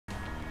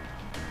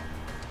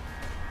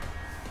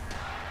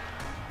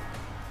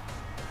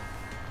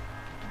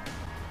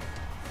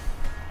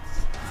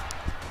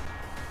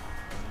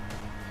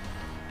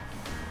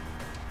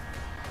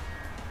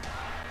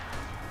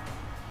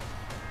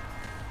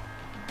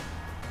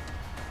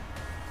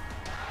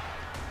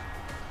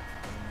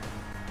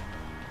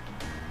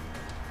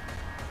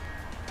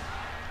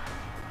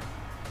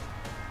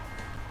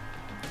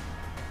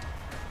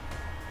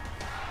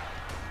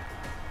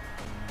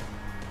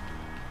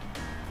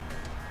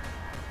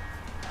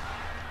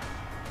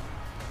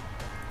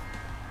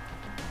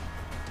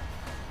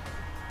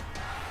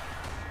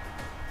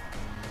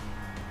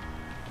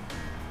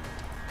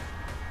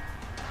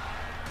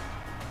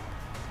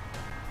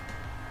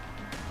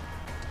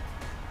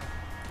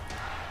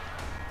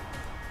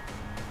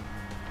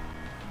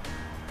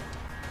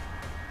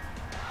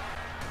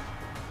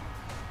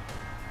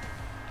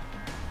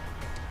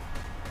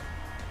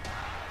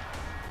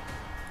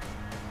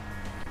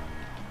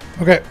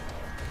Okay.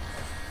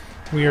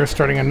 We are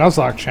starting a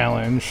Nuzlocke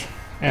challenge,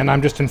 and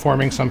I'm just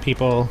informing some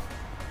people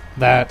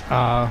that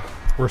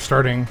we're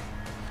starting.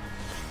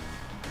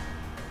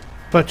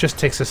 But just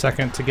takes a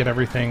second to get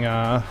everything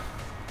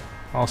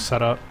all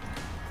set up.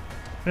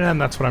 And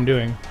that's what I'm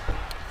doing.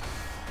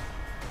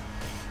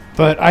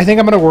 But I think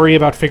I'm going to worry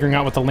about figuring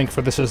out what the link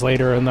for this is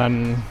later, and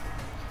then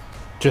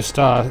just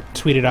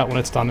tweet it out when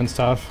it's done and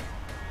stuff.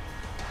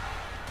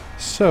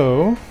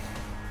 So...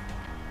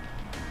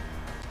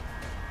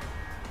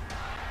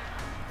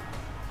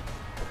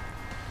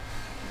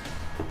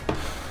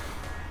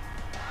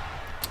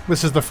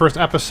 this is the first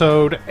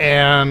episode,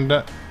 and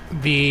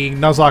the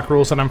Nuzlocke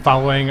rules that I'm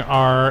following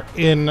are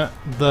in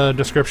the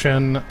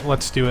description.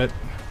 Let's do it.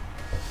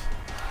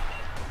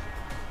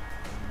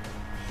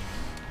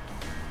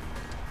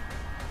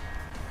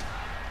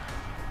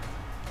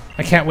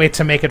 I can't wait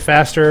to make it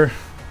faster.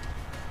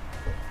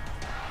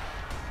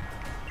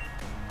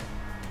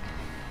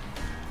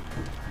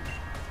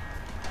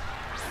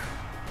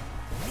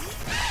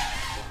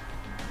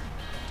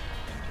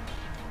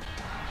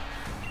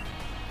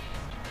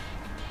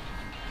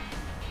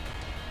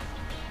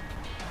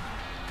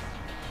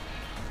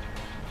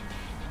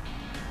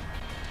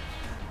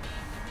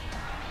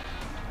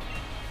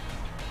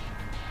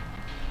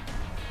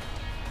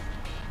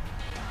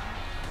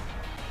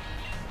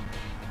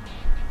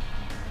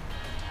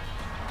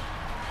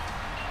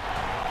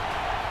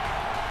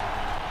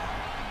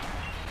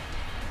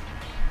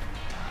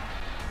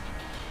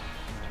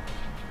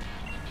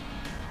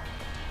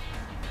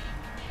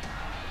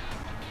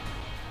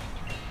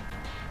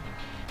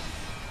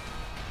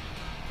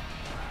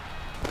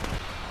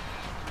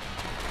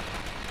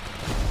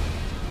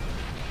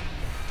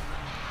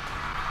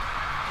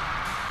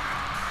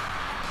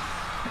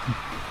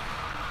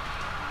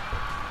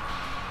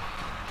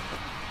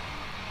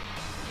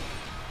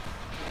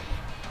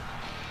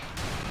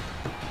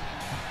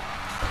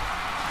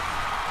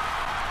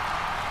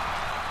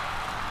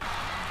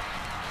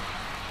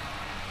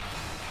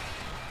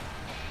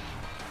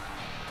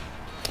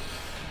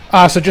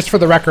 So just for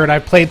the record, I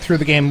played through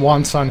the game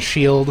once on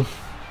Shield,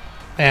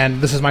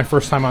 and this is my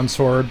first time on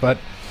Sword, but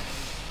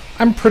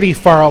I'm pretty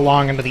far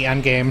along into the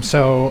end game,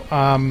 so,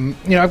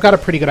 you know, I've got a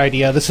pretty good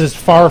idea. This is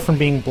far from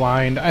being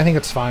blind. I think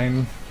it's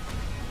fine.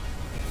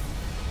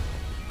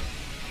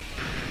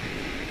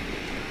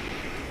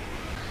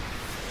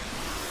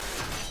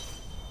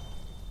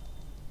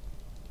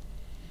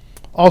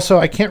 Also,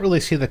 I can't really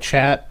see the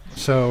chat,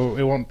 so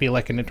it won't be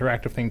like an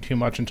interactive thing too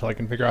much until I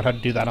can figure out how to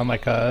do that on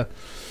like a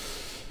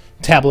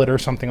tablet or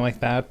something like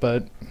that,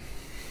 but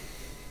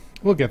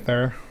we'll get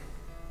there.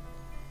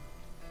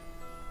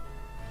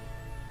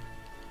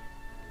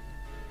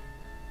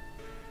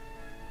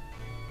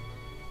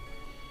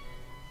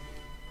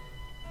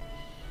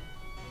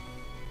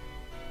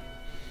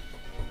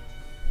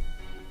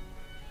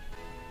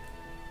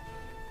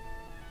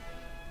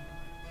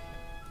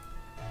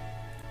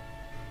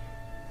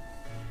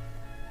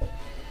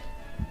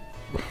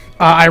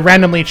 I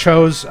randomly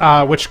chose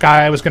which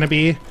guy I was going to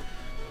be.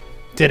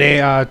 Did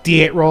a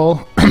D8 roll,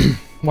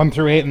 1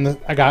 through 8, and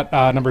I got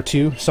number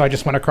 2, so I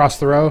just went across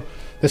the row.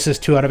 This is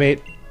 2 out of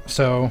 8,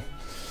 so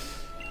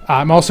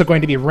I'm also going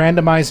to be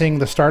randomizing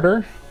the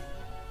starter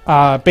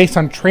based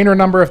on trainer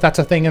number, if that's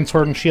a thing in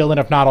Sword and Shield, and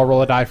if not, I'll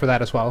roll a die for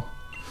that as well.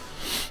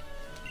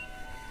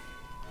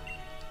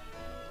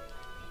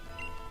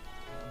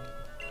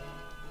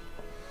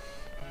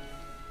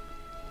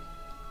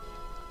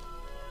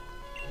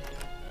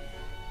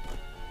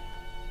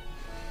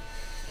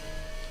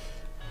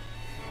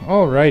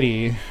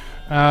 Alrighty.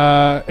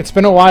 It's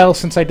been a while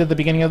since I did the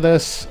beginning of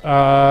this.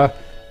 I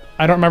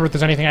don't remember if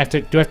there's anything I have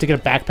to... do I have to get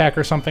a backpack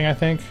or something, I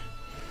think?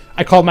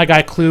 I called my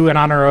guy Clue in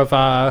honor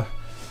of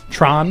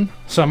Tron,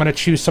 so I'm going to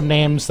choose some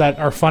names that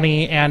are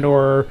funny and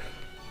or,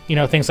 you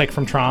know, things like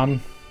from Tron.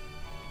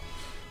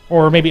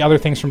 Or maybe other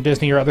things from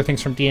Disney or other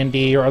things from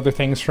D&D or other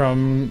things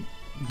from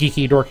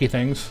geeky, dorky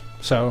things.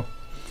 So,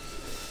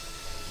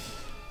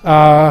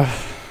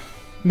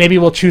 maybe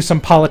we'll choose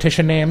some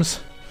politician names.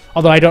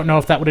 Although I don't know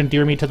if that would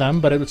endear me to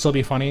them, but it would still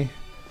be funny.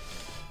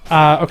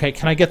 Okay,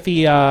 can I get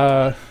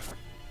the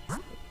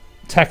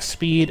text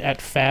speed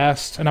at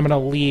fast? And I'm going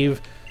to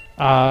leave...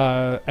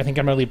 I think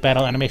I'm going to leave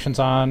battle animations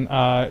on.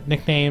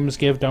 Nicknames,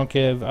 give, don't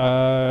give,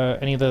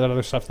 any of the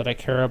other stuff that I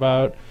care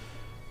about.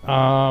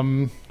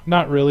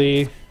 Not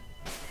really.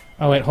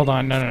 Oh, wait, hold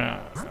on. No.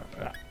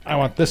 I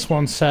want this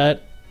one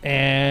set,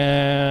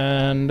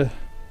 and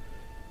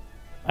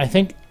I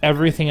think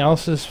everything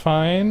else is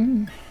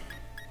fine.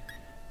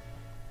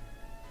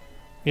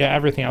 Yeah,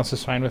 everything else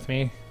is fine with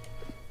me.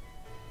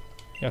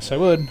 Yes, I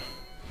would.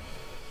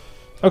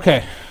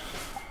 Okay.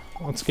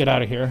 Let's get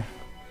out of here.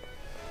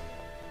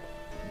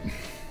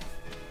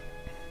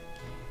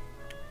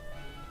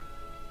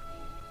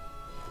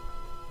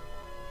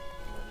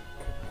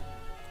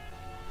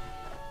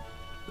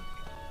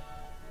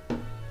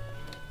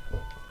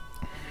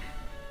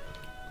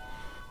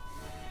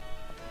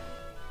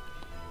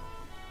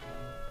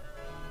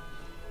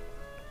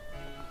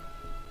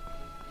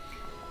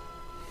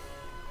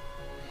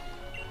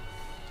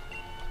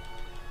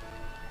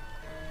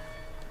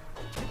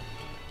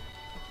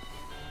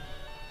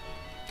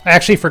 I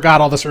actually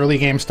forgot all this early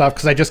game stuff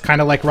because I just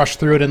kind of like rushed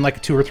through it in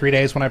like 2 or 3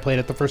 days when I played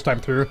it the first time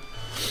through.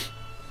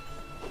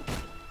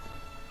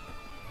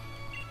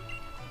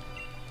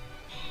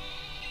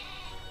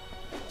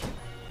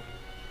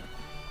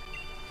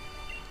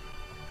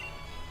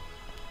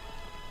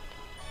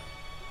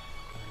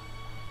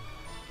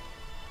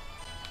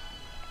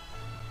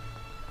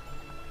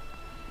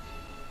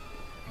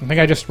 I think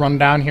I just run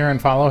down here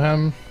and follow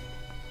him.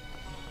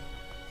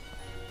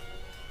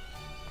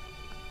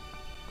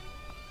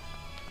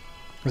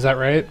 Is that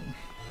right?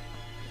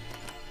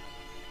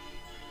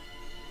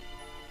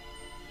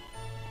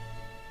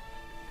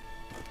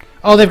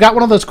 Oh, they've got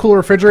one of those cool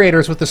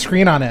refrigerators with the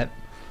screen on it.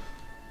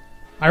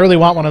 I really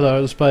want one of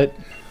those, but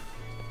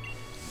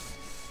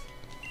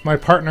my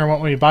partner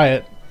won't let me buy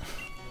it.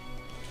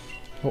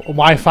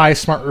 Wi-Fi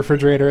smart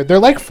refrigerator. They're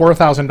like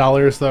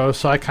 $4,000 though,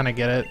 so I kind of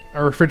get it.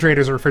 A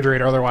refrigerator's a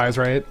refrigerator otherwise,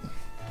 right?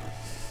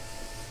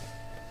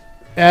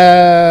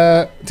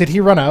 Did he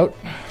run out?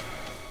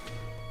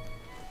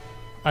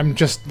 I'm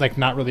just like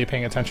not really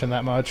paying attention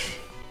that much.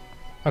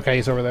 Okay,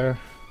 he's over there.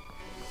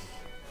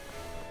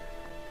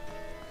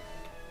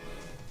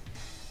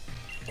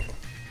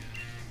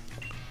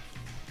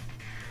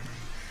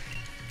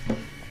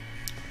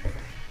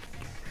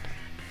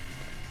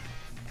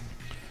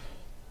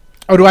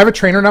 Oh, do I have a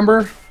trainer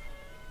number?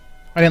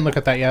 I didn't look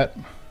at that yet.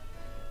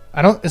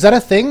 Is that a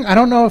thing? I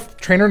don't know if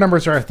trainer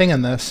numbers are a thing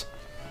in this.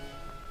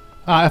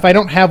 If I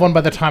don't have one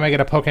by the time I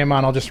get a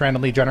Pokemon, I'll just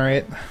randomly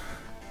generate.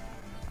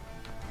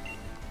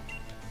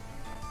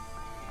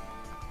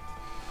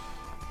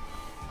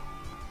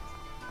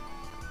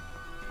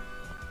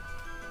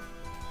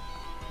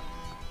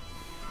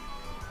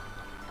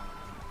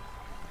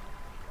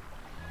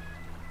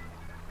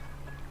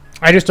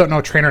 I just don't know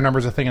trainer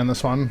numbers a thing in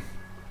this one.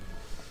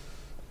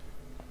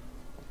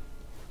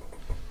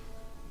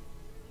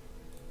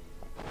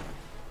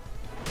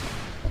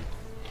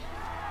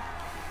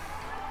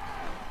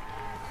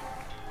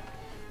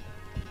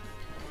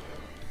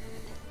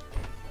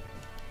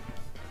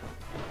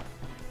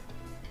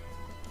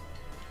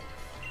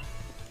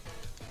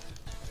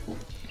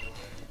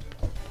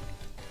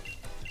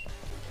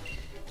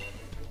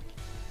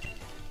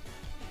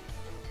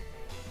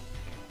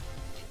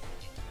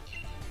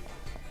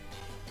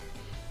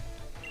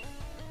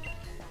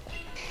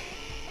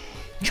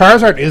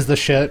 Charizard is the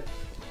shit.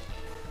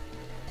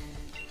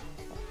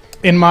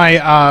 In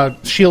my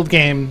Shield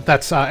game,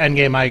 that's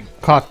endgame, I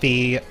caught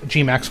the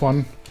G-Max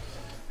one.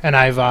 And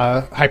I've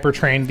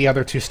hyper-trained the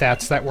other 2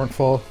 stats that weren't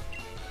full.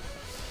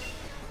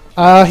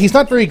 He's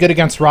not very good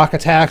against rock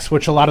attacks,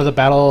 which a lot of the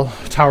Battle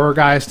Tower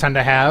guys tend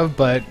to have,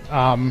 but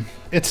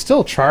it's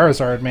still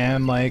Charizard,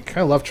 man. Like,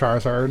 I love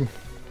Charizard.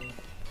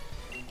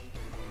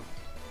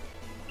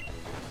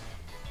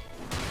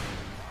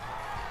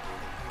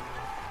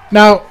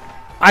 Now,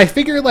 I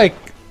figure, like,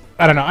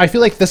 I don't know, I feel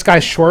like this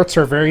guy's shorts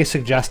are very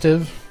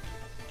suggestive.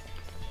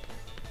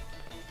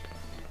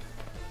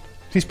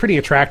 He's pretty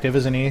attractive,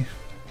 isn't he?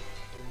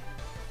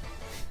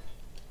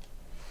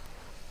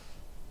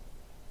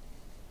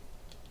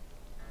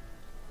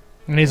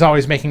 And he's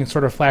always making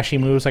sort of flashy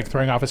moves, like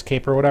throwing off his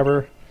cape or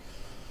whatever.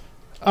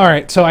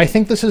 Alright, so I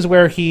think this is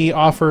where he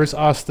offers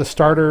us the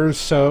starters,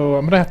 so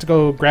I'm going to have to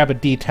go grab a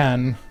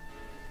D10.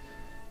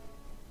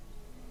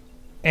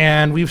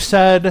 And we've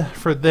said,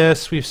 for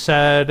this, we've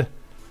said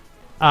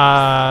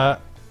D10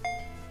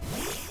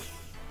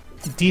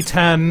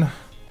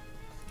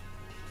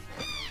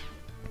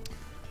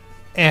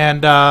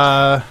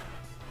 and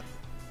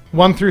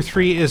 1 through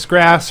 3 is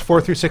grass,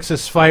 4 through 6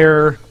 is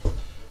fire,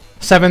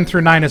 7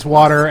 through 9 is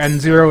water, and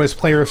 0 is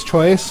player's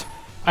choice.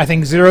 I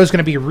think 0 is going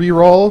to be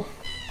reroll.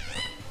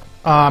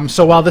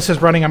 So while this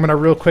is running, I'm going to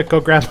real quick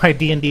go grab my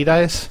D&D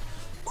dice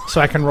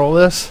so I can roll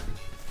this.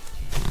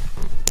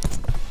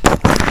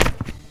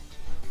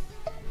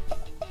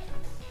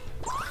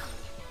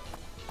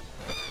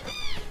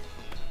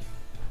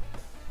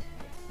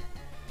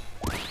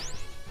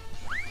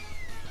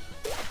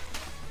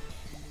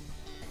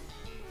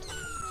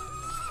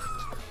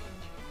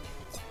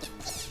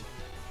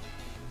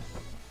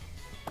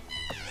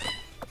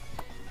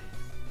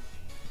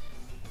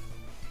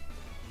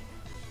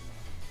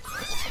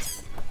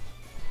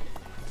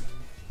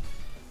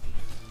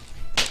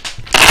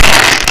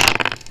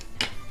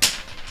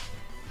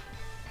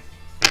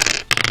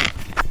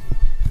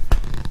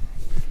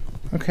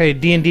 Okay,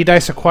 D&D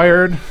dice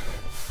acquired.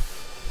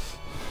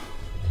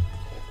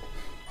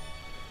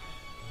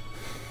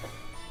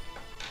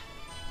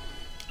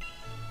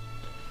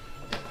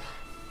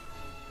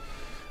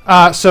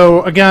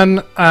 So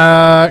again,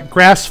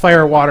 grass,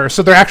 fire, water.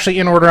 So they're actually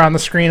in order on the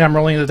screen. I'm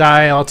rolling the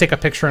die. I'll take a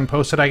picture and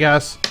post it, I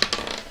guess.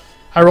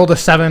 I rolled a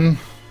 7.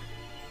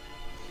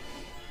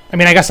 I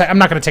mean, I guess I'm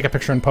not going to take a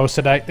picture and post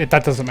it.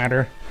 That doesn't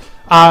matter.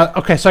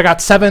 Okay, so I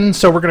got 7,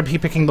 so we're going to be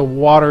picking the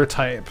water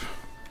type.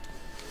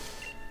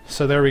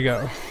 So there we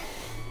go.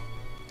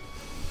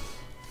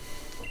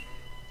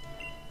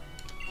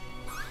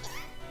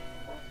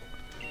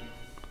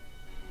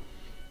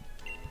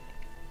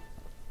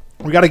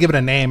 We got to give it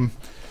a name.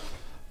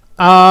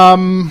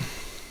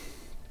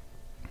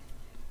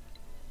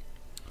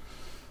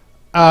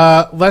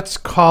 Let's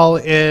call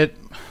it...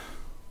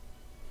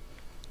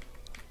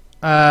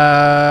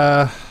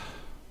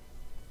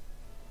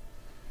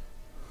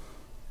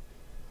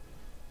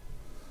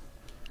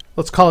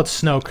 let's call it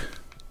Snoke.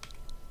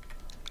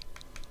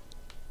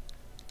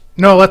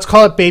 No, let's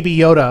call it Baby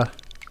Yoda.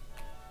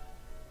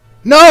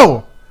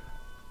 No!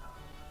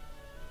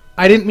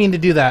 I didn't mean to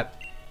do that.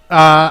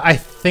 I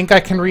think I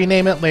can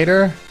rename it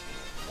later.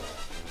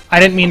 I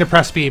didn't mean to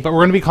press B, but we're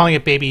going to be calling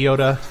it Baby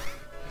Yoda.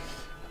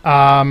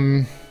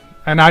 And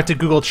I have to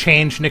Google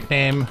change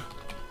nickname.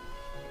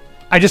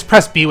 I just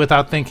pressed B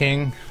without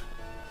thinking.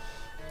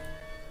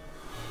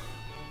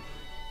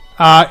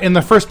 In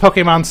the first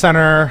Pokemon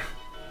Center,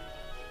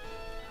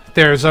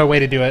 there's a way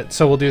to do it,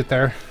 so we'll do it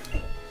there.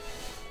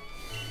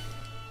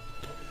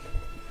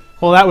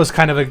 Well, that was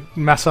kind of a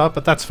mess up,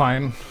 but that's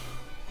fine.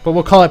 But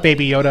we'll call it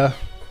Baby Yoda.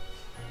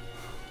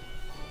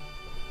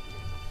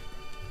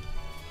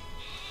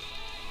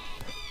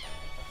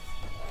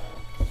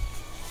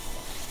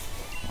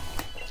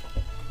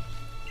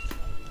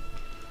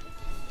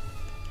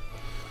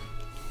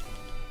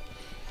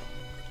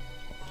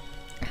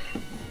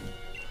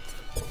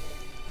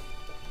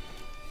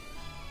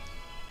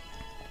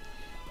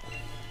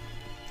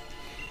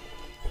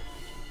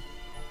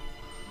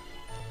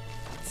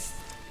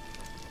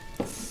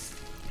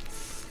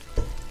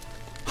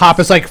 Hop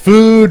is like,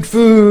 food,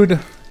 food.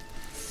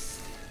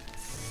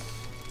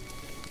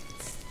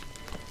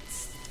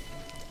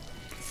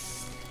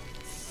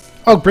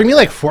 Oh, bring me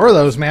like 4 of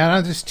those, man.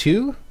 Not just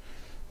 2?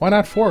 Why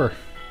not 4?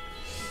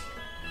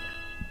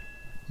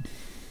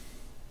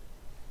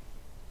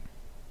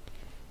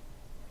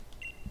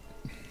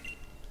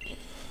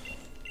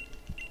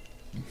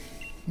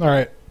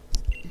 Alright.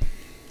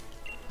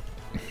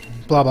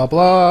 Blah, blah,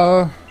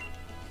 blah.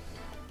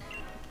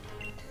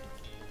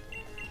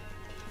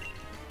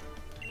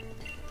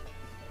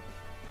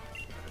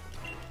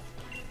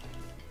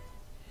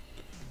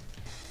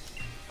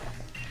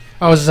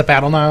 Oh, is this a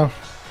battle now?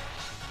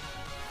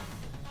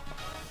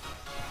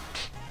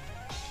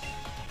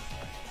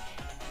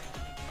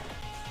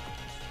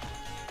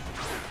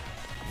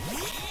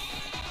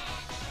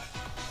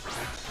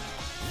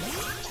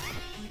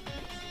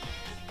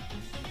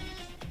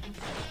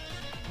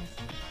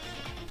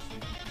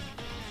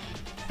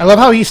 I love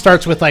how he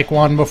starts with like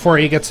 1 before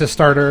he gets his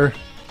starter,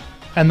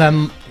 and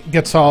then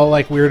gets all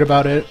like weird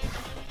about it.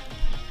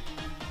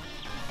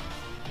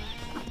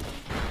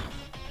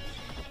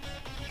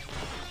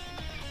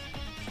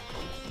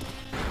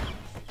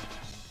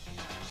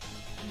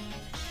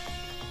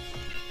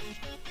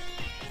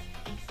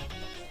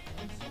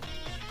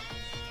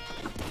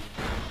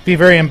 Be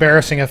very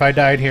embarrassing if I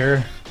died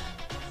here.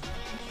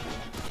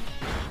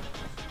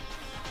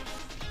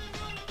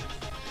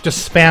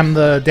 Just spam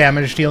the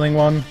damage dealing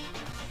one.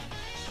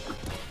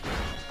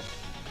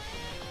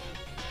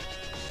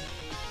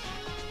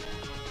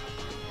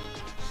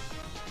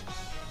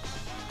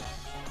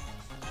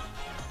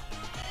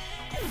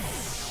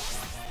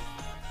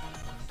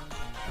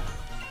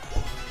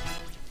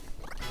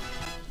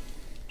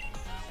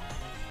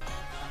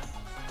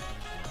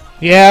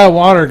 Yeah,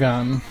 water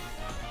gun.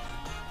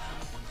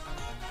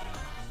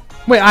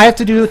 Wait, I have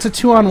to do it's a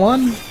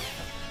 2-on-1?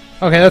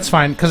 Okay, that's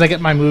fine, because I get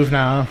my move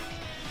now.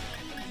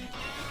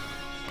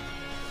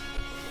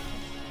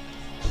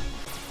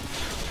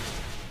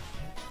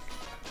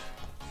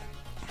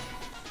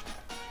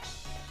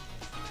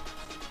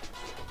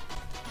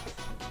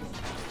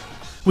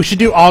 We should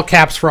do all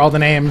caps for all the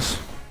names.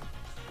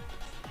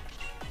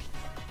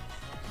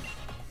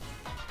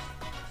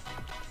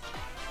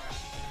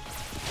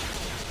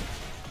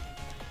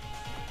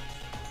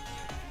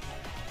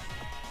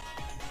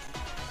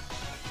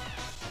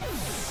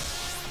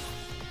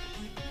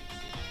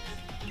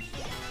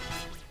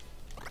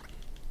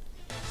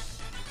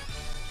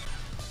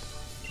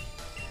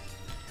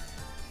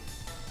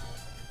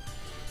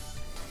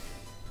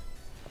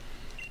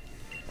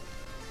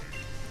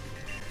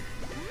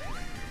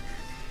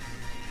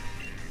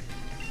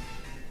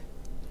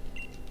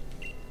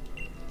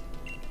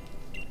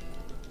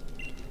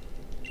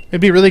 It'd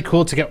be really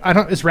cool to get...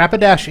 Is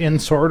Rapidash in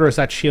Sword, or is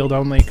that Shield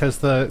only? Because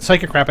the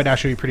Psychic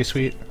Rapidash would be pretty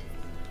sweet.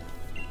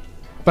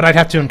 But I'd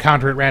have to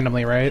encounter it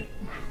randomly, right?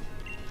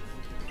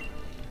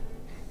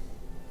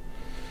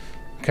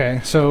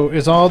 Okay, so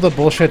is all the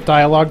bullshit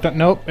dialogue done?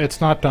 Nope,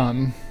 it's not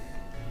done.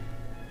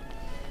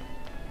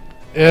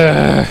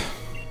 Ugh.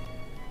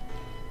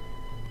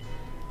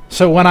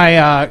 So when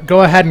I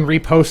go ahead and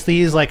repost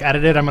these, like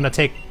edit it, I'm going to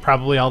take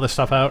probably all this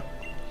stuff out.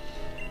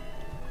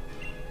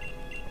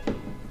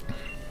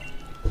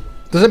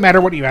 Does it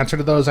matter what you answer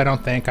to those? I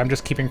don't think. I'm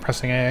just keeping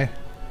pressing A.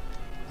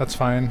 That's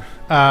fine.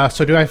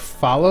 So do I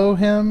follow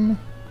him?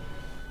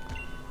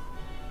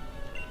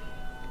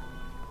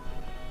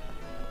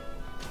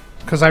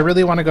 Because I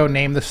really want to go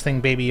name this thing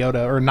Baby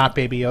Yoda, or not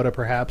Baby Yoda,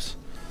 perhaps.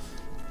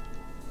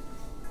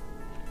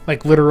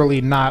 Like,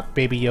 literally not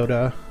Baby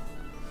Yoda.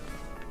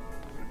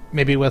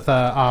 Maybe with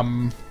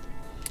a,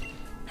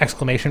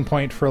 exclamation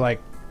point for,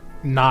 like,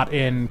 not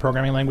in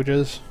programming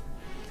languages.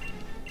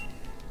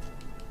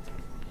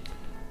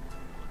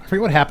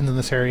 forget what happens in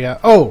this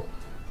area. Oh!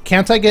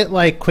 Can't I get,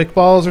 like, quick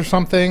balls or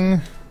something?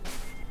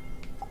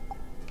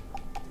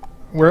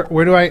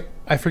 Where do I...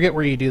 I forget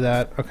where you do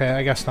that. Okay,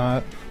 I guess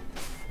not.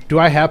 Do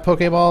I have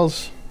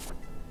Pokeballs?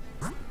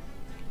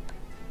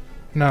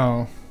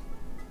 No.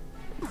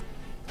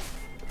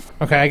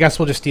 Okay, I guess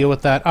we'll just deal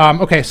with that.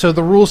 Okay, so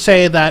the rules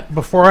say that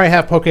before I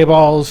have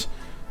Pokeballs,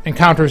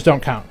 encounters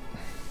don't count.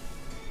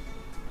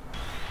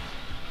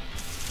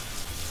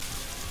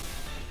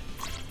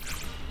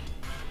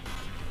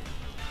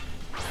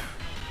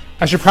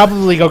 I should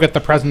probably go get the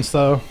presents,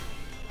 though.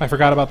 I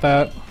forgot about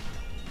that.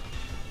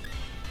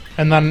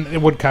 And then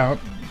it would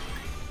count.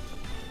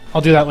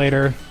 I'll do that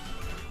later.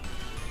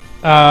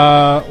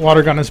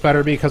 Water gun is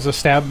better because of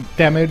stab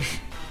damage.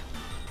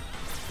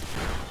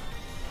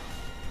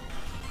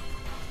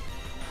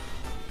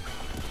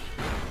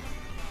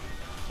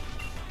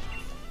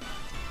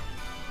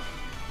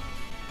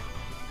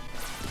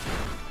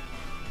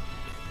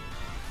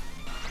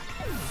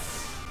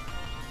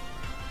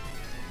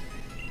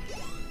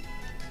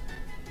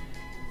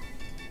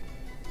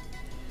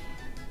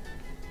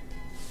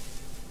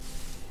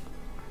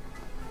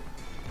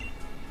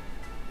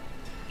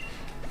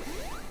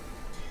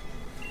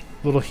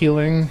 Little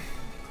healing.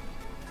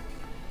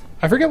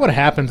 I forget what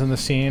happens in the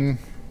scene.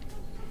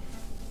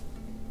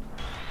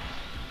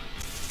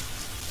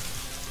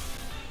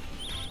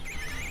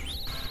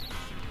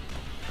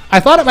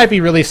 I thought it might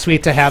be really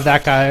sweet to have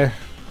that guy.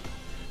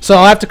 So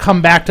I'll have to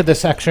come back to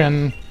this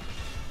section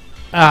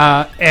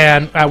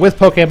and with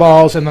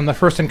Pokeballs, and then the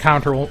first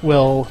encounter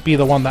will be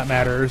the one that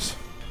matters.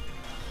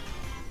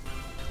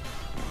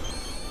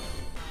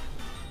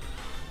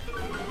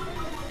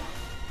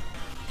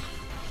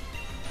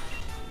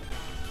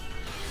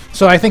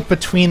 So I think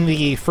between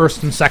the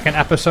first and second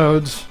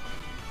episodes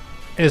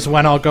is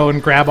when I'll go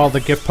and grab all the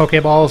gift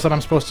Pokeballs that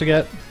I'm supposed to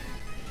get.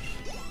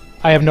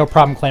 I have no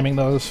problem claiming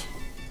those.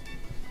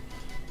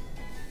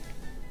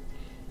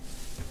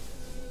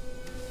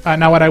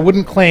 Now what I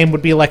wouldn't claim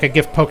would be like a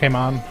gift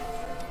Pokemon.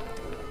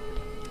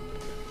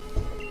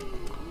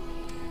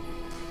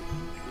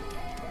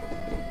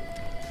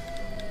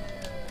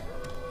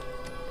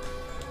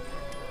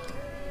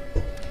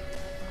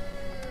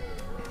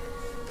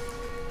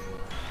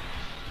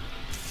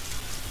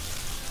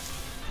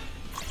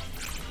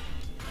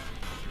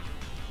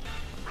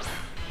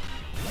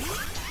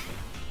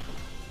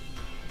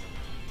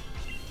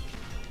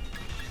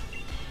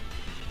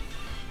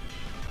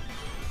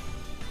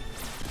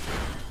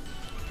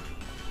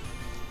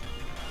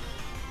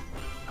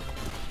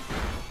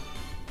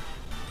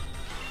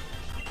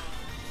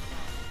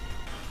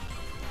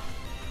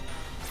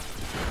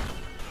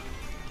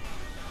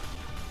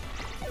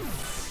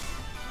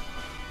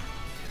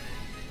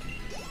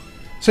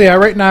 So yeah,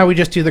 right now we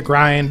just do the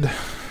grind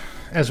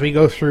as we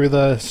go through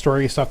the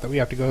story stuff that we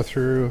have to go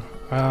through.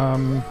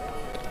 Do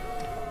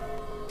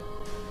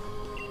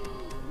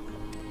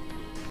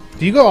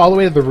you go all the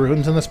way to the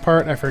ruins in this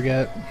part? I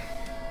forget.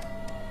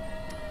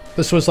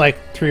 This was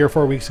like 3 or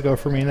 4 weeks ago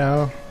for me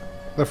now.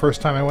 The first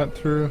time I went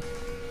through.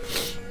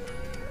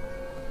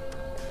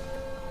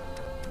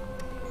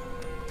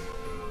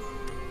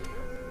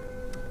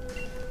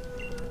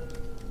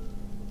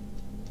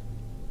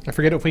 I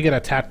forget if we get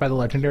attacked by the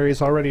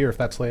legendaries already or if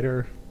that's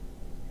later.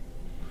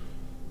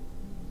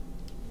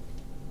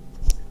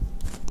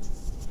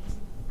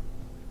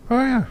 Oh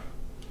yeah.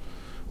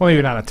 Well,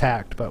 maybe not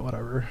attacked, but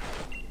whatever.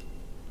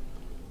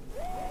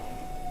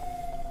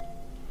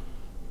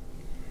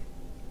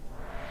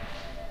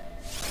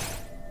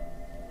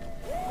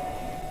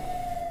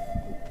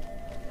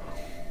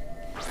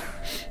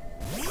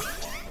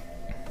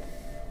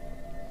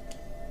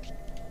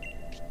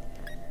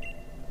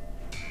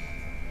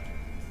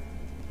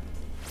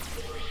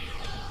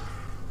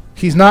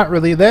 He's not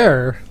really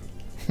there.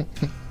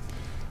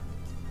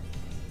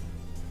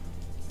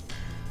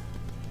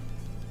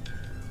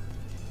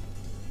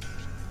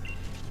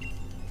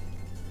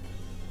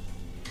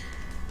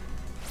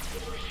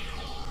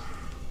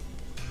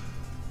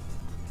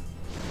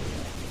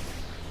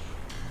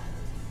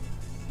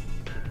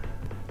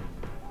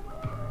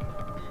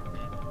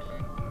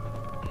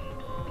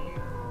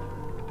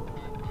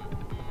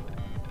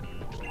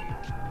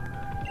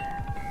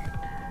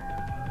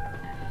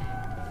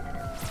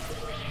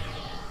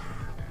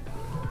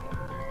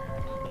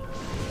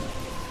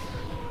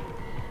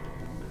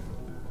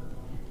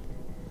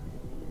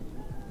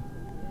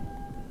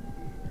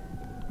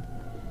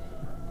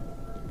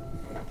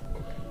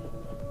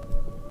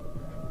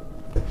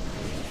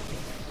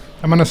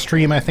 I'm gonna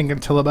stream, I think,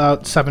 until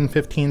about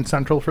 7:15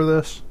 Central for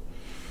this.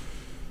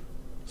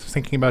 So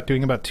thinking about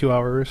doing about 2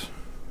 hours.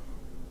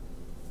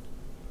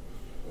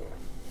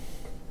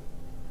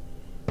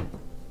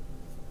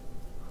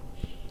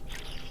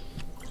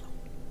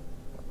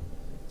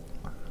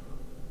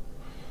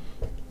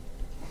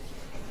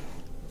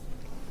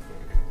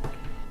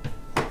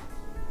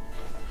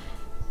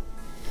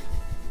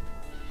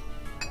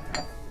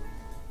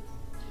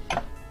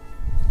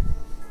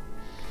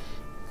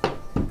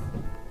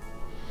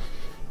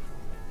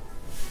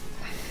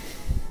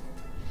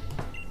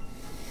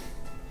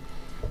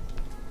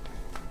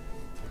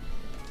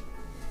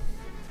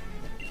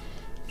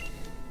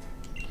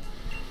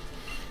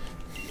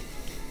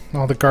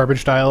 All the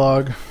garbage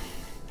dialogue.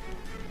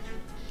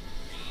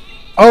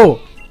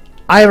 Oh!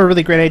 I have a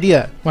really great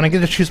idea. When I get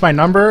to choose my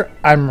number,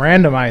 I'm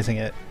randomizing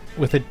it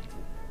with a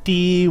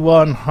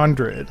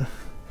D100.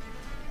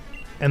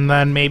 And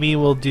then maybe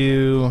we'll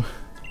do...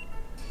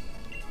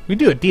 We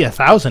do a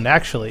D1000,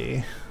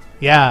 actually.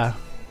 Yeah.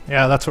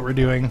 Yeah, that's what we're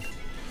doing.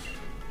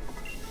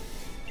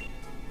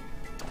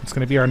 It's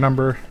going to be our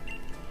number.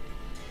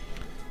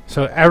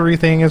 So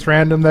everything is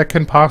random that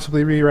can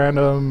possibly be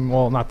random.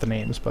 Well, not the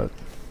names, but...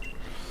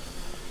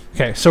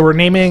 Okay, so we're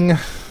naming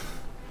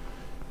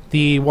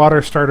the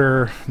water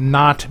starter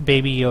not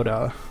Baby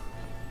Yoda.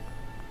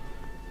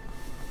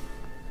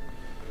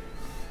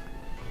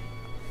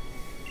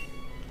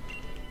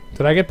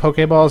 Did I get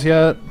Pokeballs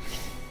yet?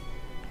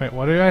 Wait,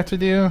 what do I have to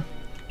do?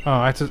 Oh,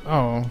 I have to...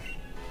 Oh.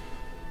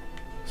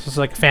 This is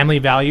like family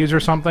values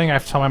or something? I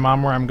have to tell my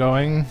mom where I'm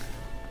going?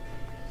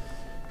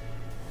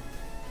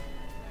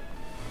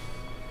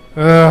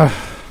 Ugh.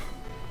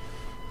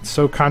 It's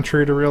so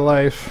contrary to real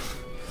life.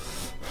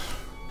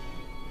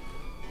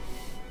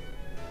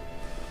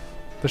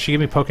 Does she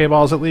give me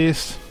Pokeballs at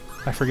least?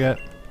 I forget.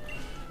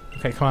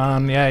 Okay, come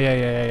on.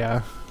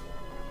 Yeah.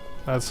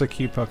 That's a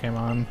cute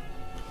Pokemon.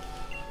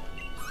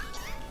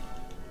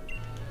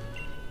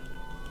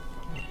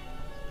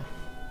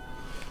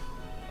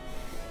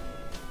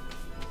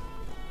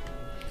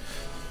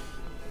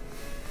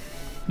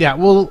 Yeah,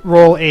 we'll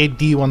roll a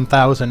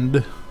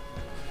D1000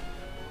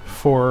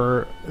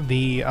 for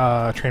the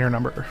trainer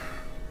number.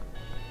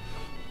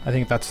 I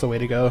think that's the way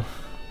to go.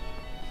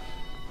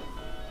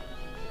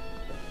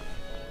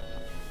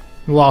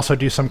 We'll also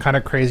do some kind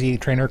of crazy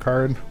trainer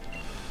card.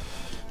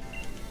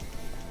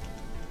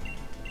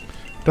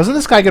 Doesn't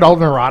this guy get all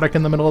neurotic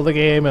in the middle of the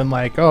game and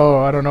like, oh,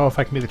 I don't know if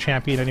I can be the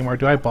champion anymore.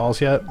 Do I have balls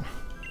yet?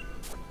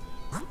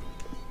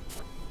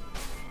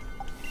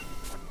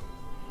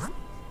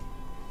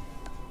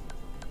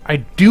 I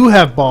do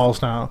have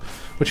balls now,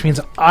 which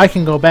means I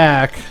can go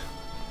back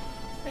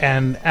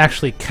and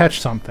actually catch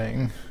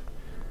something,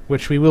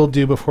 which we will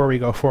do before we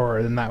go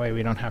forward, and that way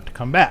we don't have to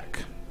come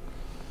back.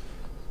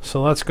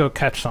 So let's go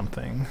catch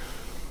something.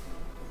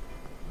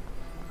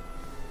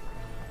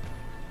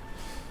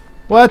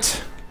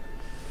 What?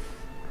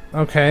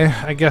 Okay,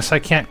 I guess I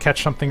can't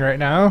catch something right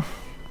now.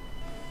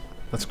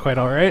 That's quite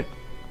alright.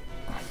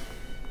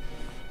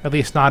 At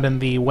least not in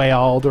the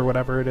Wayald or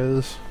whatever it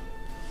is.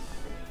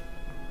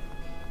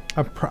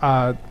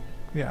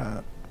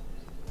 Yeah.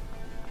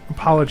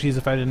 Apologies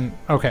if I didn't...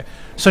 Okay,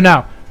 so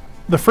now,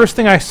 the first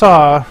thing I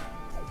saw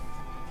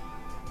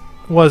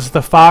was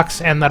the fox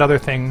and that other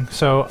thing,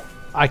 so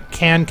I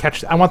can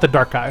catch... I want the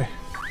dark guy.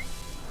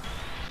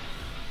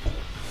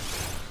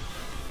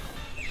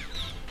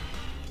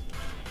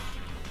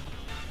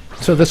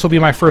 So this will be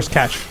my first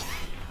catch.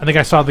 I think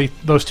I saw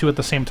those two at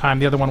the same time.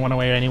 The other one went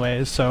away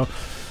anyways, so...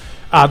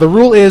 the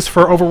rule is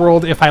for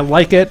Overworld, if I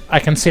like it, I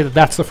can say that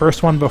that's the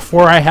first one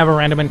before I have a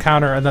random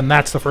encounter, and then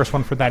that's the first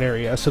one for that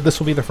area. So this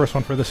will be the first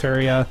one for this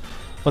area.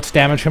 Let's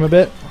damage him a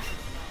bit.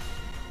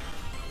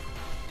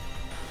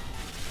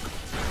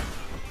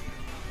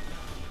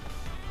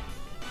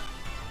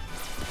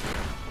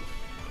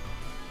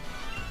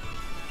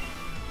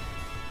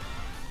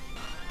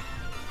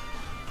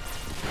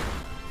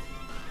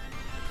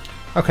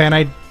 Okay, and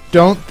I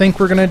don't think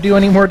we're going to do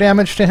any more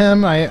damage to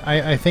him.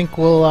 I think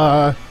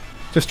we'll...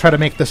 just try to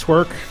make this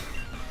work.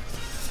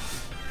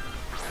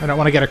 I don't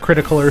want to get a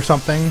critical or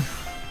something.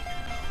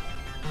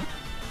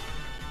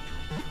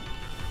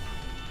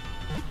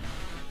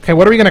 Okay,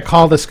 what are we going to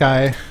call this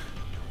guy?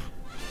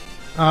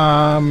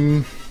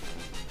 Oh,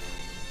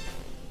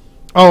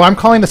 I'm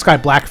calling this guy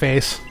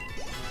Blackface.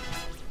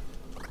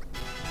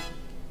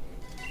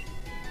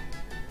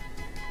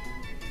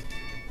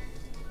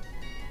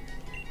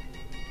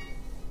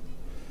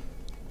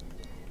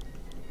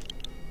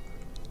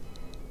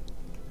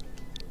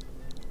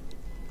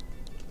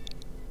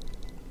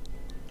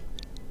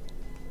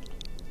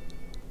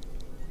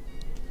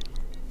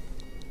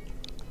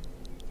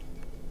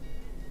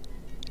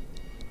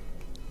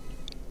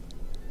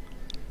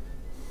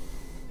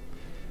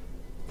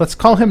 Let's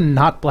call him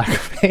not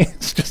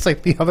Blackface, just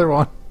like the other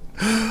one.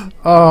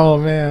 Oh,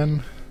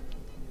 man.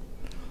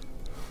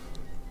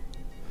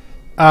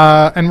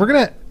 And we're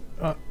gonna,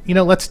 you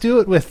know, let's do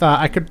it with,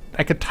 I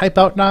could type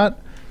out not,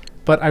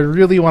 but I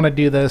really want to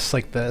do this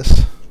like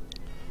this.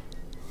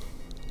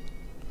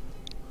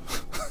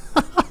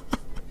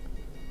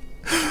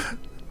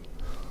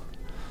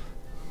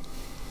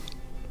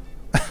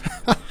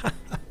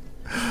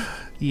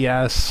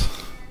 Yes.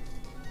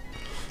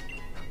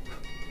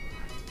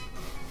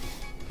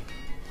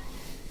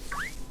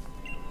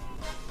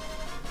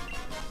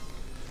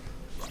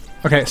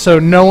 Okay, so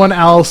no one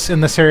else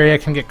in this area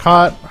can get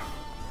caught.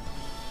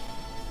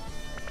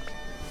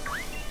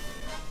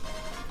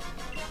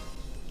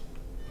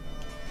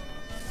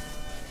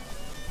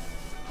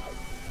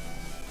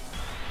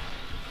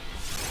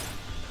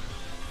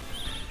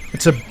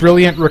 It's a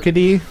brilliant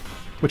Rookidee,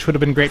 which would have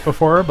been great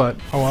before, but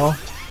oh well.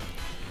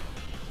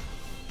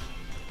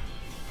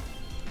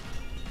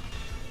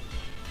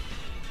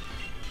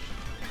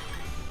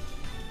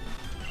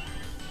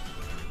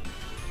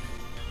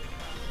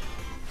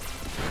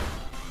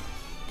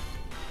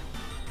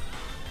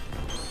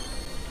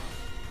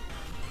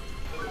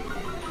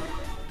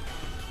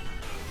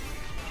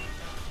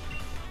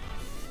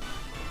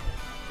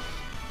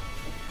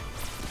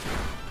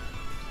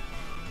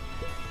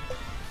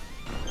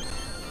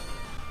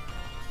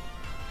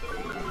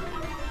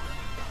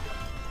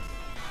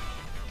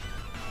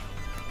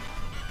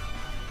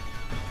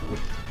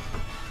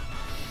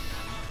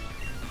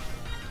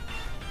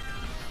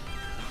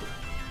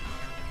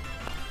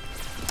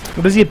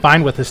 What does he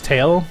bind with, his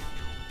tail?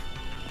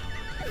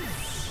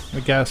 I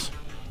guess.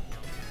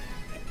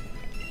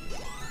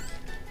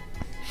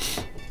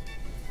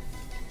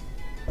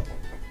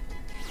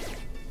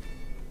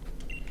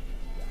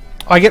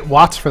 Oh, I get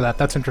watts for that.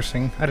 That's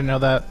interesting. I didn't know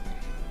that.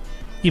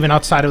 Even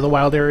outside of the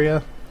wild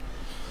area.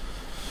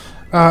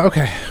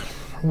 Okay.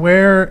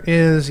 Where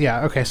is...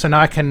 Yeah, okay. So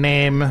now I can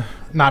name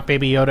not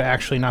Baby Yoda,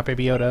 actually not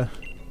Baby Yoda.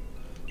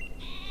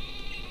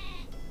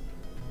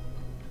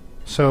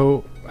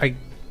 So I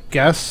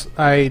guess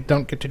I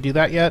don't get to do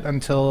that yet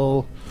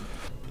until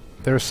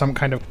there's some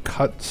kind of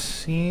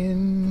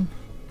cutscene.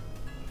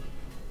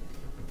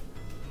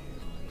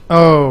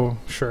 Oh,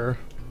 sure.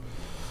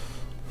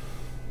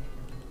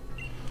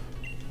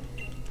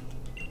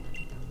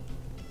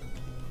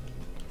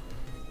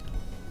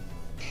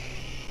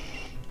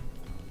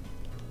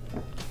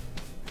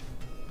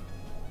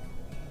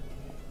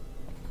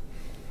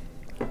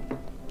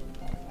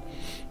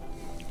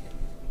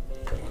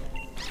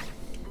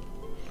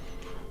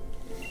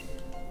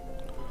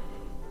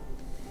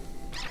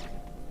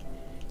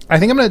 I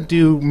think I'm going to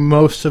do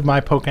most of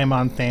my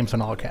Pokemon names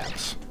in all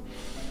caps,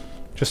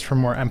 just for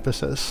more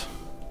emphasis.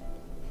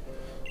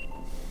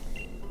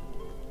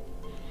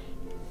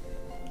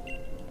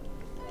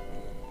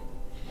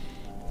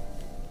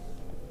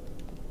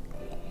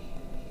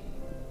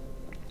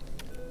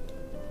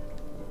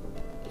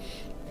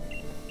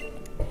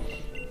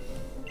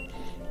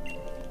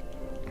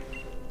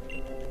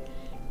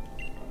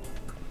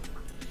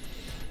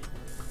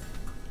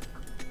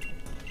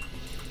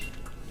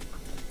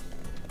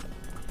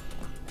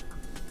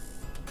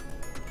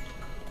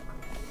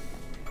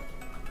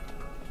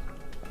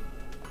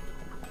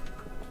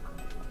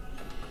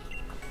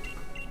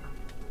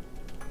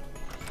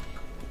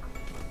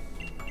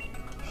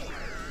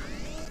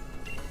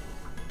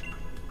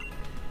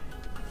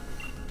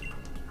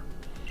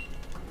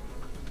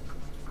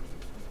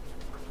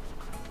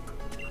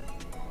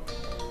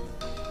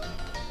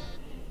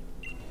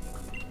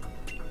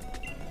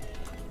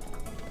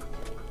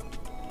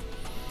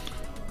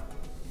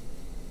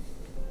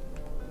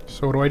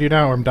 So what do I do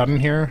now? I'm done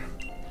here?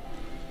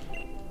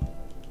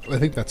 I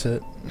think that's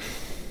it.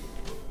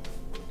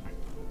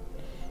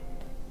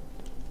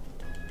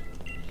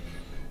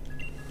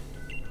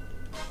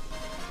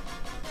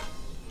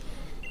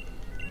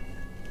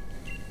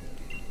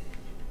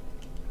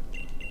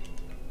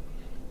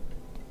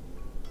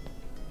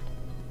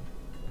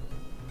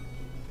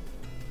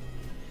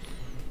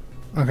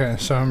 Okay,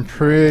 so I'm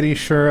pretty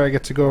sure I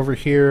get to go over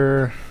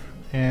here,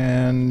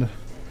 and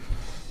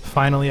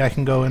finally I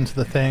can go into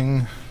the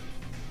thing.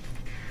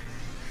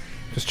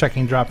 Just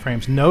checking drop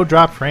frames. No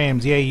drop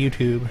frames. Yay,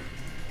 YouTube.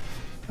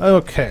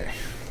 Okay.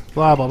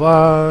 Blah, blah,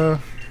 blah.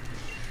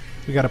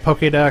 We got a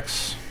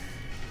Pokédex.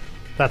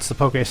 That's the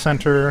Poké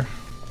Center,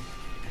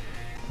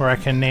 where I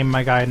can name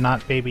my guy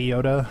not Baby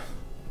Yoda.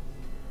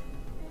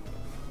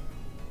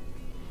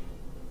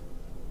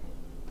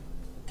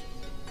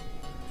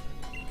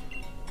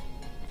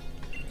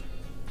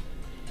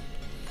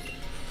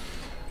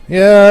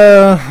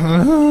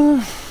 Yeah.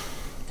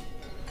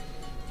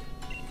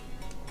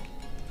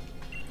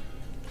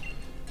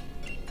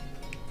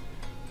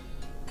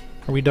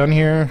 Are we done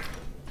here?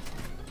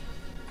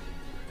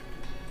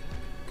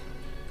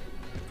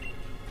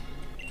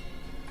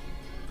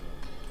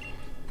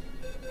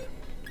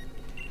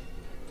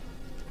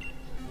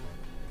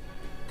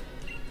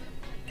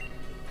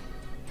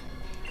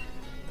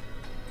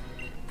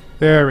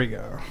 There we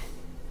go.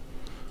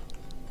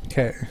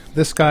 Okay,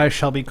 this guy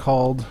shall be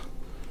called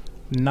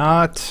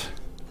not...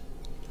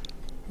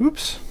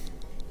 Oops.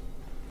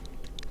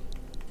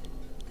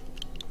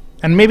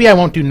 And maybe I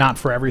won't do not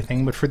for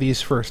everything, but for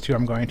these first two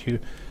I'm going to.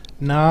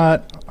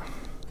 Not...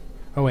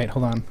 Oh wait,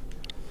 hold on.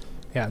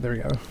 Yeah, there we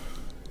go.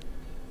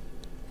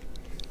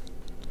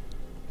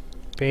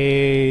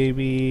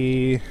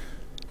 Baby...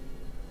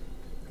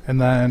 And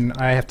then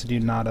I have to do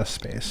not a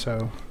space,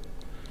 so...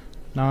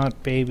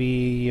 Not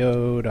Baby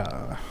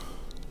Yoda.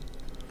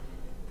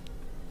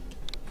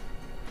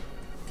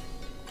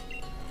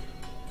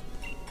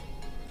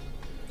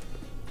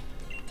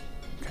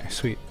 Okay,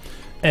 sweet.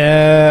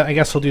 I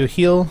guess we'll do a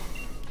heal.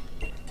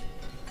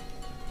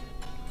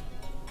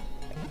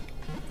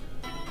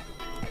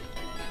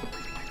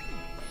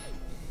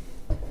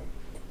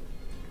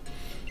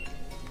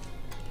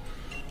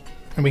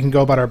 And we can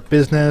go about our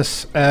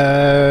business.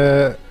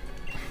 Can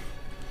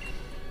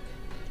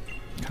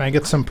I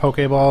get some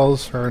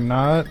Pokeballs or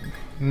not?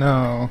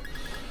 No.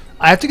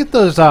 I have to get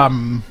those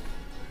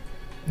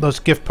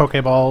gift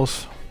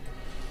Pokeballs.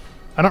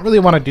 I don't really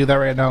want to do that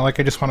right now. Like,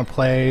 I just want to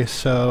play,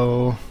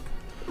 so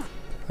I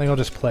think I'll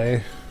just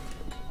play.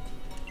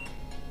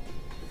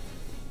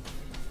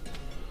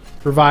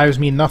 Revives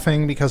mean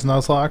nothing because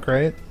Nuzlocke,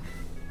 right?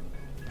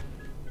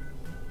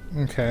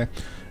 Okay.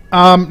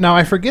 Now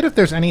I forget if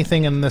there's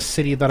anything in this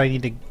city that I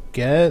need to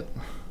get,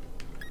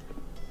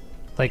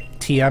 like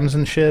TMs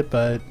and shit,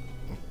 but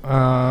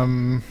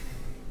I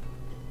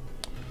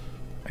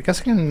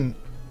guess I can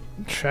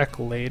check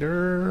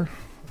later.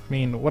 I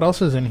mean, what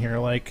else is in here?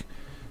 Like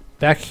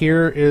Back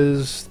here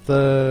is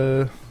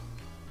the...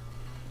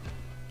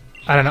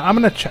 I don't know. I'm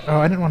gonna check. Oh,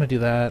 I didn't want to do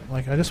that.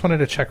 Like, I just wanted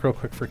to check real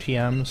quick for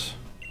TMs.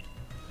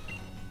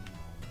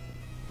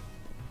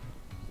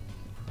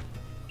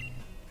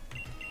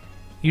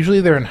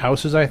 Usually they're in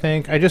houses, I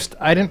think. I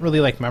didn't really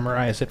like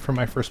memorize it for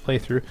my first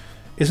playthrough.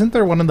 Isn't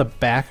there one in the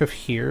back of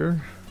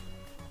here?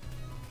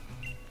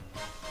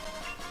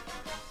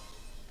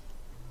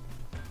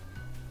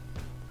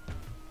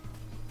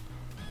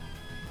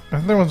 I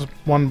think there was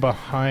one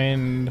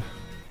behind...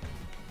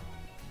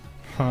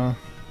 Huh.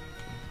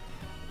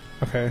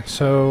 Okay,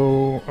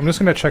 so I'm just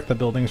gonna check the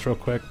buildings real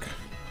quick.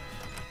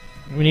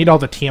 We need all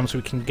the TMs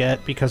we can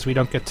get because we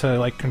don't get to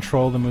like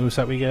control the moves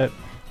that we get.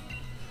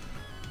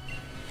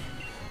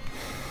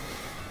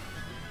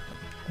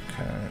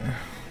 Okay.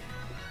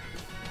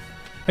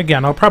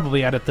 Again, I'll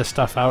probably edit this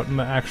stuff out in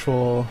the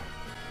actual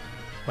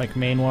like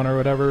main one or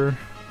whatever.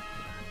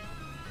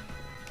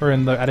 Or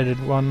in the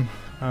edited one.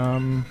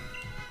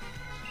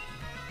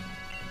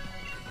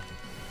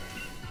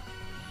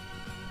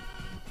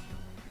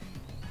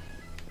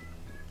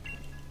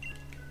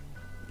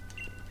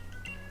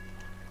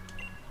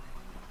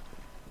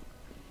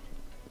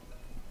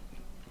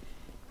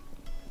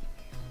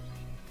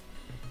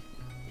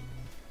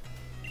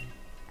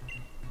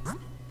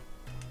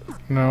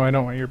 No, I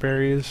don't want your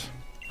berries.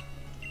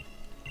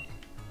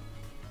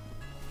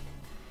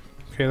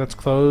 Okay, let's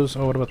close.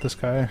 Oh, what about this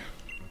guy?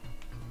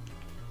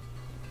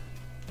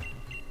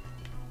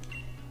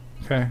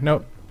 Okay,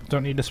 nope.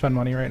 Don't need to spend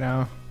money right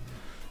now.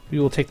 We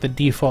will take the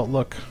default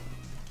look.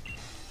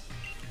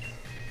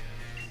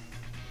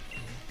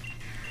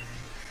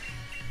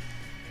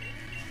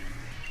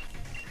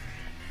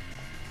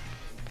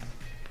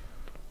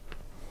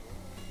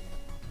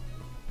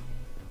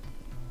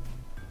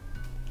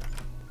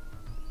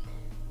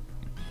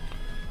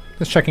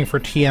 Just checking for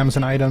TMs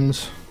and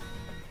items.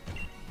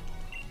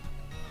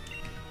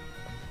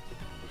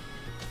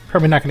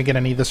 Probably not going to get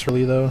any this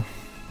early, though.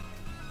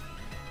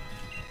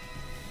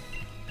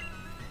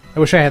 I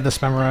wish I had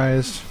this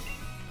memorized.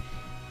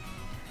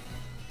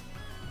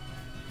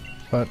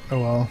 But, oh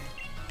well.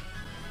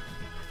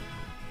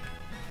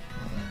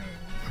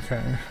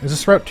 Okay. Is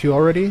this Route 2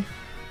 already?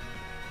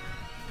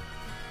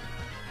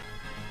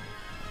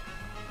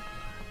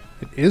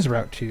 It is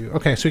Route 2.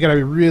 Okay, so we gotta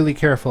be really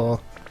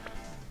careful.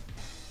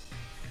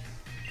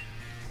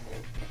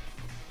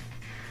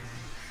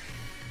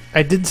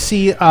 I did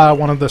see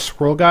one of the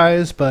squirrel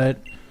guys, but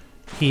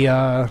he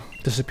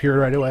disappeared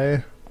right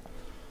away.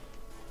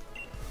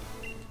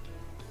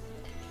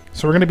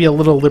 So we're going to be a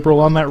little liberal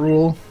on that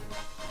rule.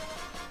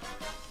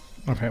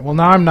 Okay, well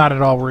now I'm not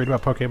at all worried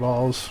about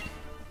Pokeballs.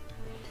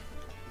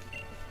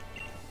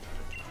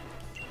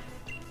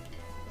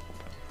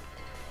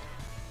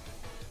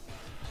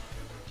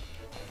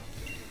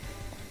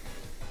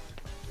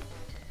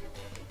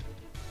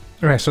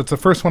 Okay, so it's the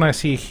first one I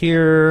see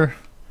here.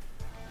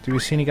 Do we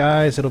see any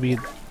guys? It'll be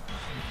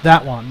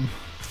that one.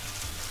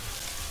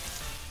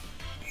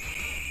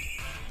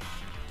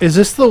 Is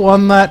this the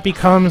one that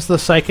becomes the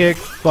psychic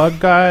bug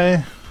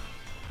guy?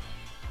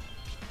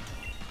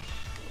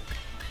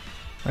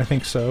 I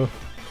think so.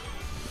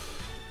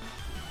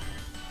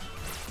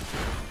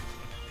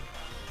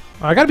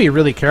 I gotta be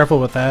really careful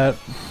with that.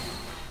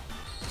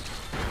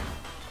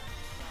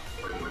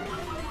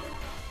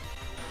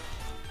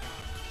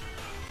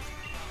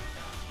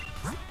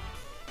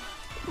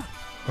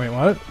 Wait,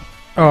 what?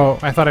 Oh,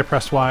 I thought I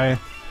pressed Y.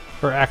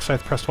 Or X, I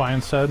pressed Y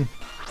instead.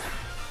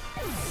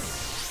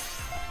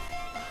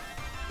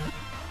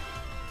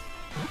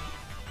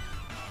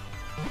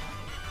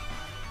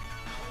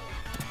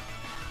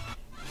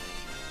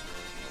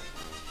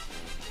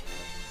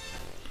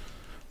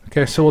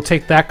 Okay, so we'll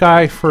take that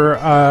guy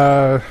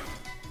for,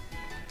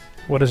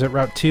 what is it,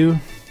 Route 2?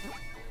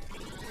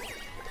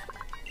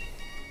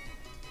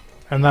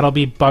 And that'll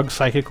be Bug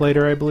Psychic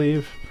later, I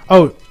believe.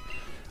 Oh!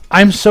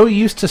 I'm so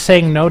used to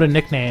saying no to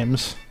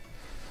nicknames.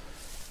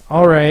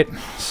 Alright,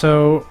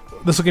 so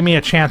this will give me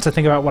a chance to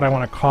think about what I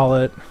want to call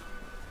it.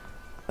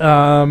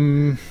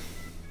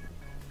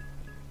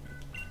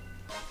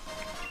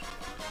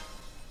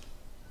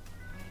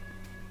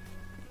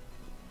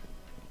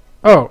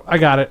 Oh, I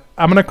got it.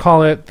 I'm gonna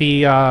call it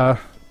the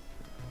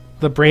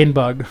brain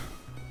bug.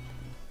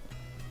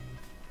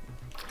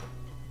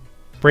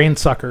 Brain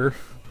sucker.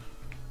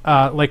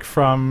 Like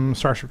from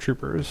Starship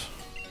Troopers.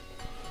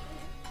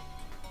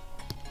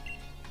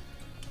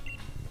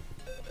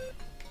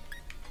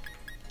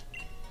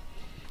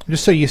 I'm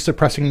just so used to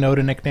pressing no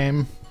to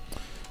nickname.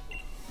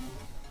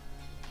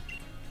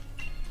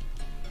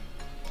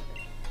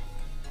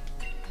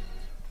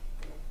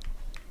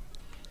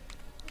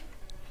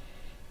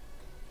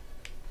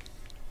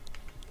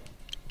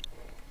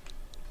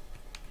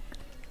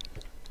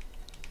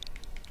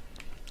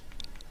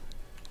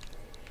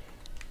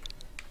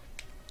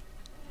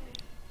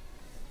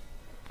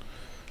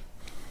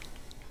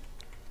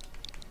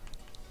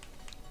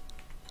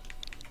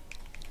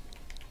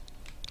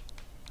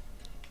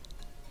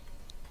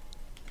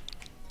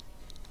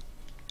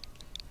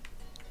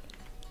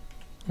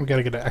 We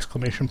gotta get an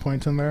exclamation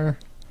point in there.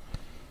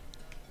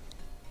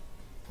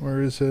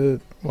 Where is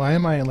it? Why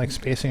am I like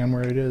spacing on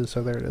where it is?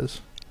 Oh, there it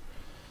is.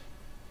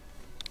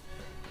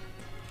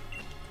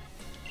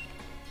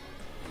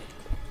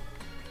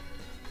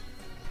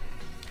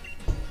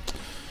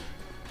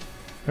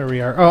 There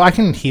we are. Oh, I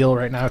can heal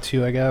right now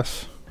too, I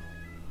guess.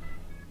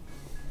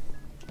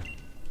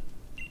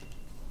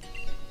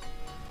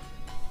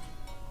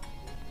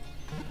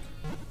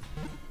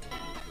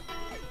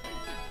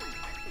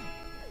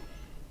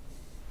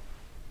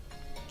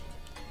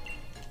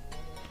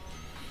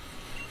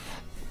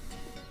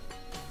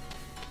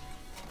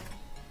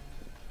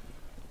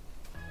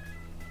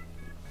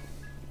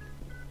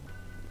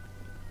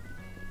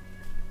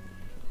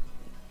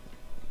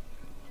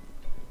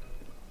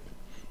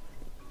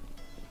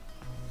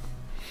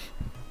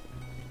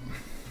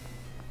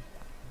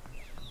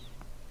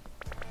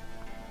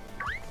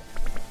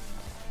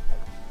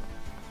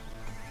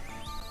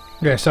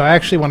 Okay, so I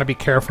actually want to be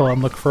careful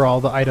and look for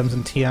all the items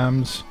and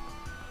TMs.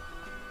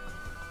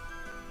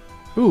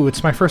 Ooh,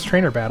 it's my first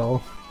trainer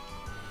battle.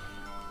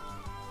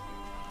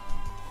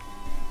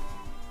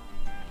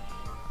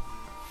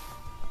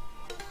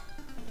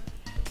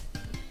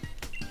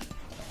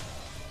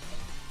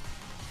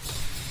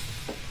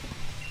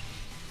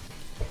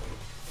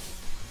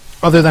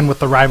 Other than with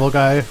the rival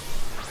guy.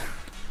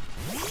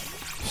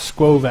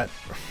 Squovet.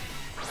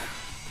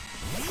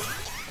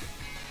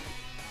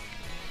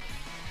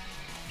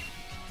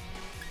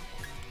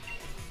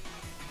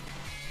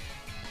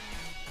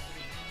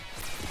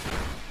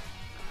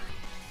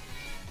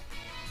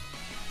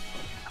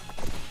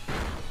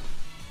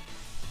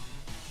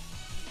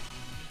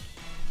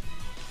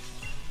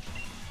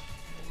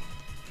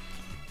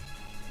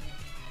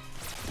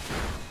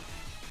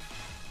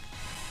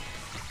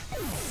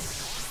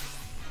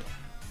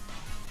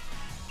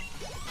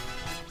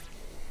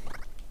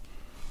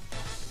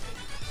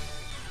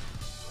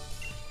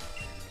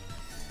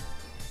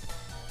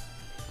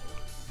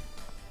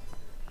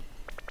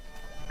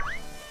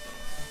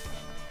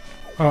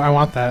 Oh, I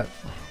want that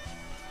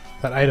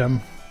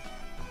item.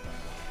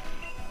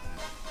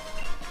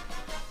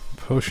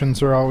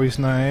 Potions are always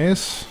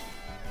nice.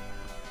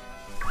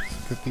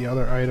 Let's get the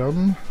other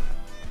item.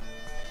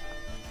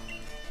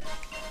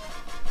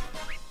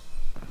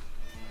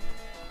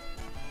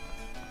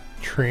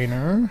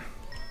 Trainer.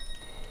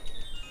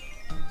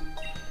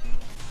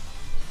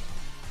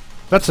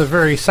 That's a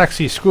very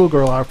sexy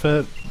schoolgirl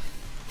outfit.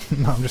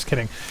 No, I'm just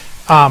kidding.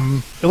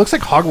 It looks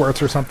like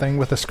Hogwarts or something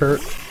with a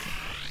skirt.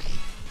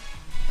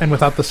 And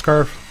without the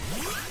scarf.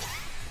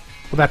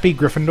 Will that be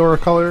Gryffindor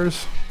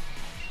colors?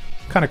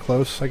 Kind of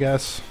close, I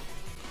guess.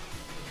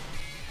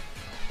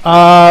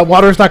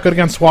 Water's not good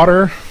against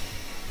water.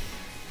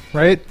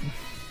 Right?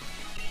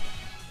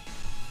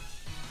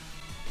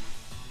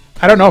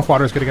 I don't know if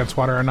water's good against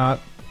water or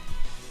not.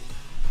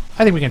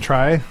 I think we can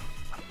try. I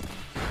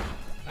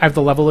have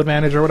the level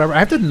advantage or whatever. I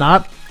have to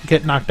not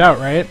get knocked out,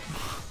 right?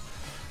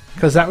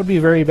 Because that would be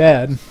very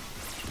bad.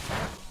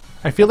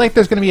 I feel like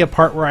there's going to be a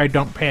part where I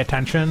don't pay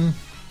attention.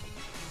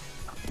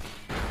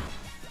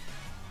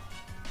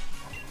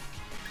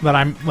 That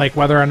I'm, like,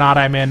 whether or not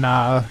I'm in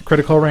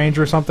critical range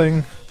or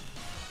something.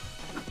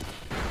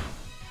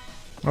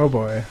 Oh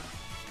boy.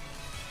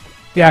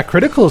 Yeah,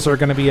 criticals are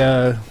going to be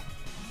a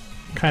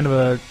kind of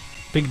a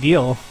big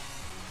deal.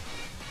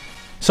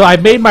 So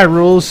I've made my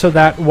rules so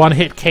that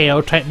one-hit KO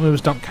type moves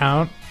don't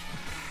count.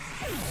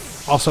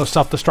 Also,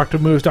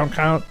 self-destructive moves don't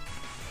count.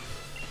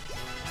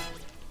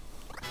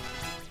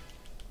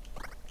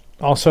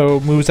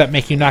 Also, moves that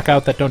make you knock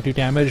out that don't do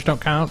damage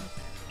don't count.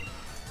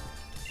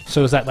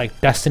 So is that like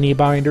Destiny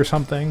Bind or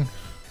something?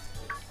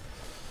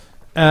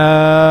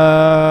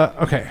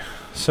 Okay,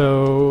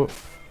 so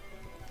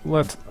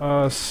let's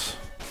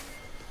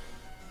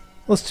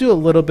do a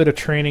little bit of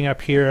training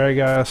up here, I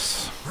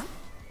guess.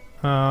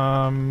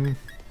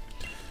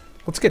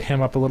 Let's get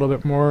him up a little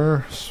bit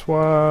more.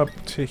 Swap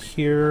to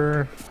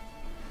here.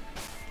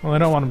 Well, I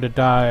don't want him to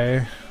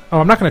die. Oh,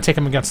 I'm not going to take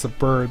him against the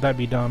bird. That'd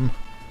be dumb.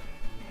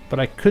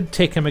 But I could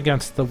take him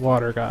against the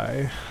water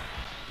guy.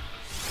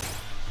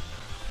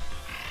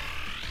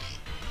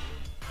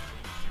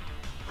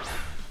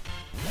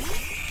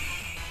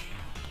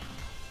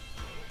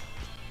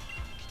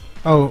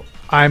 Oh,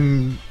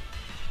 I'm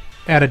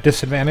at a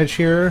disadvantage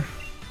here.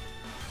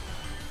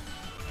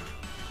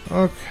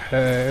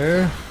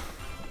 Okay.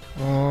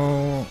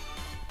 Oh.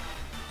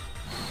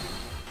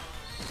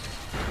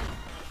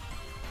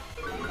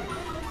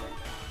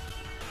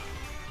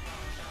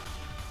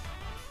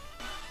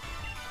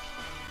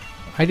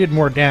 I did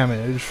more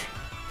damage.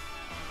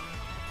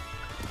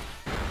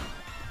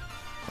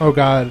 Oh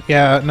god,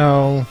 yeah,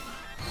 no.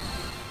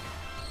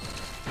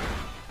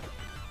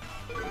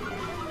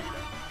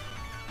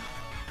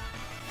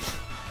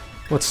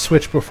 Let's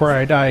switch before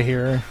I die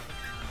here.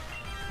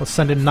 Let's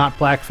send in not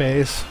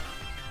blackface.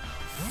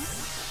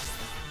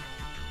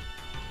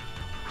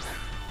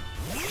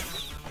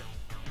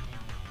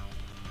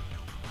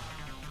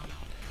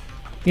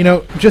 You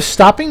know, just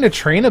stopping to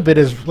train a bit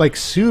is like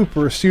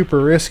super,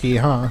 super risky,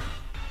 huh?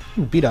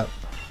 Ooh, beat up.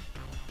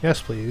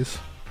 Yes, please.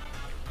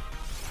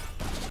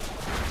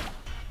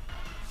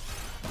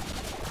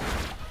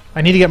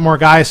 I need to get more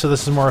guys so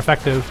this is more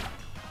effective.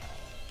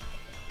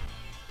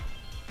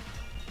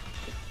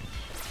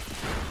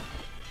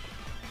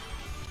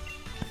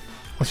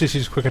 Let's just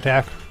use quick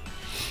attack.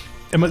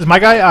 Is my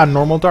guy on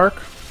normal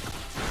dark?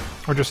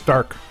 Or just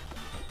dark?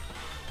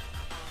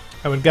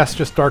 I would guess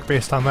just dark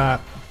based on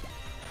that.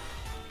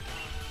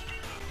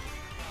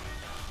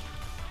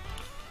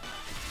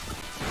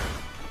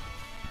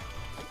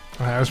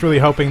 I was really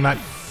hoping that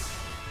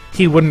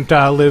he wouldn't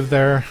live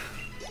there.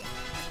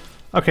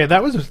 Okay,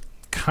 that was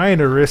kind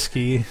of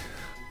risky.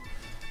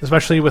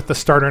 Especially with the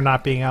starter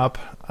not being up.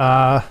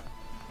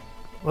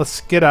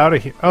 Let's get out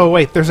of here. Oh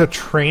wait, there's a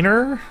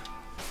trainer?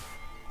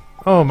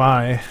 Oh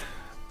my.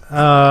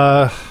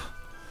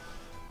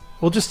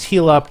 We'll just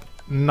heal up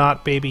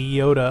not Baby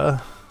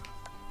Yoda.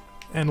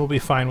 And we'll be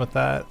fine with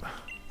that.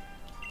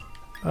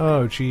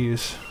 Oh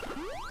jeez.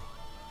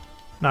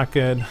 Not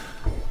good.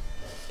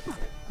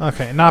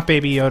 Okay, not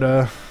Baby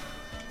Yoda.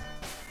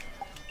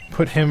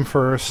 Put him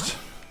first.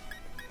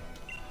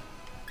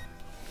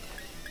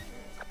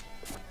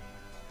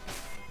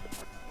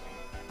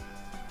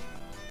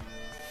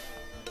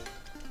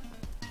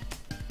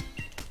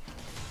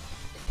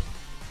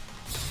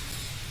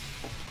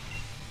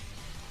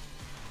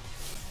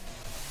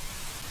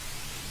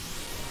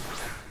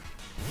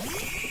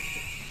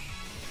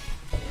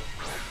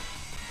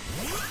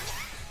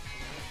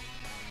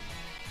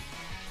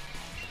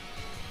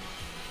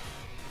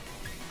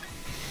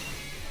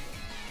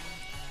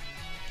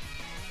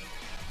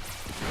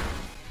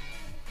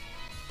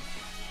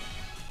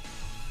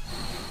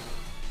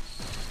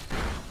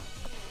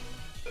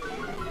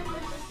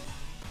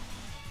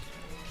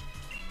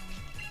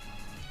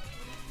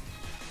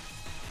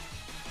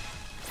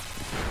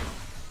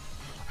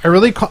 I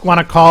really want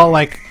to call,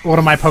 like, one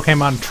of my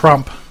Pokemon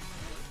Trump,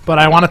 but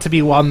I want it to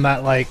be one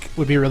that, like,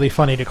 would be really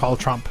funny to call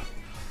Trump.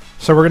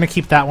 So we're going to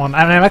keep that one.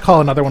 I might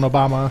call another one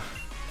Obama.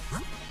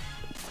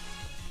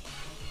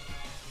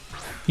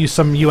 Use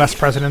some US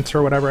presidents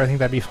or whatever, I think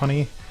that'd be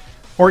funny.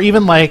 Or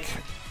even, like,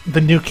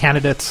 the new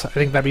candidates, I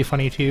think that'd be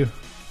funny too.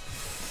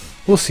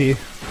 We'll see.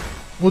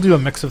 We'll do a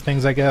mix of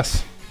things, I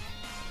guess.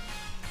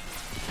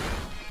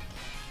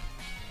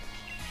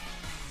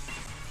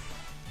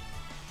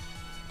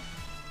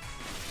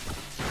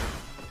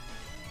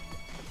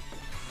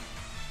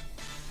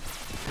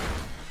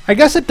 I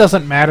guess it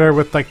doesn't matter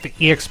with, like, the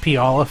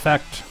EXP all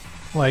effect,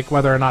 like,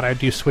 whether or not I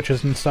do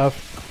switches and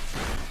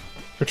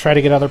stuff. Or try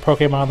to get other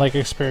Pokemon, like,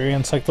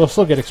 experience. Like, they'll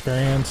still get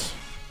experience.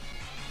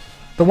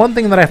 The one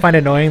thing that I find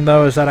annoying,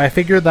 though, is that I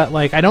figured that,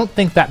 like, I don't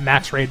think that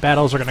max raid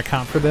battles are going to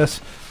count for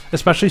this,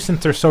 especially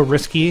since they're so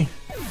risky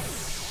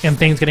and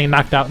things getting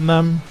knocked out in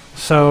them.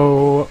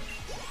 So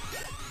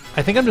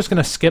I think I'm just going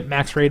to skip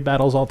max raid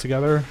battles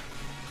altogether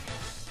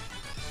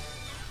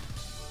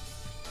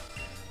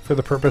for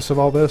the purpose of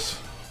all this.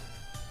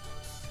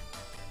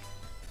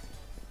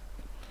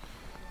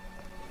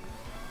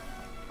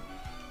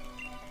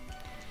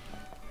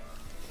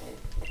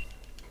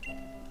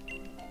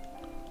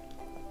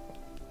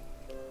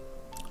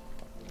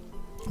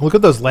 Look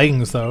at those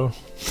leggings, though.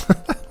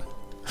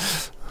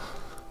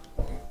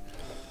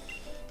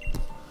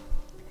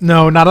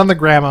 No, not on the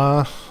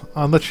grandma.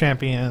 On the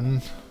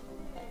champion.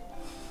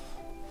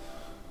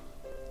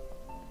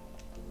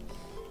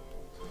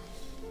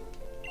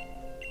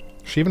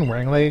 Is she even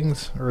wearing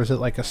leggings? Or is it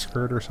like a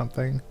skirt or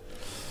something?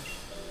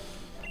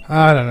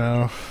 I don't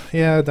know.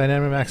 Yeah,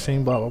 dynamic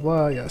maxing, blah, blah,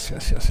 blah. Yes,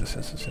 yes, yes, yes,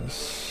 yes, yes,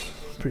 yes.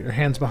 Put your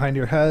hands behind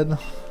your head.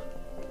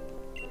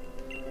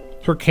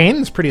 Her cane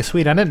is pretty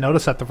sweet. I didn't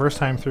notice that the first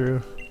time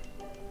through.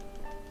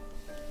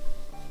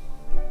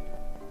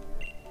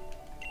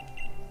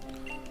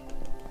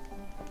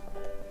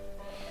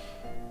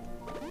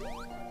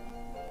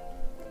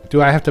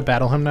 Do I have to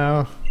battle him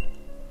now?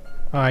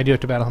 Oh, I do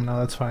have to battle him now.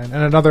 That's fine.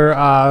 And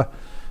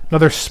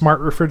another smart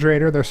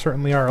refrigerator. There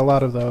certainly are a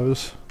lot of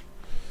those.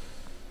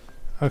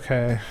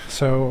 Okay,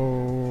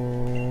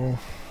 so...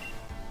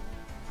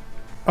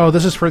 Oh,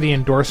 this is for the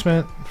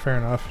endorsement? Fair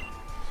enough.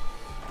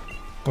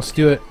 Let's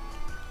do it.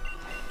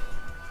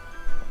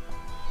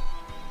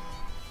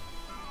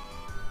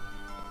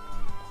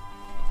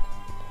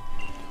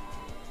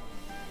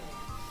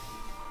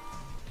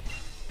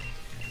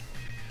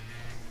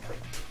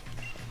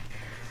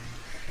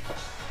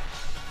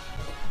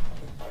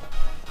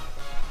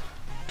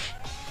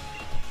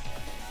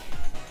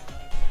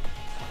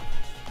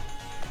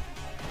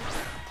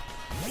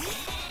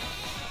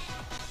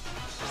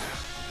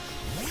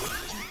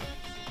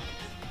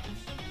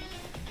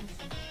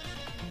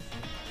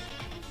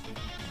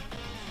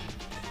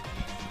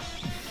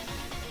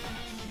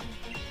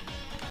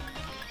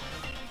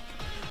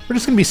 We're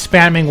just going to be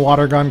spamming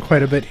Water Gun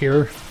quite a bit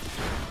here.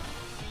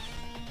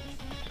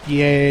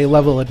 Yay,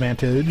 level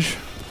advantage.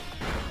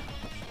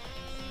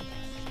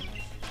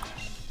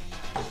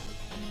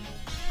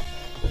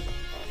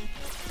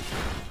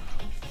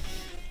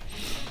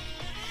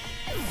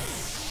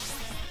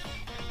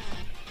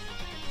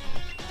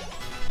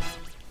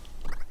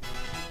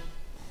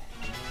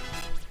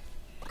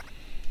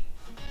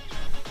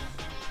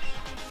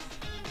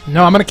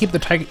 No, I'm gonna keep the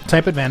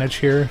type advantage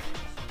here.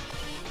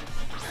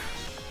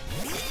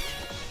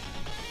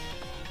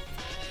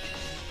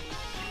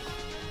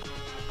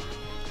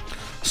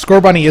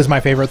 Scorbunny is my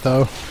favorite,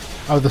 though,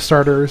 of the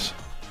starters.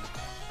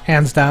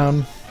 Hands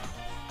down.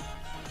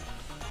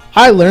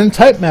 I learned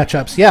type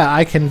matchups. Yeah,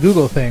 I can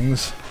Google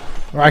things.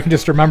 Or I can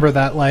just remember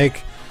that,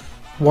 like,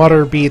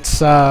 water beats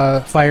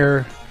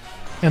fire,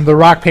 and the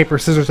rock, paper,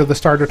 scissors are the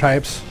starter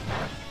types.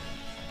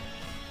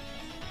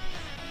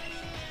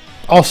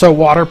 Also,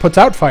 water puts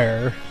out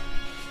fire.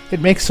 It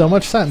makes so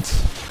much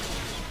sense.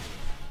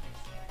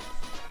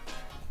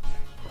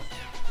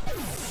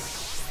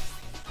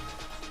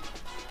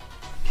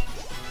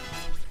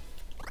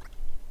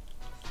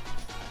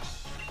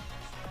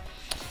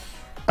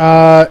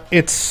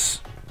 It's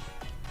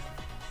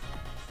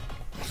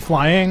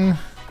flying.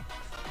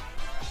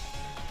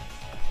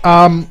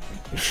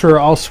 Sure,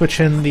 I'll switch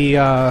in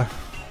the,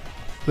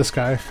 this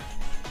guy.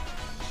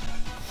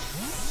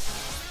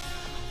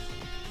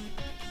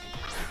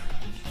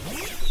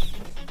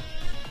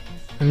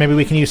 And maybe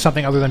we can use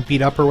something other than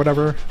beat up or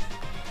whatever.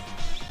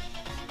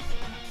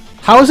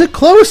 How is it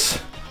close?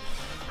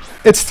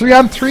 It's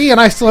 3-on-3 and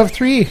I still have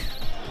 3.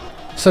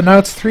 So now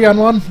it's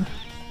 3-on-1.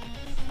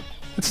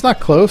 It's not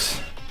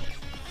close.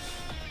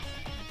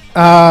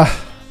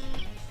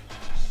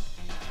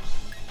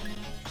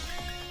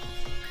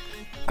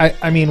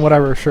 I mean,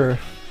 whatever, sure.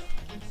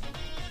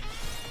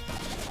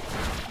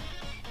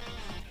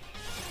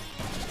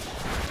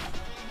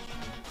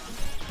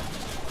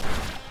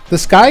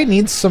 This guy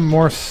needs some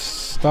more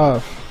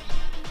stuff.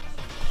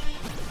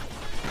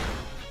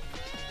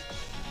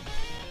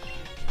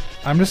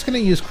 I'm just gonna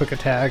use quick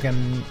attack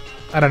and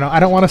I don't know. I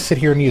don't want to sit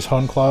here and use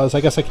Hone Claws.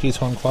 I guess I could use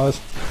Hone Claws.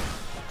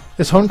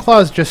 Is Hone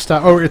Claws just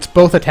oh, it's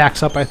both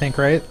attacks up, I think,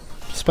 right?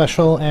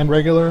 Special and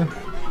regular.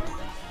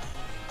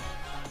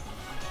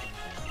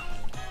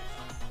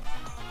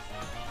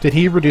 Did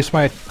he reduce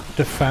my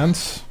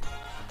defense?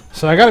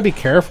 So I gotta be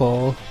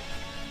careful.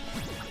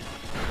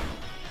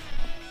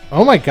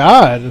 Oh my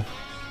god.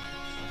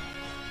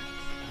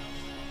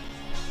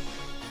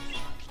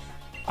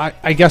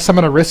 I guess I'm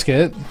gonna risk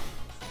it.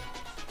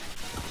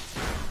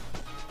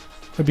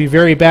 It'd be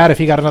very bad if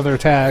he got another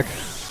attack.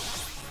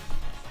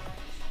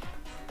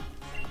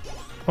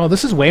 Well,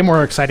 this is way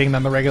more exciting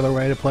than the regular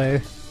way to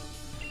play.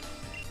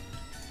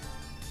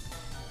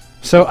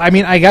 So, I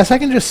mean, I guess I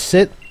can just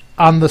sit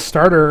on the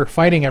starter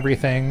fighting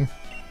everything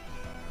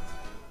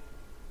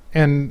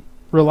and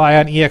rely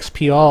on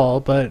EXP all,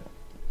 but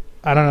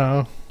I don't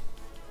know.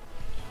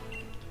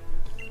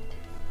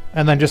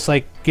 And then just,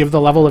 like, give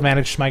the level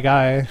advantage to my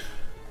guy.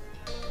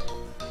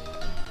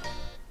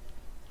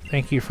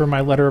 Thank you for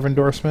my letter of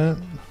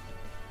endorsement.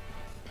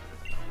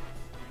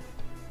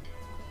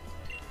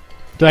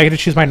 Do I get to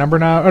choose my number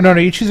now? Oh, no,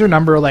 you choose your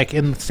number, like,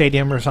 in the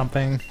stadium or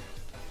something.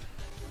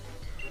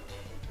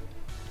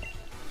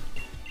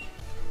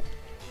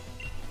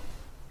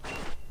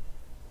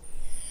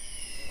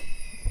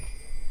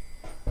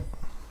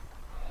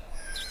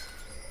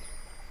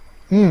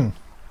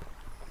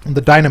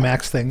 The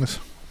Dynamax things.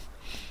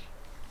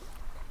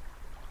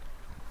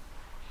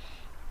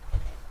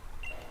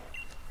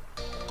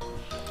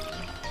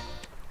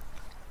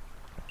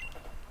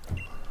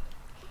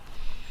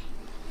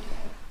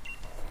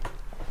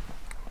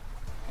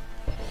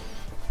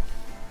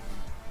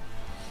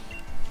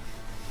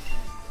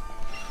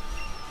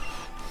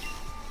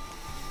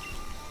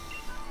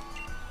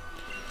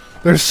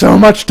 There's so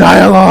much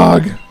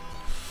dialogue!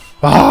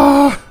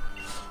 Ah!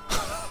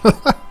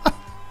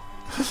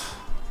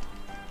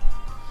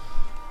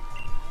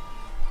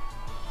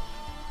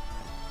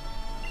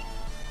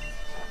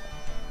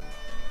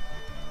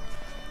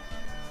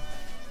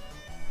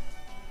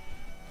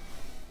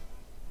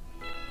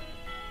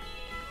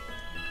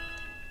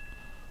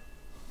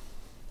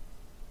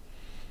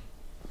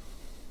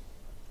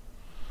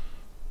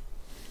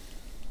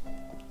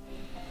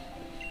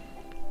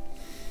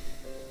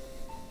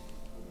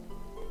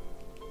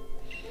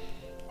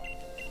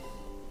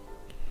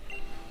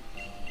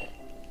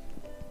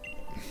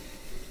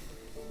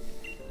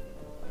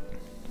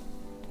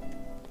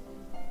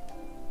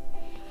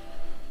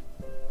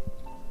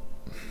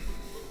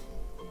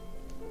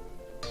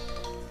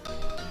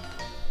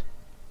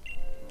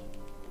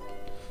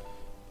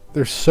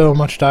 There's so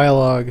much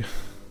dialogue.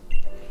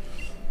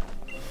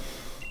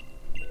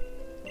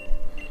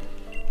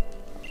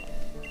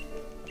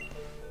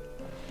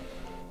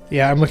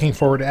 Yeah, I'm looking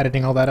forward to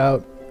editing all that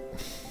out.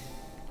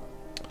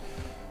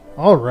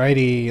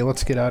 Alrighty,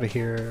 let's get out of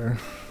here.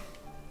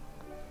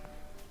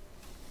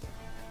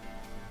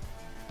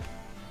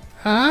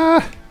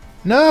 Ah!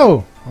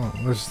 No! Oh,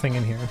 there's a thing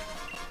in here.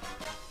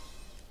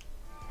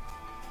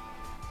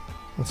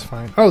 That's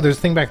fine. Oh, there's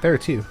a thing back there,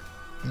 too.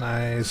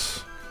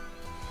 Nice.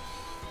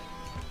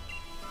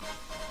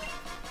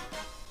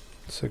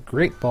 It's a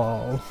great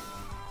ball.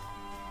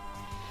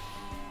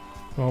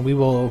 Well, we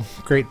will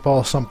great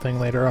ball something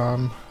later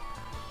on.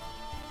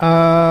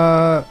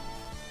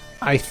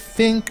 I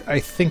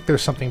think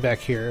there's something back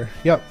here.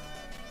 Yep.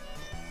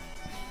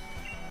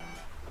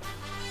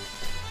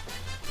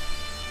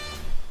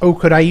 Oh,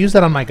 could I use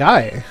that on my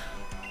guy?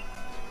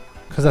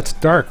 Because that's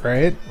dark,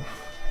 right?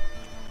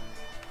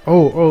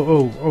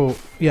 Oh.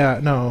 Yeah,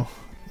 no.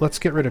 Let's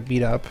get rid of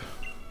beat up.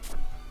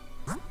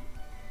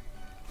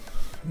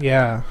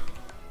 Yeah.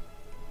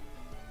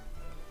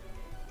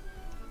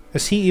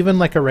 Is he even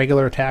like a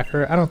regular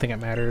attacker? I don't think it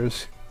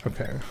matters.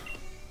 Okay.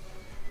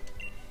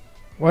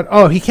 What?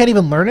 Oh, he can't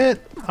even learn it?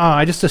 Oh,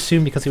 I just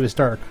assumed because he was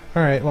dark.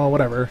 Alright, well,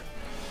 whatever.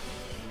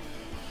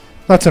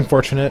 That's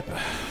unfortunate.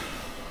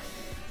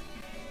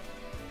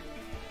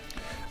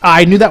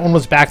 I knew that one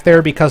was back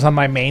there because on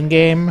my main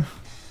game,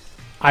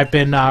 I've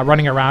been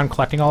running around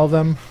collecting all of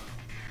them.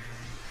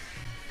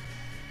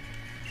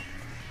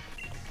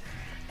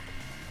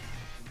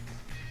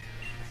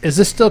 Does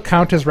this still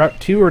count as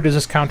Route 2, or does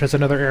this count as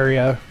another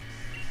area?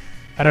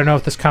 I don't know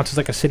if this counts as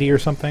like a city or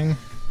something.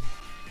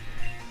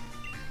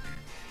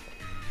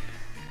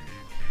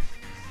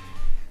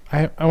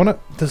 I wanna...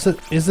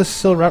 is this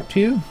still Route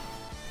 2?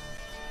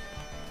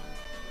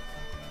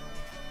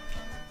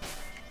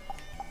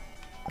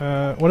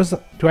 What is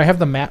the... Do I have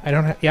the map? I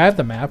don't have... Yeah, I have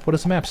the map. What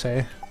does the map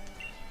say?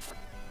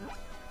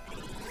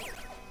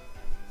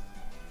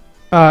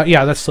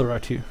 Yeah, that's still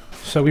Route 2.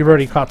 So we've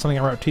already caught something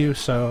on Route 2,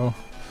 so...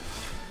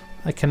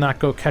 I cannot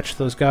go catch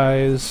those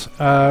guys.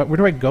 Where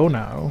do I go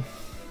now?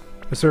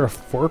 Is there a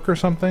fork or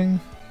something?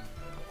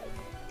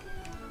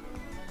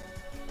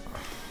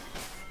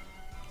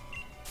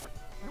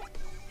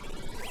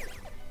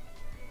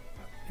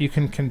 You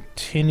can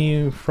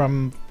continue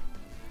from...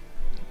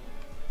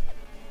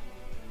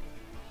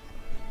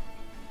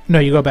 No,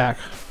 you go back.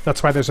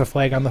 That's why there's a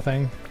flag on the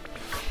thing.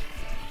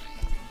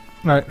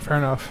 Alright, fair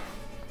enough.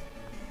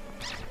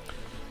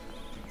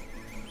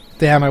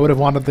 Damn, I would have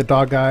wanted the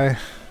dog guy.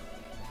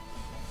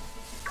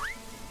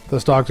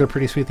 Those dogs are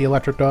pretty sweet, the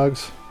electric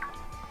dogs.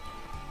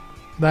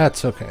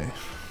 That's okay.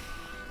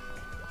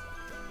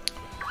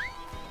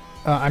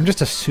 I'm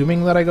just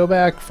assuming that I go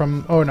back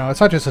from... Oh no, it's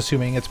not just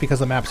assuming, it's because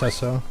the map says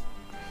so.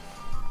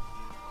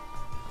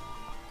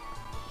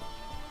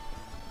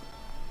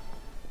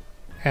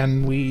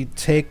 And we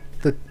take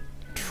the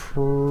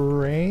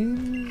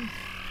train?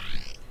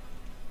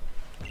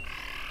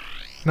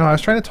 No, I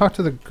was trying to talk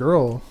to the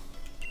girl.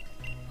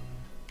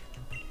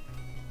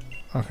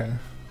 Okay.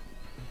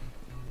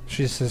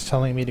 She's just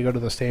telling me to go to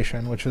the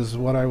station, which is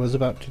what I was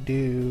about to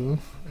do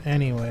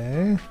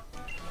anyway.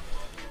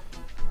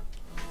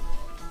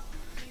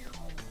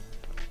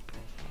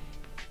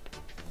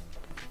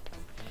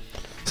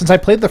 Since I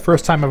played the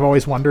first time, I've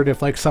always wondered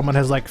if like someone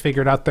has like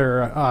figured out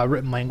their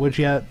written language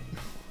yet.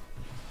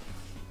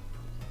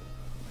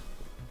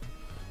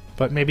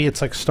 But maybe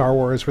it's like Star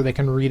Wars where they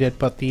can read it,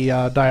 but the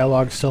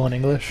dialogue's still in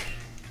English.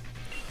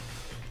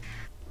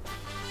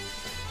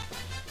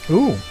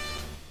 Ooh.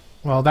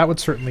 Well, that would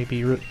certainly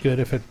be good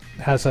if it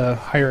has a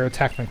higher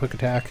attack than quick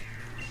attack.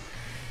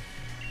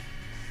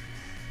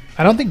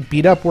 I don't think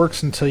beat up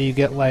works until you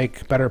get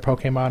like better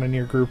Pokemon in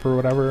your group or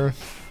whatever.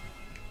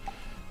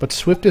 But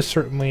Swift is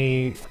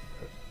certainly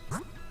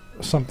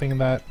something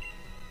that...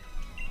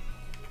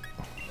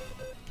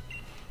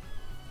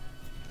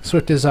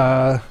 Swift is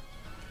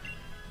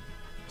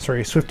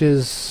Swift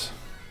is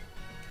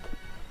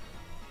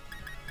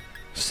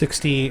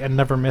 60 and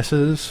never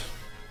misses.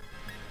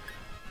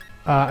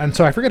 And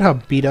so I forget how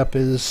beat up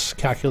is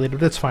calculated,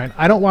 but it's fine.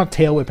 I don't want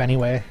Tail Whip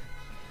anyway.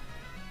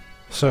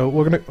 So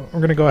we're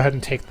gonna go ahead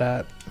and take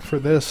that for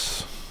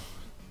this.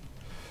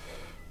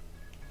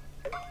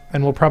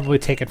 And we'll probably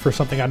take it for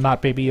something on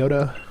not Baby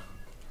Yoda.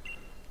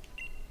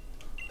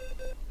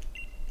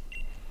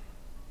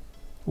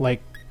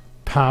 Like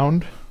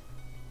Pound.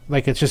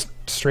 Like it's just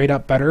straight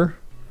up better.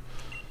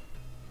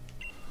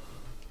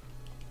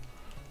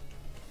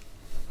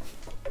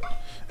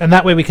 And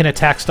that way we can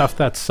attack stuff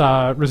that's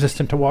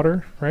resistant to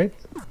water, right?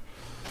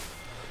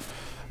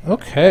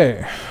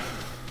 Okay.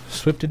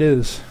 Swift it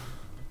is.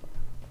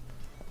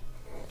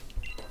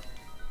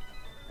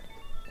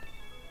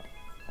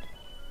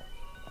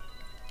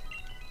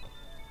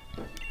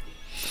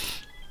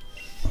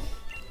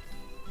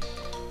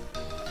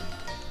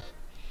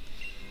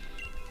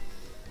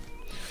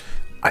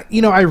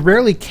 I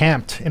rarely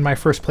camped in my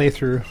first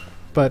playthrough,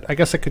 but I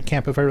guess I could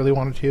camp if I really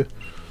wanted to.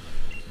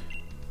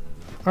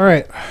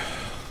 Alright.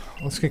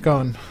 Let's get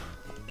going.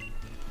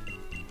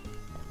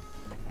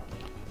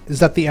 Is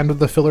that the end of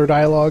the filler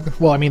dialogue?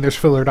 Well, I mean, there's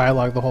filler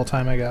dialogue the whole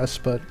time, I guess,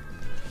 but...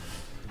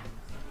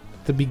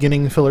 The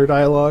beginning filler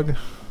dialogue.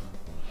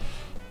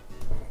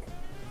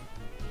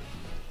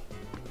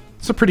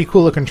 It's a pretty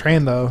cool looking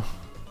train, though.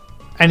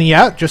 And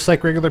yeah, just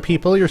like regular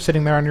people, you're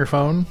sitting there on your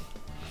phone.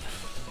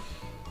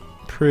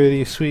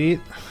 Pretty sweet.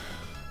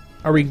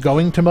 Are we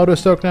going to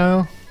Motostoke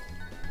now?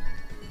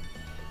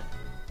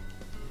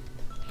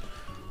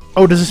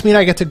 Oh, does this mean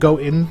I get to go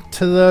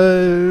into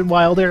the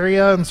wild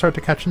area and start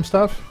to catch some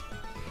stuff?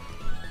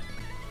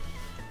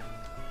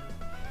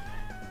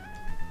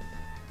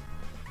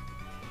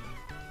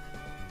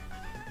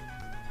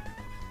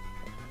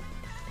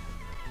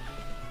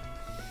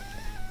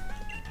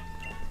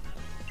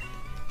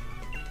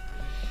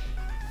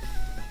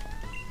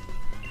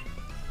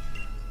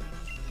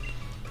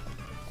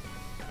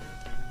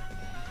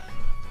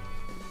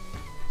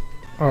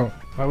 Oh,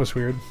 that was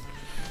weird.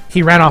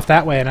 He ran off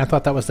that way, and I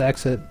thought that was the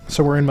exit.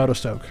 So we're in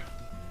Motostoke.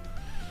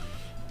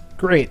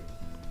 Great.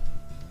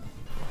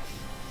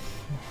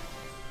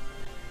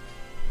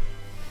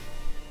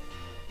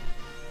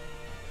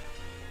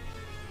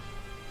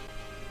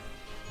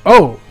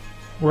 Oh,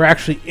 we're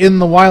actually in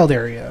the wild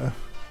area.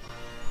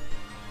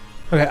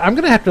 Okay, I'm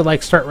gonna have to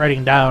like start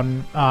writing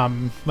down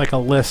like a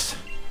list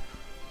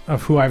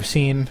of who I've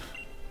seen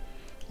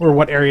or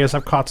what areas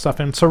I've caught stuff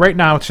in. So right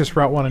now it's just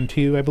Route 1 and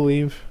 2, I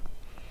believe.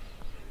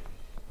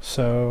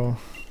 So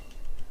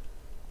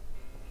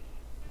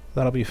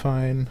that'll be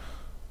fine.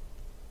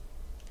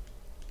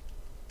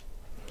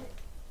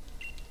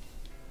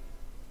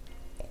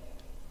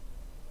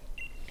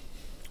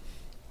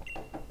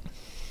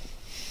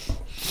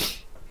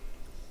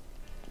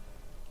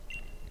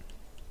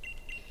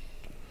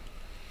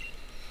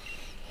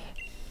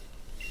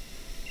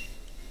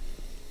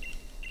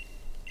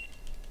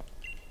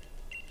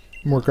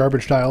 More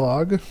garbage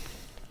dialogue.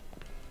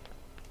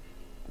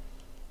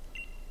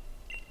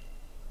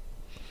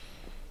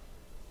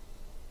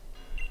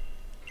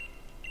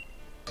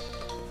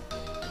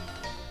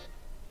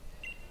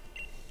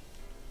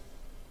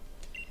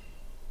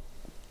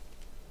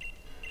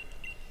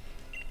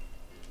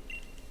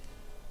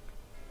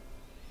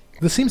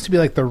 This seems to be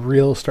like the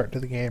real start to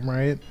the game,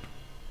 right?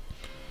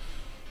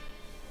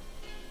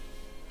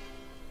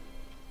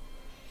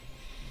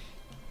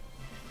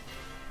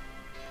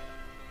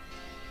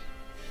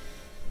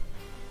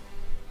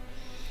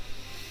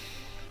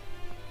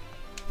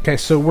 Okay,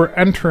 so we're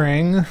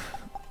entering.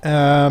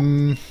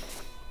 We're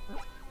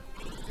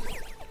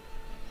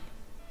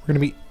going to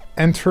be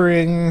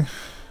entering.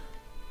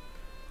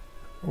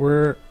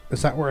 Where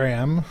is that? Where I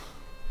am?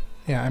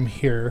 Yeah, I'm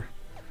here.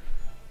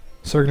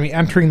 So we're going to be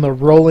entering the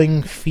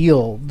rolling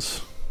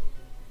fields.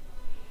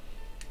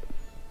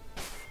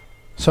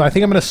 So I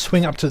think I'm going to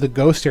swing up to the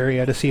ghost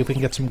area to see if we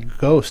can get some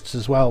ghosts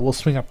as well. We'll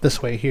swing up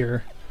this way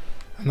here,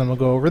 and then we'll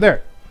go over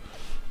there.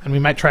 And we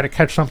might try to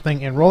catch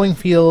something in rolling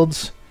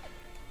fields.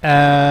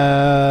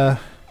 And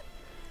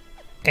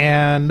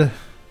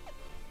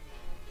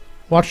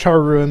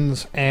Watchtower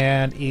Ruins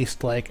and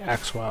East Lake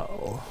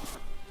Axwell.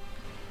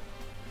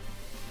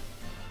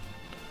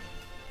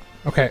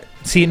 Okay,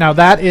 see, now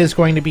that is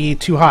going to be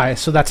too high,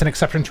 so that's an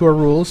exception to our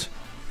rules.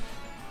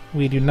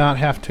 We do not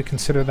have to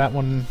consider that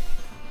one.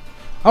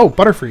 Oh,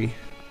 Butterfree.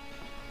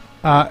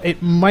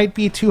 It might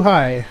be too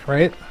high,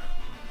 right?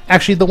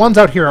 Actually, the ones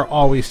out here are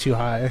always too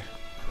high.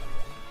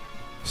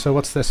 So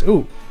what's this?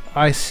 Ooh,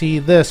 I see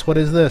this. What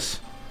is this?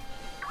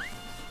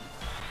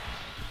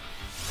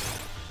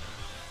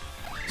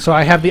 So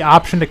I have the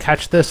option to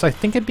catch this. I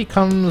think it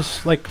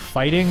becomes like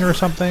fighting or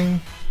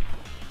something.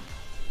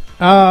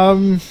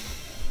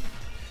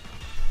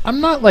 I'm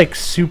not like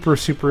super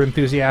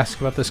enthusiastic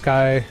about this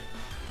guy.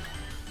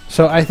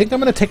 So I think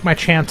I'm going to take my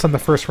chance on the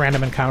first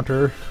random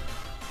encounter.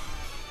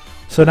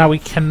 So now we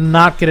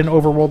cannot get an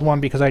overworld one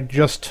because I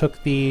just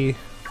took the...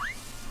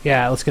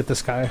 Yeah, let's get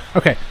this guy.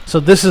 Okay, so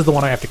this is the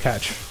one I have to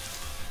catch.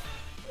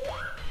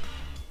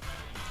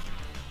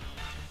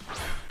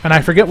 And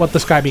I forget what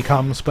this guy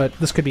becomes, but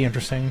this could be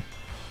interesting.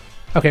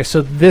 Okay,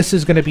 so this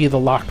is going to be the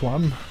locked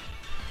one.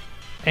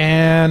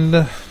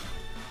 And...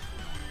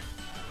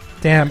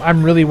 Damn,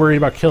 I'm really worried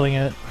about killing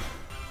it.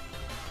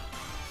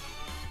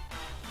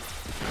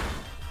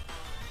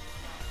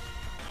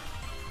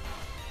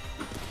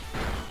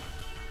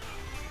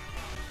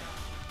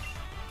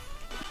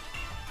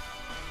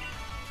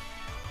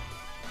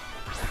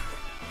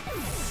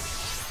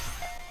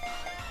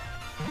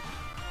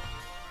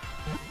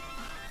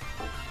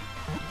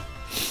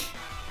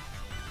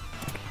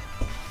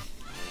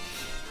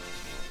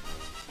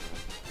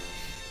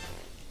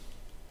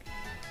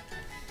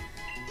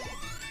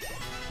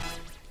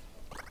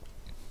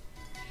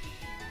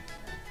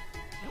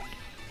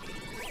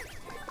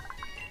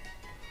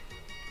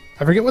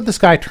 I forget what this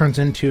guy turns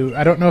into.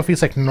 I don't know if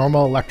he's like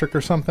normal electric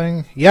or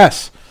something.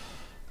 Yes!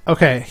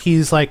 Okay,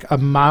 he's like a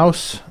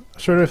mouse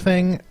sort of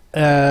thing.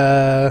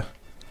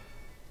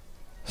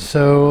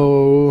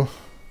 So...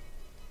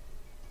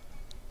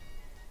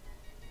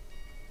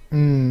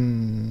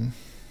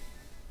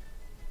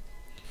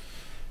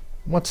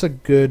 What's a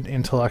good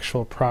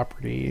intellectual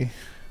property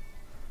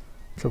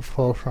to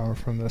pull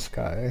from this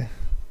guy?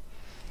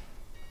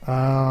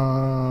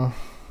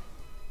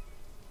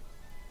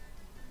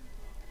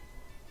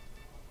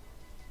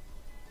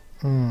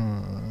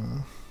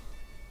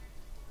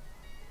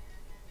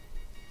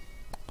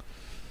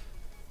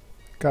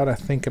 Gotta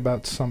think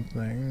about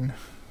something.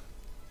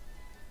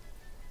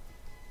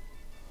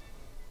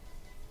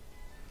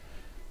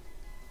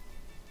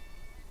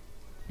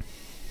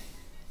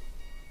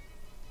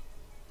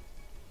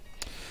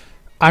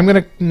 I'm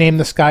gonna name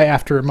this guy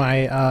after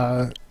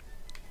my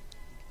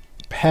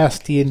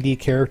past D&D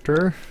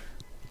character.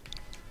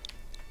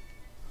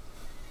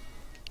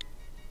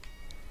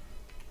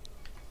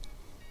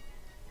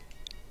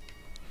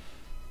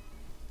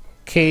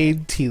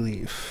 Cade Tea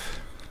Leaf.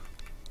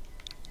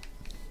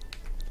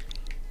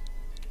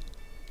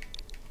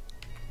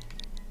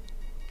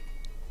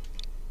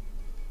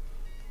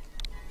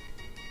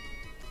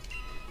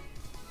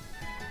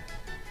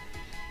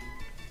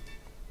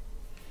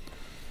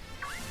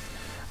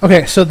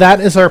 Okay, so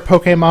that is our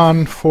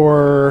Pokemon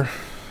for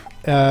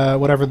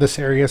whatever this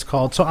area is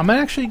called. So I'm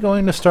actually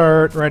going to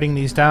start writing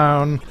these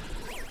down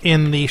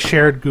in the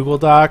shared Google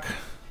Doc.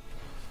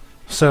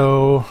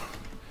 So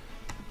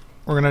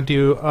we're going to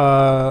do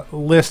a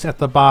list at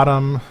the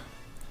bottom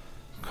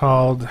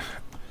called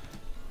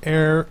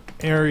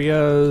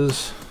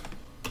areas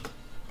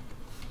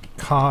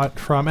caught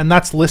from, and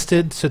that's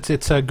listed, so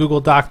it's a Google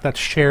Doc that's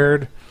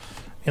shared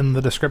in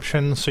the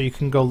description, so you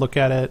can go look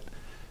at it.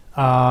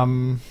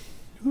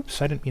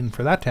 Oops, I didn't mean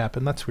for that to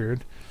happen. That's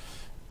weird.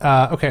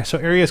 Okay, so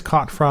areas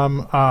caught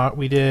from,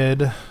 we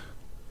did,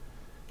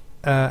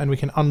 and we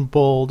can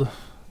unbold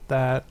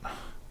that.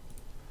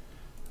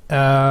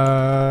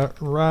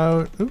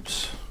 Route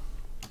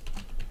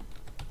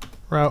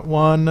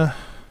 1,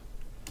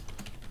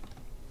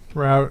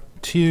 Route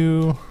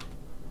 2,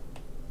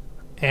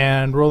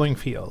 and rolling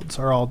fields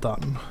are all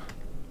done.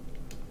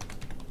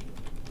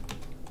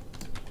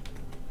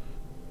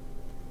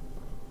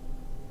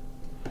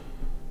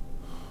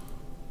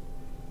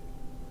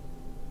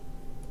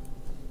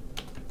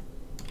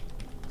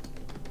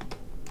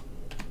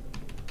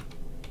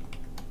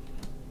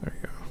 There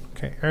you go.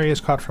 Okay,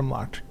 areas caught from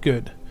locked.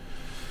 Good.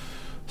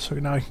 So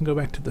now I can go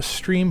back to the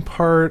stream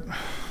part.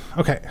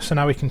 Okay, so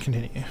now we can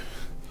continue.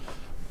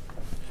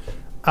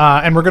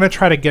 And we're going to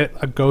try to get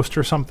a ghost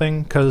or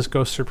something, because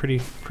ghosts are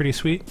pretty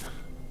sweet.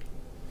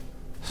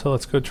 So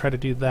let's go try to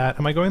do that.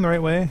 Am I going the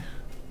right way?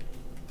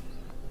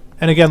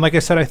 And again, like I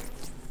said,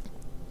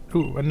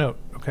 ooh, a note.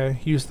 Okay,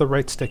 use the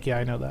right stick. Yeah,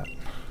 I know that.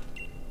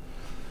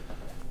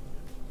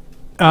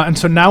 And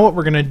so now what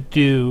we're going to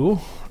do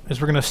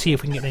is we're going to see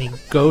if we can get any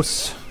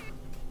ghosts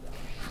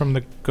from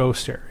the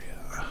ghost area.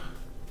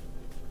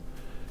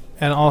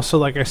 And also,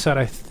 like I said,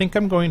 I think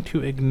I'm going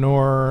to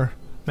ignore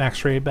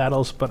max raid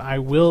battles, but I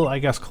will, I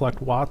guess,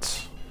 collect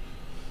watts.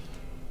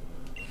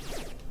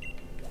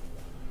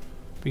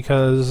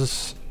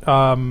 Because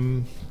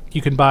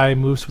you can buy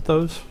moves with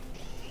those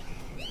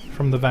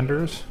from the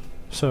vendors.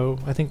 So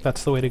I think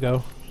that's the way to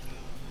go.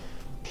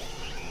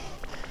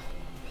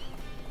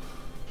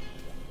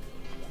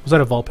 Was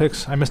that a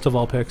Vulpix? I missed a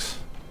Vulpix.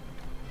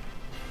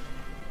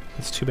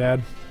 That's too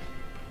bad.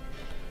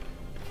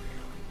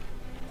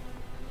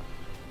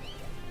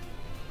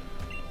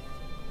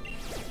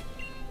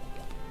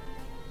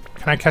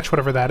 Can I catch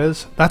whatever that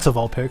is? That's a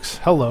Vulpix.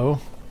 Hello.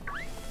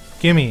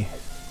 Gimme.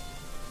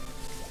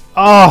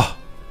 Oh!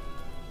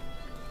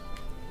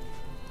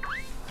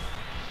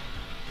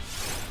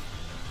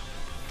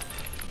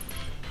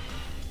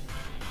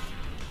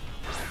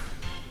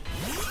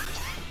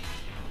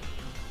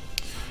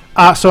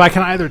 So I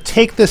can either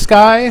take this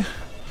guy,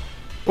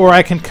 or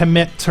I can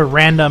commit to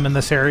random in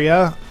this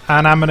area.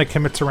 And I'm going to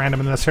commit to random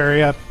in this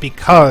area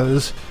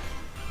because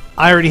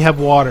I already have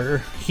water.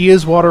 He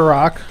is water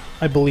rock,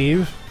 I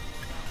believe.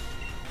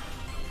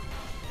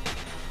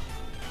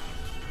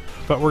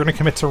 But we're going to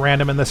commit to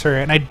random in this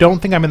area. And I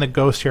don't think I'm in the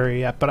ghost area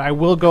yet, but I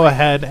will go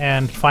ahead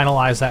and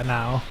finalize that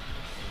now.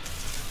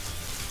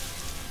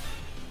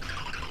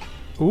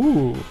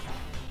 Ooh.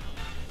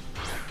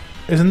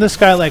 Isn't this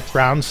guy like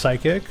ground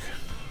psychic?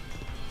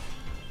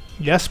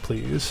 Yes,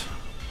 please.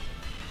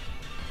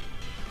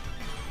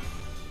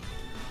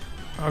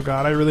 Oh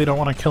god, I really don't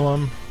want to kill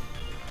him.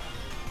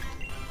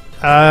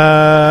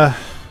 Let's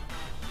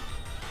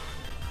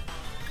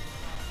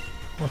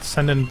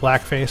send in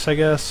Blackface, I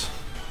guess.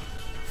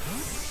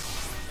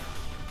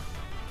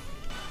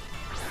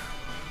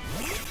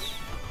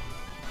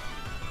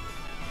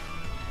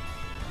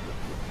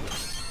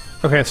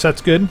 Okay, so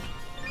that's good.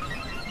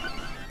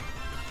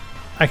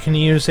 I can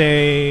use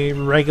a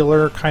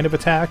regular kind of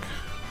attack.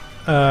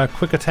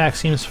 Quick attack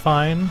seems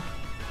fine.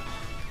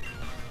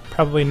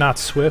 Probably not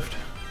swift.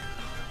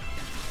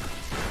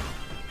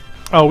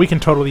 Oh, we can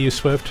totally use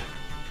swift.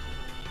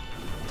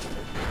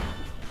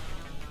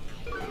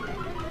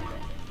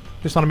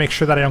 Just want to make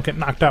sure that I don't get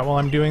knocked out while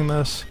I'm doing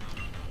this.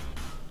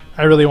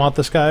 I really want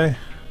this guy.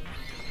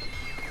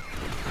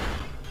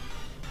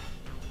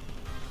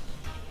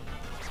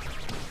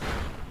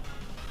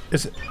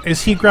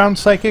 Is he ground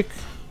psychic?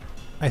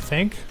 I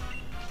think.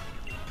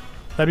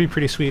 That'd be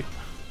pretty sweet.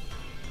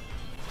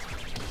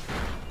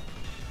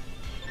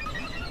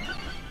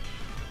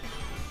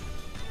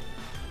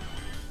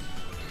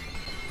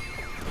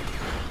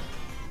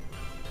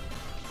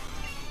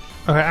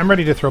 Okay, I'm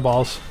ready to throw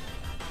balls.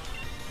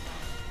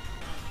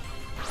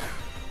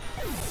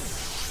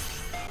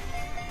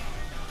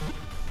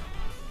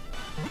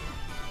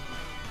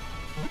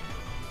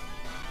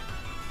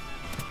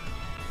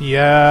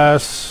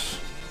 Yes.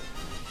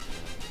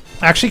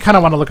 I actually kind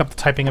of want to look up the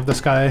typing of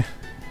this guy.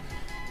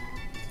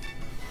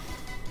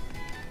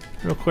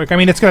 Real quick. I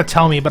mean, it's going to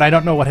tell me, but I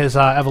don't know what his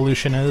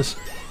evolution is.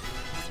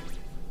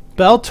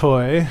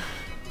 Beltoy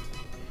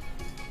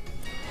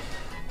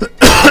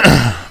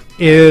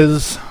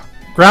is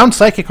ground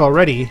psychic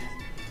already,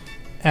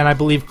 and I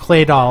believe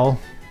Claydol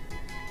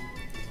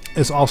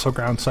is also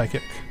ground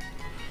psychic.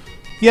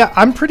 Yeah,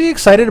 I'm pretty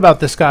excited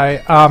about this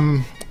guy.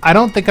 I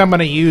don't think I'm going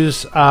to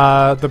use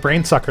the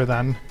Brain Sucker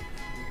then.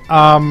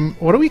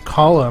 What do we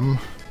call him?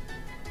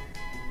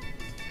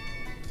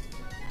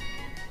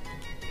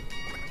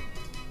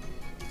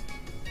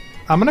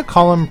 I'm gonna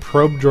call him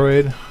Probe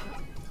Droid.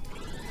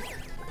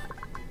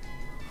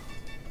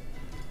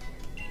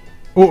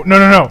 Oh, no,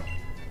 no, no.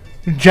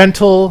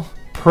 Gentle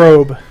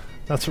Probe.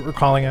 That's what we're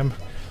calling him.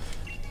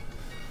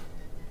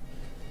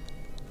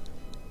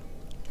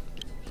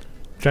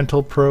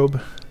 Gentle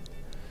Probe.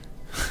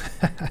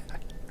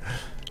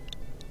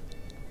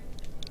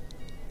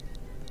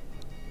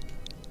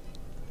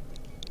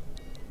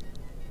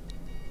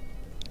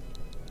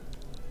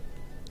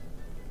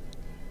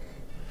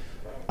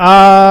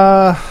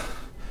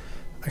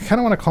 I kind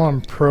of want to call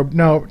him Probe.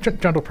 No,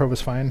 Gentle Probe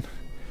is fine.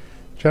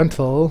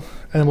 Gentle.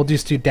 And then we'll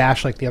just do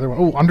dash like the other one.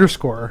 Oh,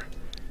 underscore.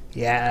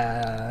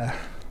 Yeah.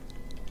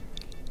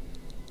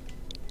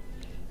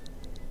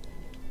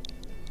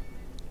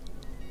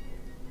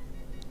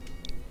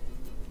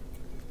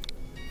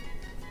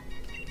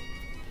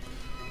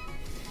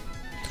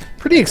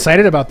 Pretty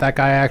excited about that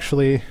guy,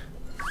 actually.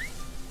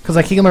 Because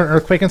like he can learn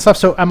Earthquake and stuff.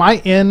 So am I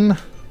in...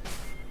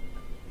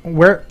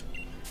 Where...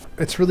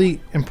 It's really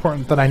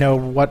important that I know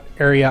what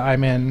area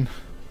I'm in.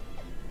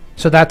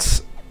 So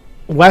that's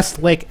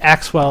West Lake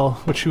Axwell,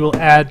 which we will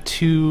add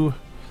to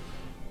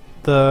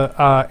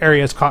the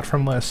areas caught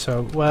from list.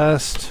 So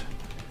West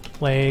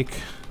Lake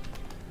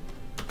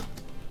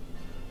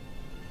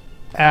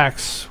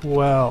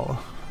Axwell.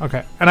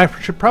 Okay, and I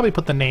should probably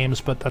put the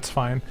names, but that's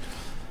fine.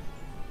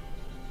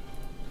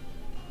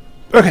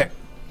 Okay,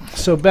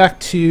 so back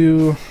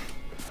to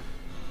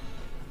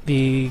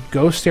the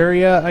ghost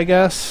area, I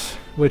guess,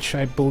 which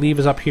I believe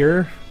is up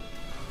here.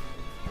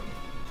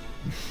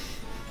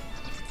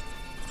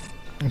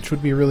 Which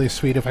would be really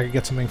sweet if I could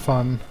get something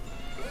fun.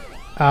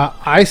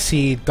 I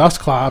see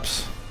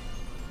Dustclops,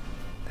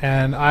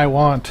 and I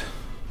want...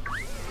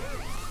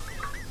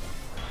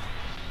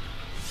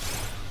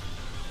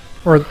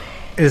 Or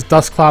is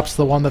Dustclops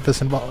the one that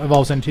this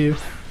evolves into?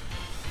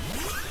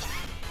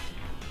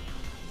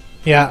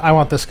 Yeah, I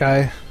want this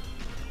guy.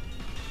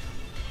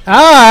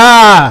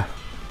 Ah!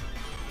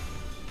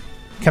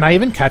 Can I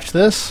even catch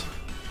this?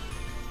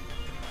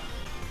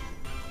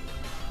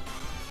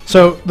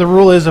 So the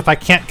rule is if I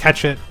can't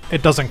catch it,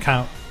 it doesn't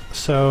count.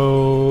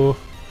 So...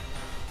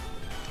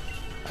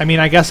 I mean,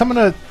 I guess I'm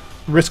gonna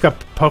risk a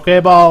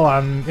Pokeball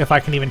on if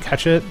I can even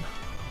catch it.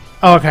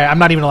 Oh, okay, I'm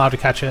not even allowed to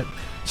catch it.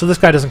 So this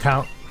guy doesn't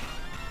count.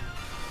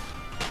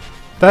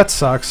 That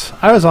sucks.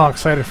 I was all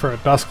excited for a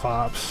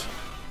Dustclops.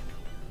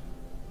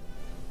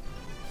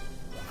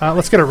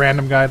 Let's get a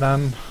random guy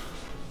then.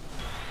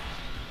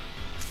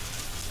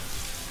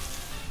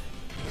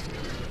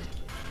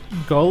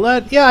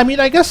 Golett? Yeah, I mean,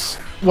 I guess...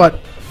 What?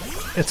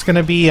 It's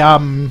gonna be,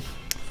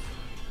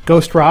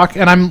 Ghost Rock.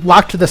 And I'm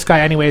locked to this guy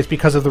anyways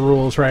because of the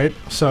rules, right?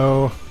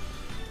 So...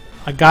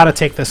 I gotta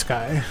take this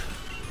guy.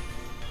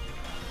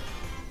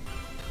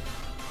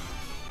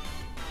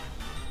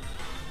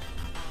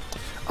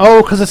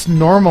 Oh, because it's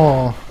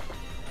normal.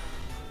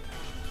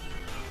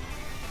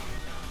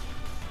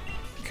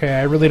 Okay,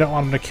 I really don't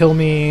want him to kill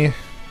me.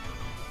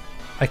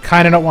 I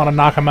kind of don't want to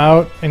knock him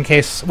out in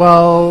case...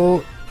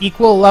 Well,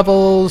 equal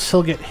levels,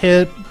 he'll get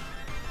hit.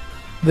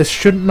 This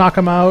shouldn't knock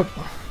him out.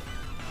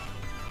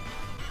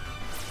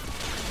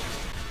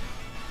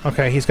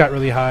 Okay, he's got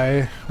really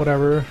high.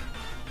 Whatever.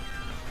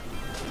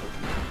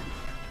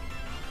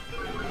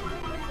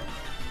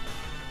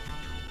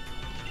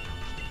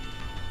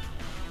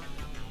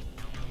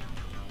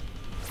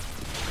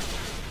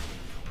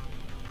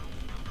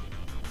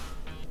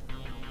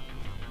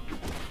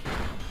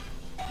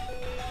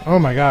 Oh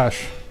my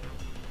gosh.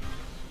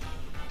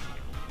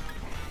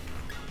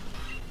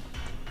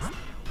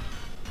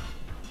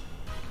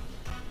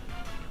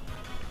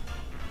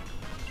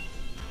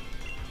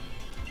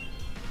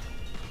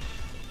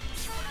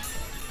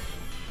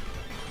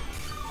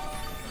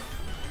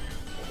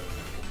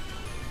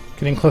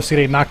 Getting close to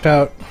getting knocked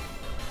out.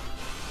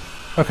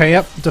 Okay,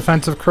 yep.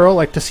 Defensive curl.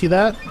 Like to see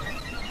that.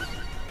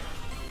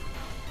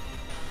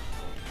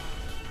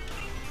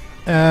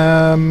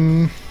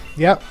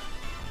 Yep.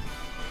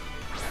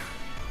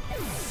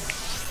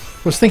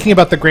 Was thinking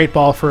about the Great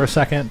Ball for a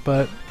second,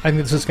 but I think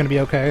this is going to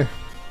be okay.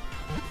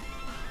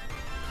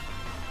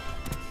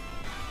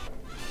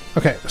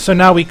 Okay, so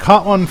now we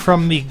caught one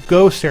from the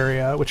ghost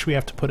area, which we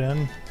have to put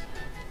in.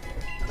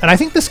 And I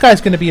think this guy's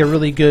going to be a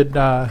really good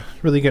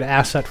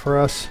asset for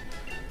us.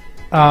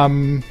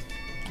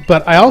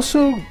 But I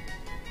also,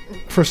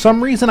 for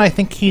some reason, I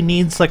think he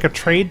needs like a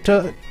trade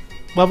to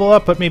level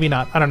up, but maybe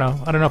not. I don't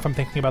know. I don't know if I'm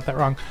thinking about that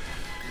wrong.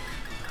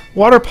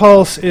 Water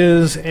Pulse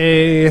is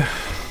a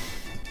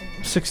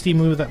 60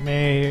 move that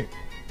may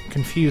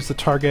confuse the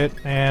target,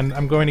 and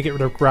I'm going to get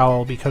rid of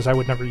Growl because I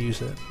would never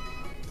use it.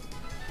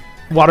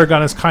 Water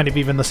Gun is kind of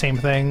even the same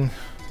thing,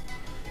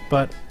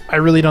 but I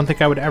really don't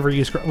think I would ever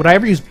use... Would I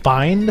ever use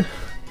Bind?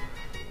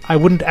 I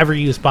wouldn't ever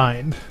use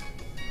Bind.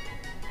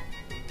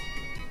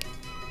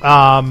 So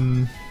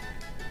I'm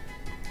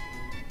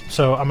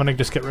going to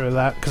just get rid of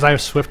that because I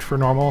have Swift for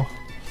normal.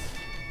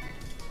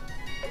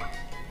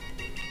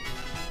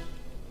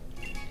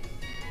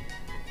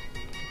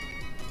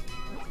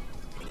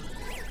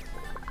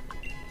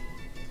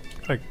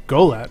 Like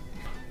Golett.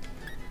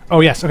 Oh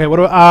yes. Okay. What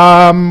do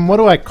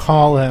I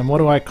call him? What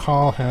do I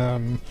call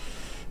him?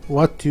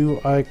 What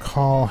do I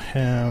call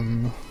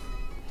him?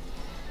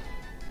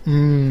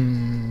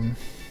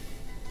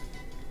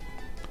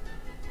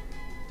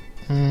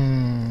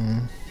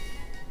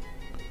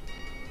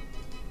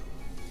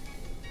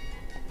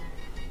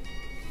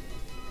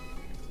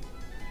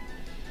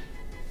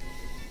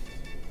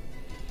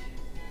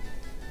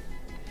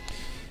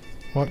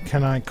 What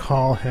can I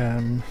call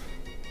him?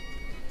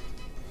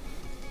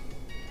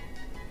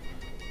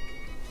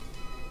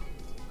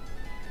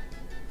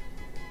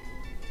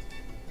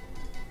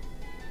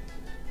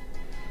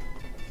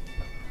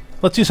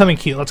 Let's do something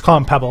cute. Let's call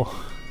him Pebble.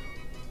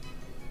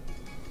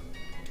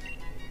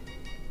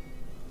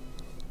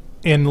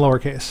 In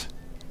lowercase.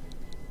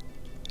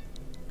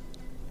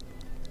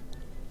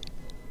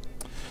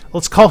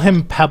 Let's call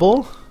him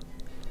Pebble.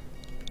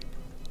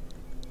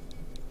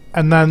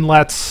 And then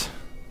let's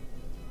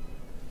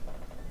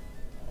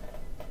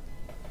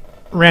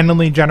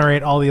randomly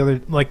generate all the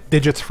other like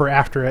digits for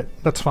after it.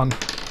 That's fun.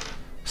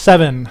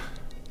 7.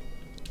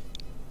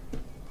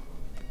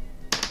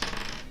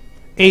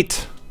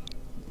 8.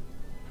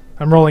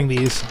 I'm rolling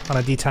these on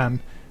a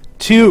d10.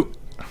 2.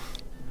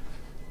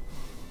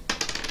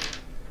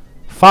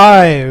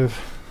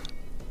 5.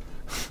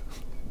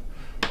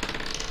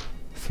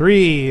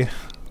 3.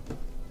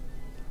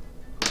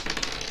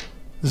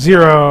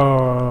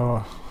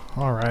 0.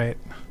 All right.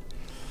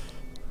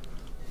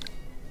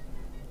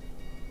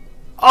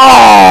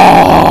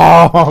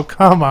 Oh,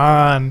 come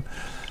on.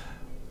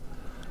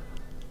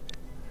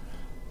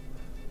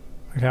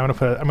 Okay, I'm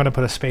gonna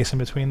put a space in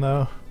between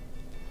though.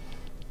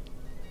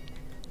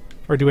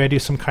 Or do I do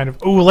some kind of...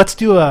 Oh, let's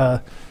do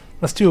a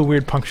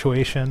weird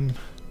punctuation.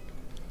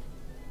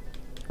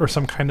 Or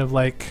some kind of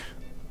like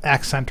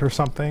accent or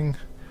something.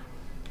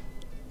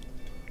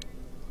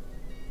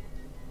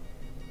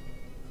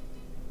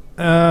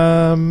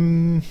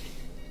 Is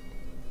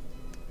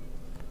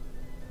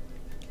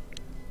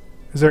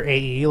there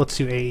AE? Let's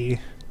do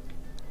AE.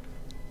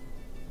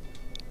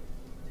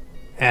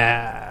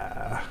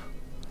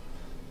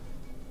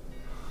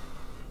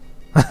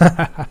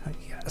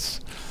 Yes.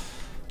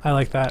 I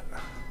like that.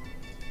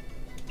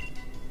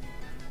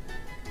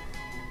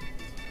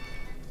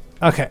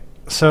 Okay,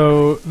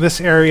 so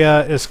this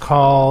area is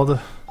called...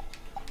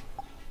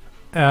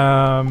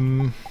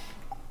 so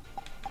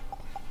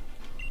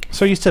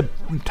used to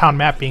town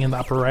map being in the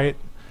upper right.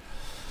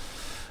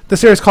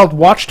 This area is called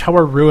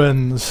Watchtower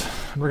Ruins.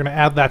 We're going to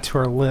add that to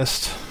our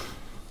list.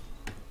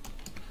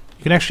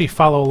 You can actually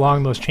follow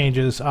along those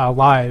changes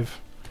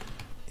live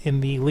in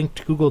the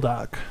linked Google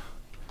Doc.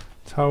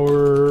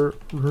 Tower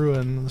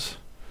Ruins.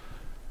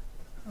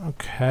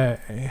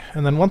 Okay,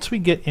 and then once we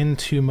get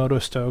into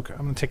Motostoke, I'm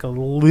going to take a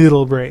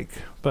little break,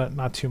 but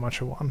not too much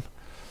of one.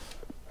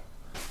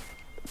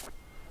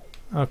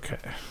 Okay.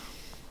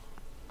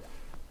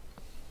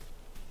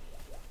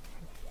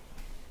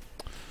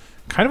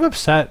 Kind of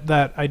upset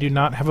that I do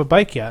not have a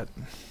bike yet.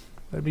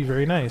 That'd be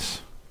very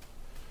nice.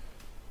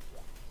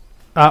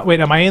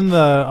 Wait, am I in the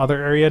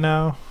other area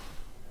now?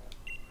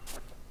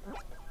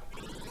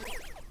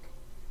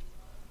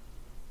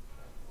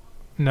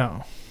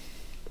 No.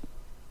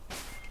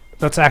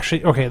 That's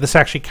actually... Okay, this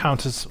actually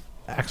counts as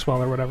Axwell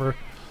or whatever.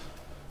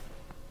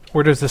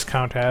 Where does this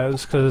count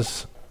as?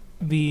 Because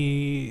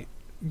the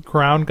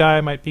ground guy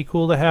might be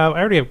cool to have.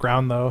 I already have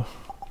ground, though.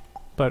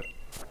 But...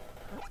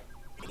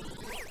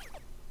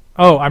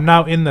 Oh, I'm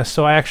now in this,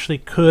 so I actually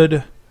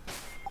could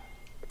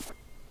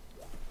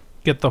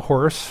get the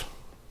horse.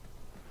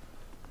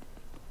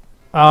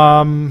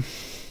 I'm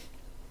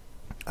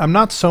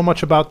not so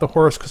much about the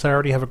horse because I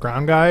already have a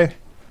ground guy.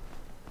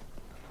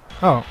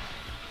 Oh.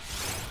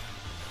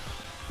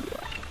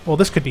 Well,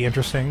 this could be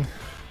interesting.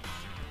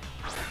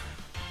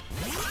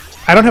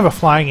 I don't have a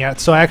flying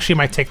yet, so I actually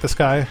might take this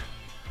guy. I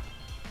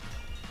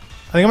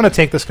think I'm going to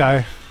take this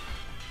guy.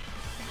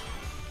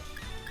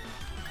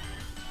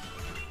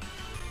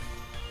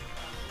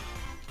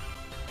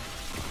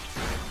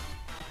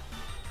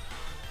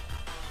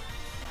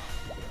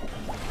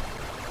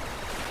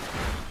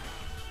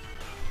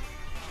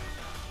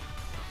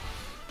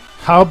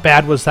 How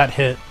bad was that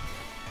hit?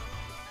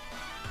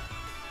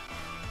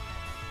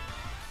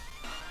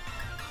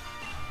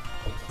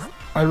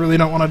 I really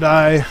don't want to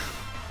die.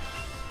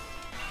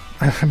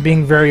 I'm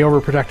being very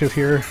overprotective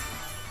here.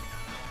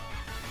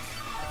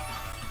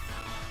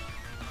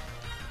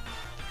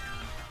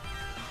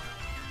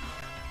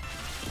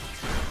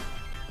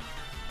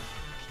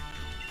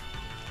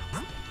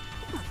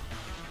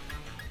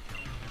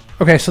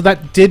 Okay, so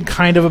that did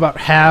kind of about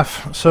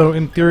half. So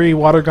in theory,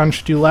 water gun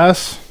should do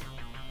less.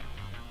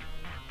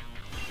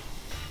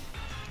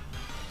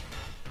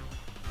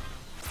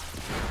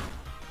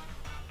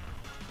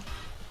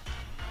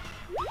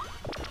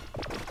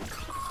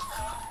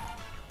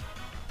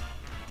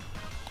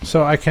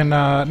 So I can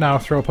now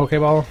throw a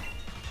Pokeball.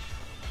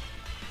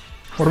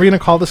 What are we going to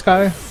call this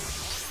guy?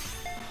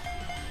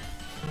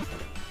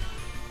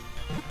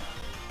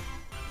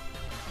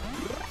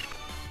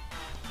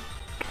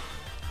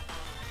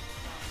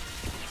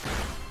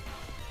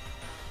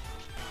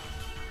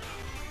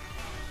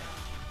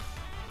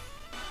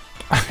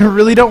 I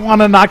really don't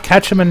want to not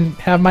catch him and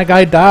have my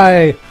guy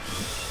die.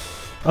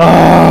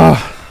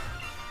 Ugh.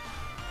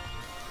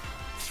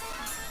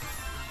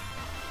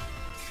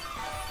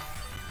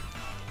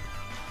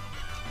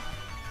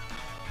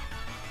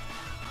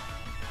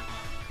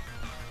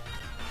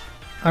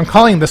 I'm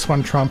calling this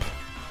one Trump.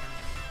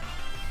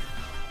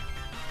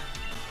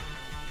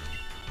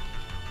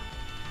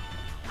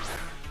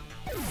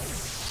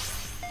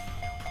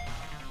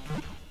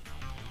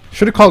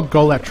 Should have called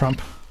Go Let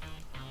Trump.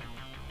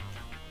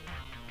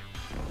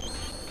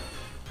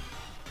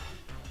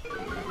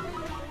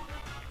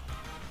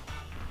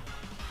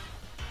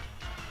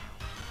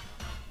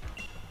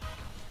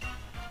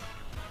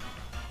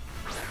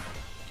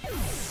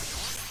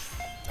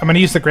 I'm going to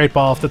use the Great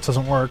Ball if this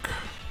doesn't work.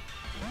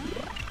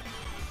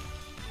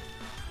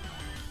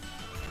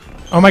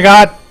 Oh my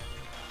god!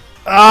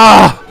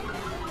 Ah!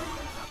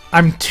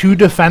 I'm 2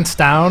 defense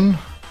down.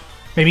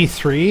 Maybe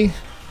 3.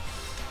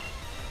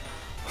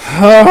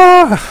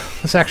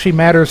 This actually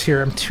matters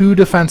here. I'm 2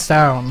 defense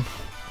down.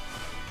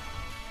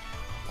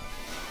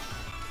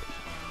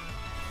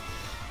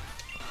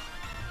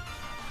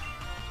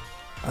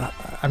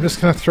 I'm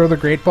just gonna throw the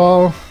Great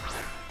Ball.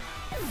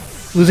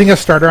 Losing a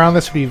starter on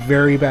this would be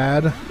very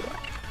bad.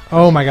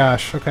 Oh my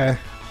gosh, okay.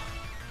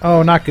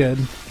 Oh, not good.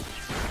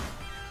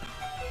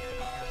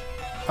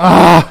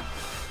 Ah!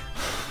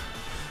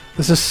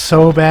 This is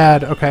so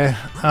bad. Okay.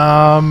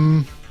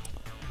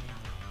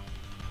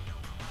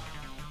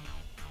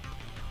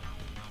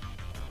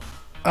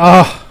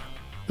 Oh,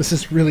 this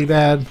is really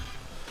bad.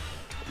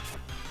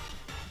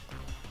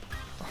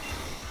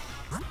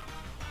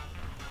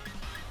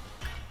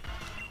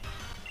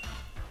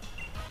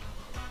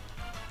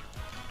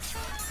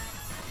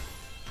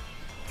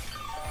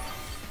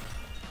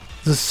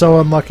 This is so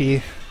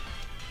unlucky.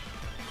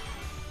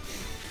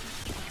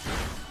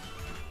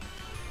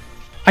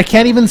 I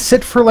can't even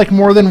sit for like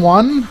more than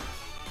one?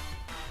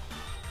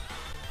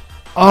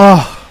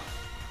 Oh.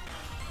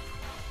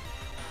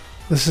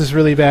 This is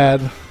really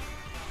bad.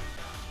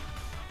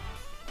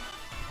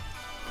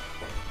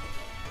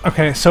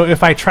 Okay, so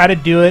if I try to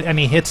do it and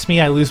he hits me,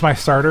 I lose my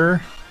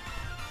starter.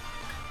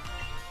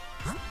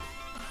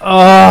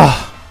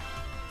 Ugh.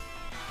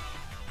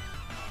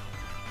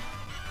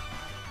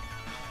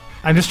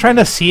 I'm just trying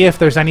to see if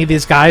there's any of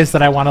these guys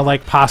that I want to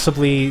like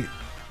possibly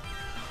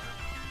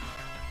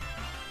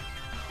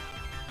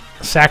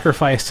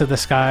sacrifice to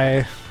this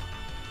guy.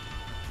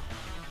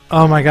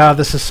 Oh my god,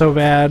 this is so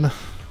bad.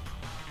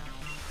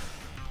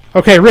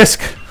 Okay,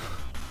 risk.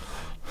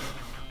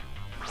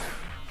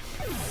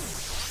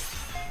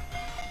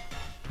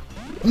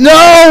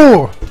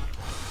 No!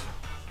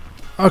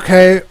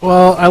 Okay,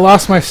 well, I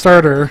lost my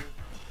starter.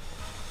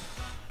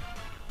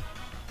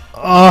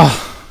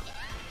 Ugh.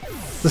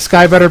 This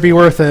guy better be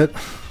worth it.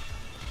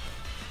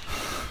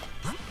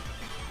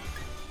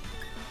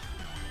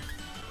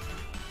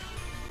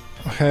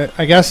 Okay,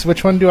 I guess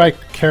which one do I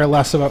care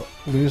less about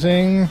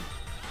losing?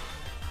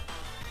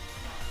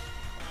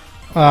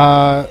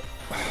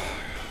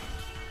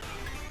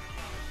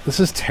 This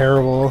is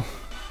terrible.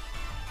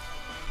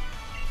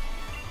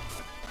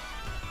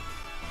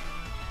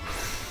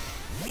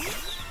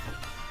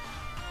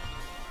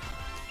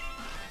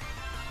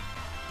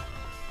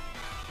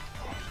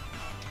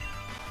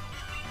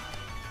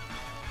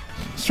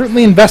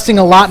 Certainly investing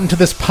a lot into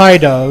this pie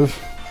dove.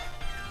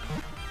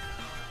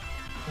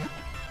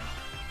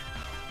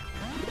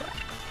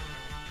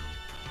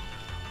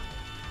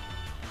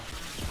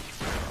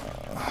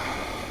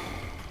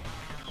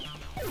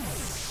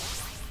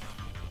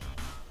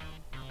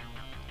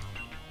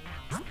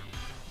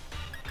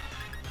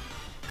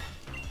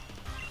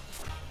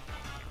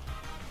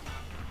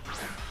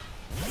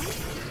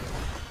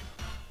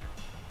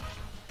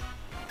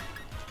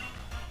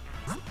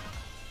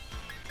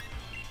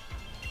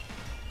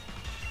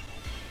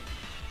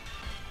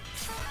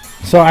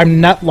 So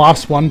I'm net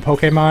lost 1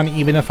 Pokemon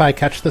even if I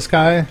catch this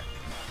guy.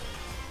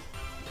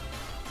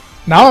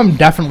 Now I'm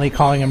definitely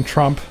calling him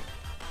Trump.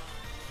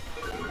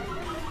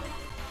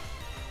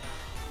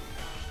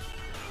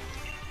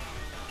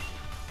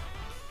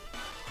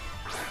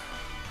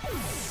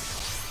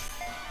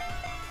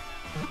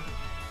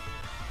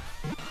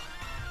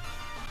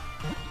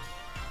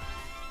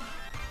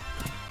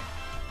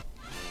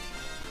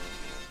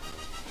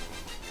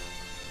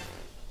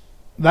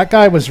 That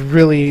guy was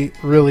really,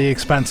 really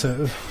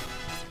expensive.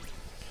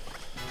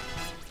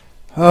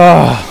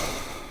 Ugh.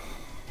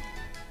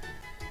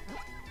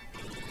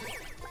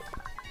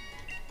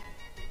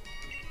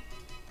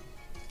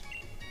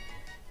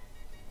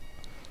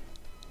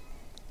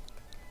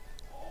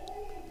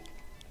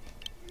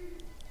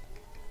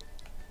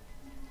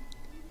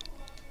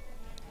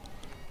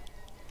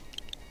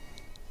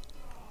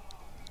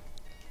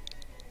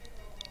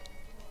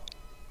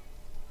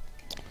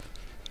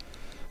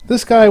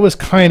 This guy was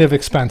kind of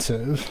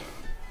expensive.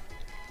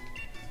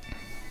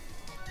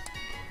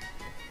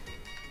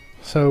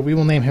 So we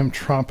will name him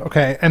Trump.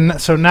 Okay,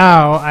 and so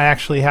now I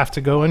actually have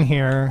to go in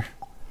here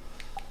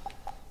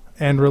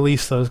and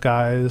release those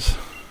guys.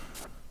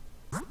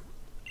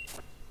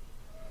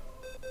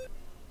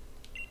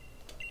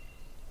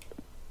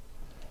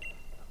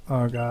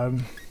 Oh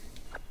god.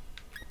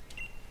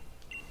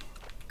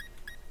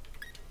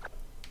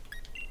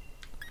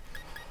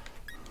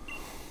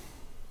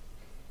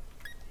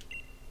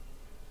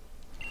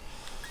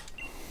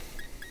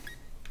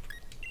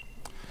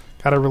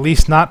 Gotta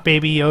release not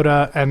Baby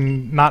Yoda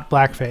and not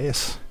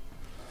Blackface.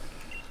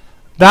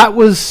 That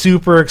was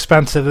super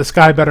expensive. This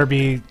guy better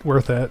be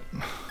worth it.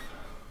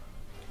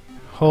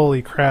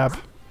 Holy crap.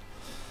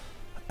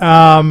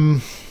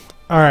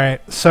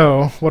 Alright,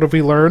 so what have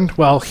we learned?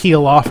 Well,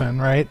 heal often,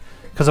 right?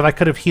 Because if I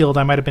could have healed,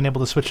 I might have been able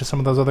to switch to some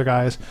of those other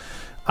guys.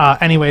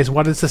 Anyways,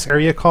 what is this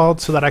area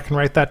called so that I can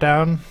write that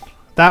down?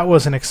 That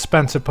was an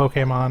expensive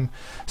Pokemon.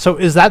 So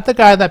is that the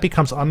guy that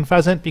becomes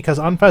Unpheasant? Because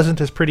Unpheasant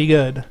is pretty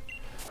good.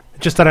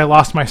 Just that I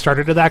lost my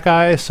starter to that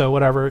guy, so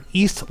whatever.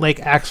 East Lake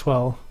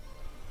Axwell.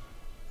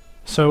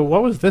 So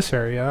what was this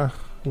area?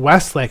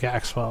 West Lake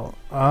Axwell.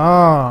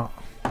 Oh.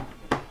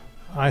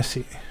 I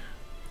see.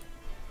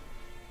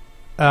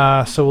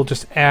 So we'll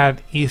just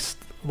add East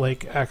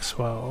Lake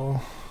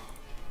Axwell.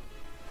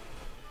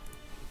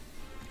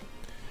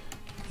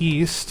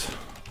 East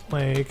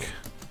Lake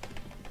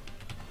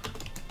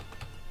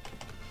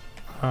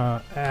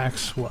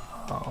Axwell.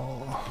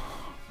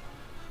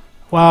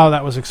 Wow,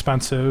 that was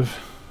expensive.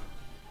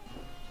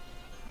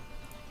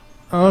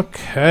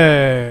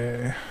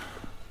 Okay.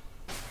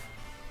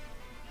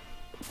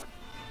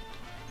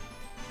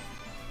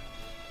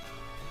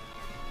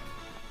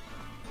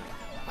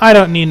 I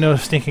don't need no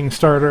stinking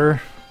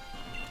starter.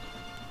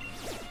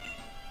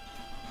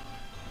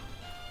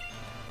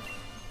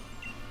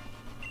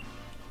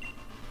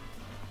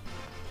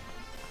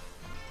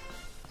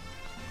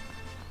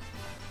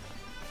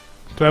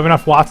 Do I have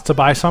enough watts to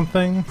buy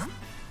something?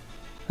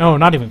 No,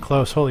 not even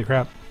close. Holy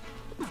crap.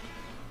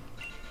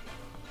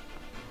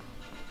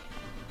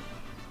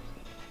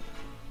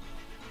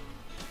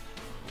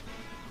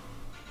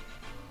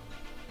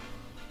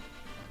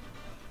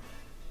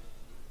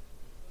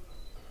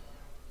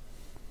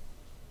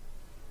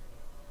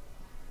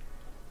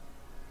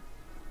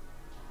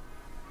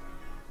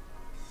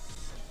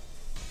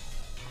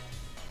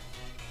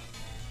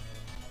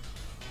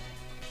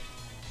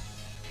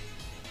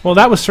 Well,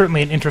 that was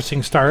certainly an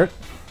interesting start.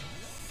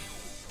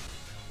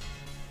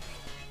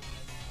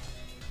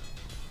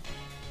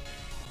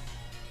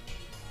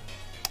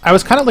 I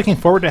was kind of looking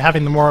forward to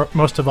having the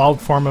most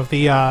evolved form of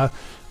the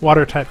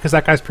water type, because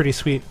that guy's pretty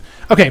sweet.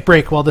 Okay,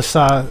 break while this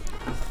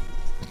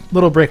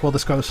little break while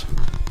this goes.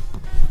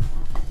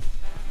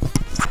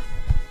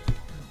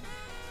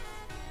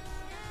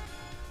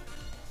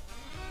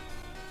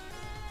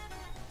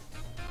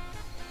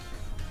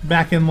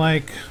 Back in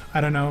like, I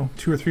don't know,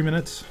 2 or 3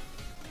 minutes.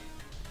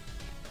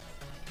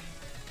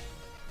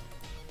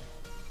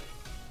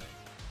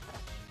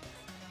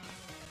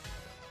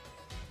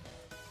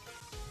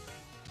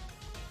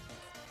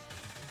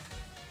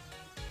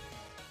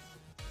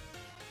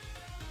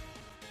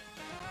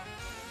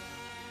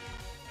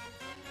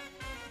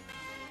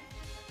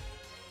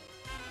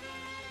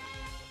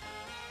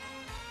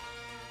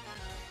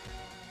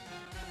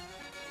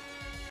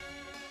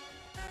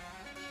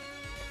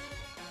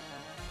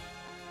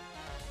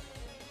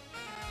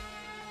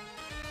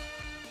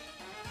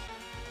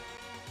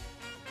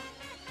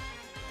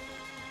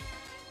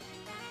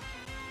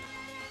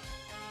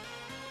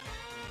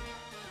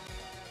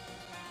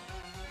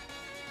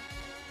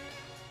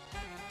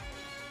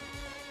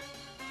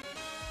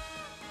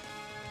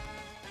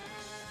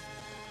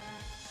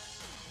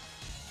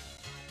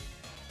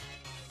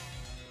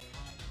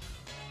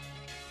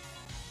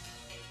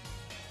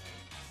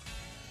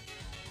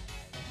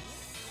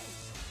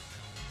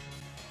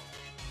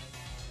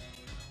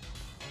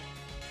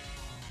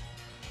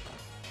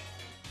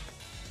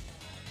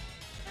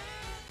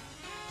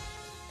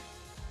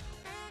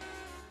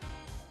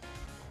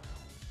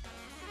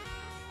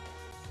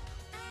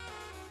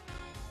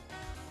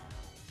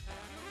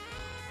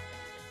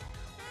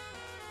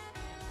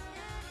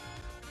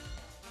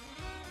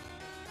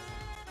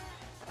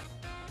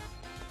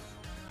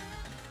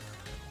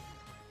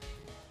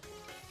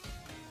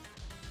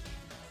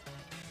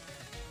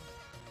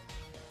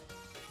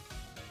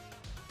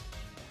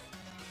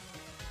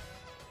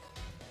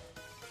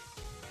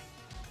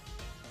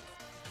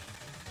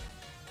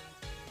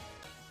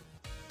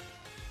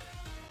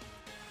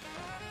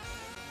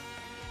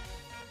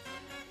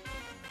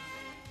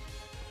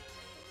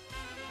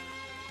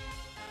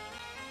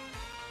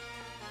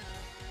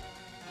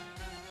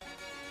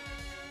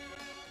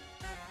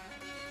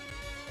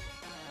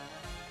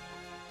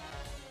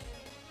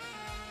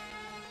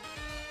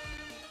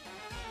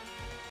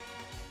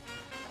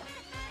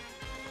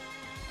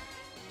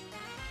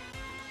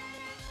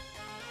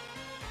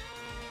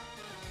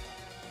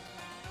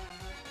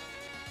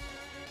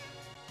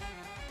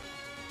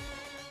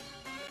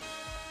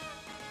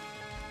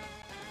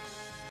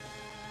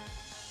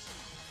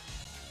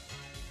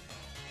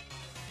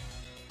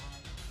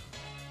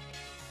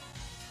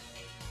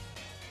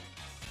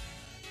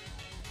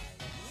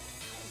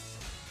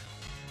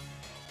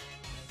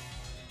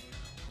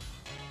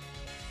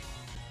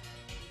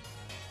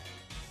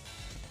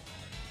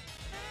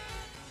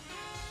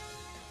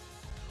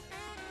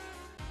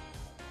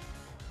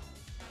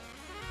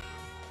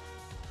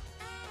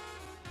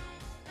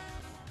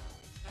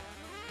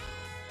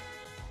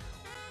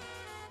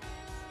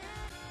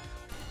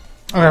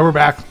 Okay, we're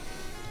back.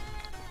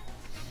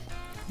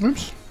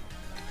 Oops.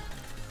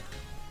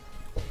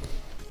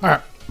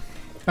 Alright.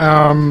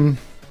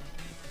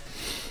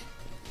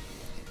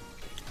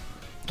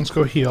 Let's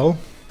go heal.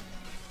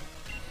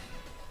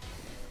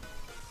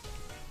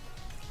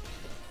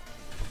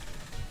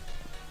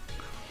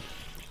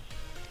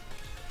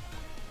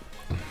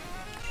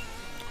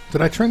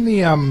 Did I turn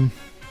the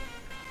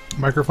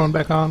microphone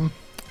back on?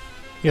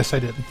 Yes, I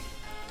did.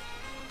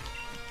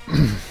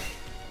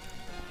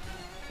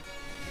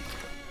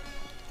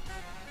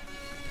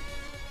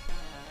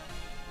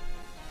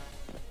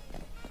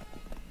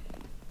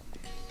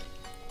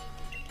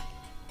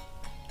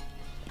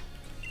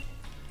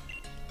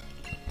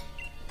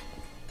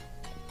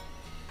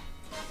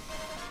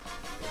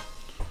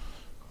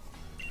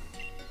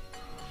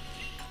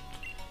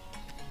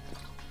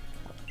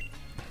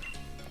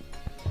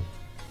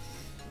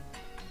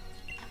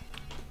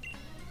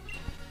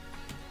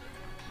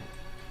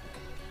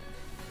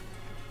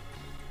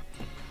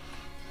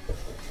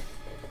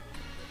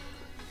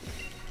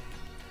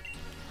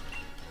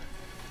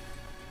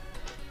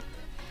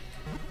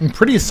 I'm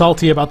pretty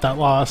salty about that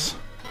loss.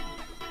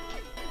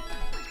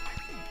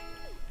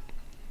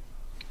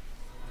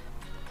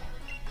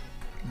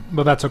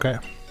 But that's okay.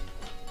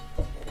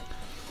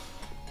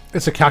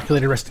 It's a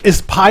calculated risk.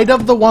 Is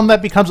Pidove the one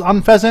that becomes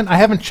Unpheasant? I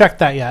haven't checked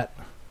that yet.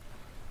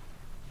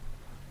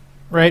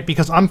 Right?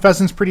 Because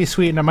Unpheasant's pretty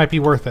sweet and it might be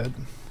worth it.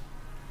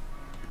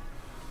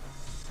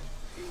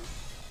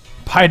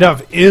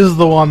 Pidove is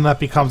the one that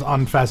becomes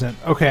Unpheasant.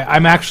 Okay,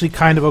 I'm actually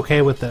kind of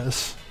okay with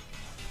this.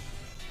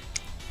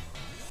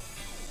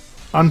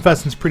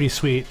 Unpheasant's pretty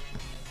sweet.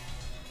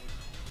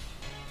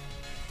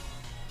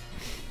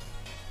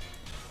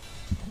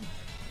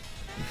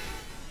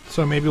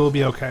 So maybe we'll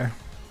be okay.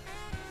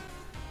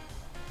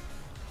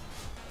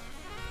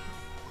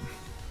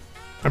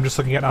 I'm just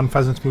looking at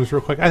Unpheasant's moves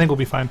real quick. I think we'll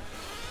be fine.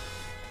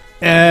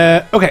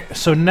 Okay,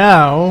 so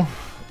now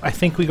I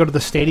think we go to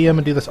the stadium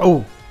and do this.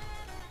 Oh!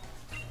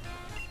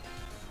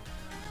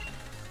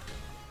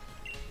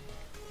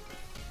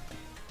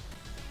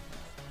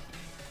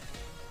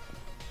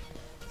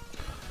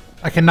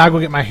 I can now go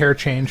get my hair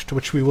changed,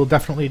 which we will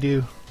definitely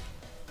do.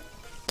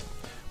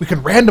 We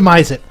can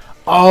randomize it.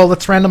 Oh,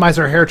 let's randomize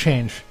our hair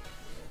change.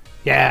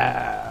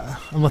 Yeah.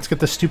 And let's get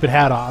this stupid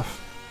hat off.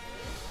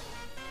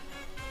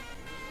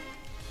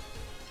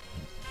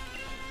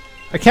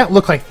 I can't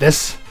look like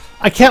this.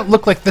 I can't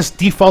look like this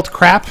default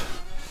crap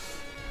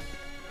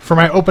for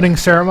my opening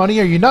ceremony.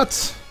 Are you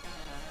nuts?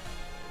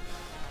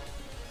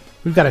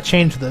 We've got to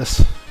change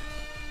this.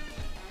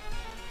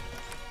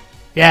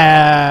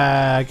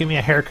 Yeah, give me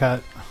a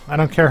haircut. I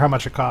don't care how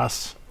much it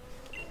costs.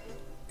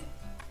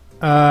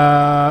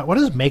 What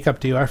does makeup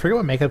do? I forget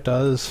what makeup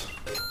does.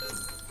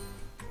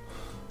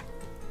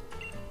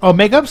 Oh,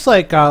 makeup's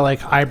like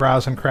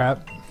eyebrows and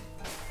crap.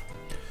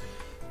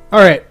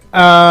 Alright,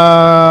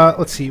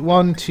 let's see.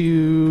 1,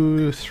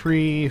 2,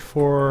 3,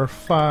 4,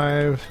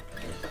 5.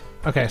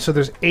 Okay, so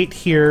there's 8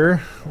 here.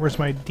 Where's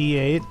my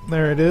D8?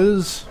 There it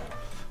is.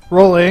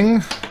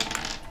 Rolling.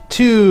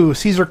 2,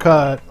 Caesar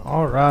cut.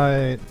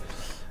 Alright.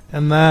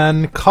 And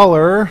then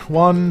color.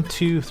 1,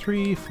 2,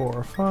 3,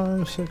 4,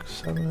 5, 6,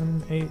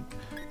 7, 8,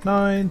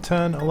 9,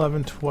 10,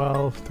 11,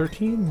 12,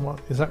 13. What,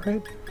 is that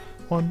right?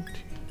 1,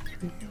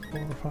 2, 3,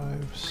 4,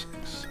 5, 6,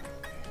 7,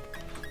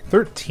 8.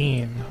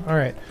 13.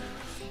 Alright.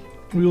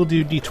 We will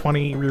do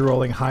D20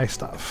 rerolling high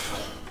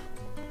stuff.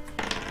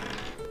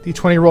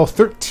 D20 roll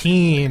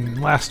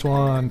 13. Last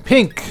one.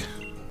 Pink.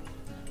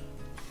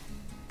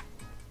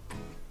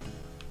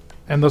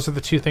 And those are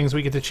the 2 things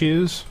we get to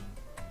choose?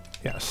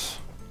 Yes.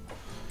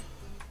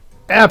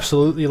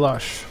 Absolutely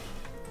lush.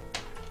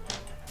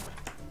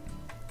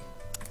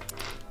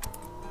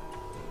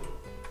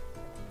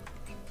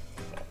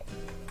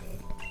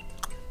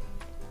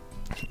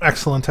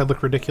 Excellent. I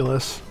look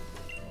ridiculous.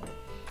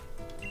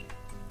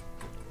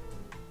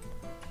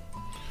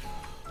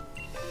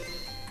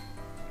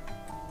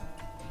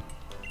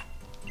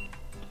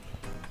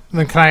 And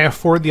then can I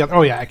afford the other?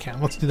 Oh yeah, I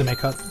can. Let's do the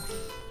makeup.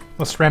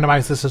 Let's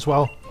randomize this as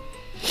well.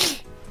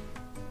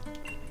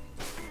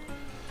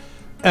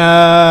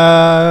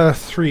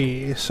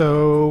 3.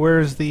 So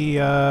where's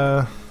the,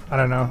 I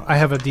don't know. I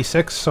have a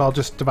D6, so I'll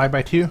just divide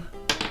by 2.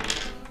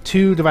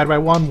 2 divided by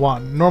 1,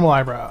 1. Normal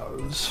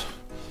eyebrows.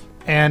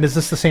 And is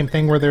this the same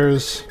thing where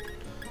there's,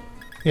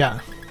 yeah,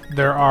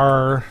 there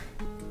are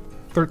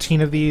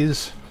 13 of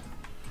these.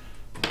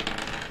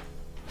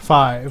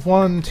 5.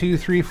 1, 2,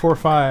 3, 4,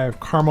 5.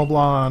 Caramel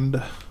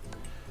blonde.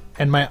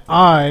 And my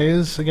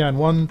eyes, again,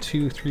 1,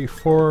 2, 3,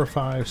 4,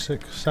 5,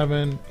 6,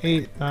 7,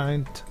 8,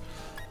 9.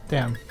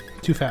 Damn,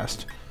 too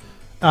fast.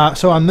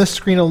 So on this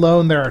screen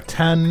alone, there are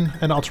 10,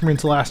 and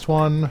Ultramarine's the last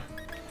one.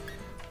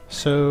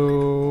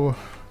 So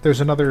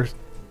there's another.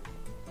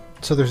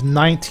 So there's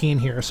 19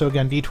 here. So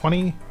again,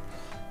 D20,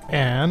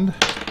 and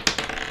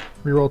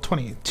reroll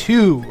 20.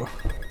 2.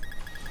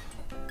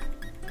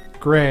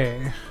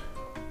 Gray.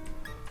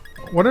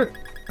 What are...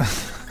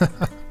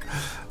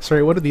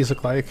 Sorry, what do these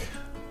look like?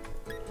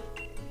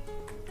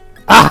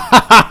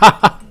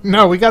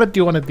 No, we gotta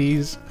do one of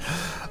these.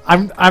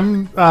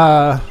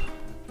 Yeah,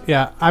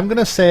 I'm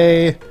gonna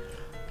say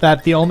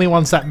that the only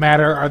ones that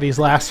matter are these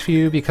last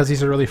few because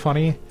these are really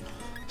funny.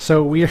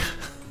 So we're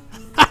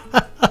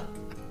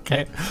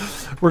okay.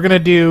 We're gonna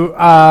do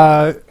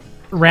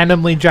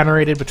randomly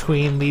generated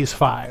between these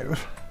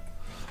 5.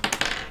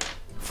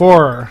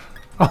 4.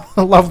 Oh,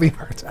 lovely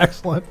hearts.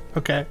 Excellent.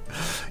 Okay.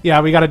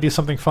 Yeah, we got to do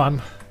something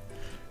fun.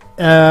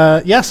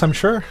 Yes, I'm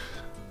sure.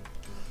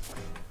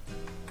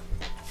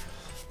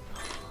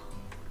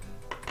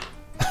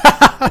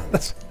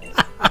 That's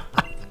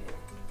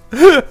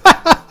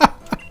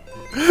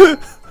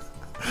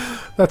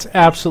That's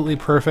absolutely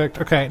perfect.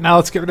 Okay, now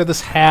let's get rid of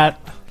this hat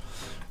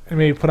and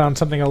maybe put on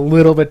something a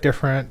little bit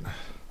different.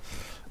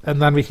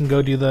 And then we can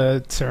go do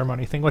the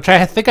ceremony thing, which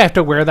I think I have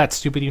to wear that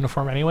stupid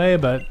uniform anyway,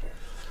 but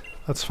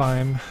that's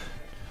fine.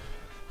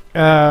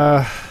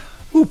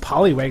 Ooh,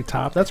 polywag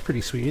top. That's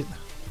pretty sweet.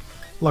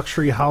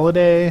 Luxury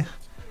holiday.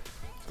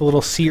 The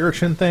little sea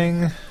urchin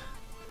thing.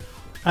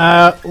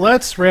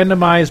 Let's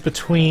randomize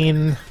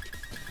between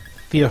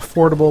the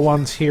affordable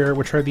ones here,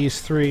 which are these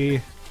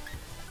 3.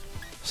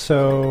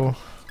 So,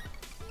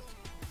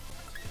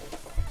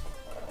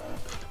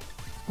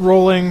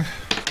 rolling.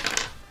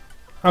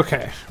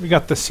 Okay, we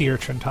got the sea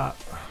urchin top.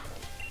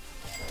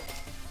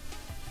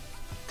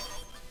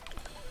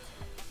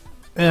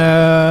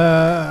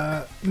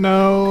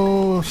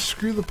 No,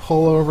 screw the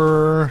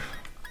pullover.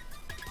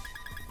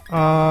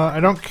 I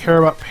don't care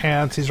about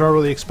pants. These are all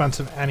really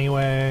expensive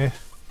anyway.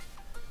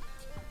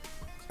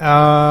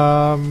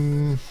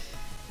 Don't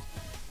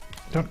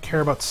care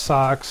about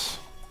socks.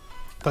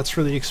 That's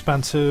really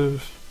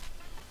expensive.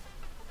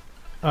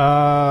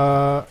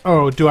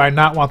 Oh, do I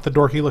not want the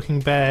dorky looking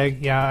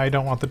bag? Yeah, I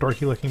don't want the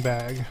dorky looking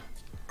bag.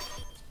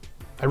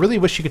 I really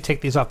wish you could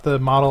take these off the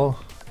model,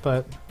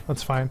 but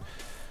that's fine.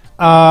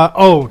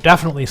 Oh,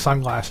 definitely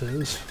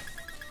sunglasses.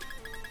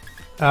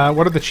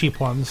 What are the cheap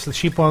ones? The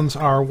cheap ones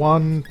are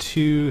 1,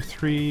 2,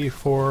 3,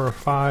 4,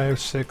 5,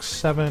 6,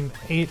 7,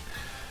 8,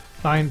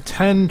 9,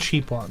 10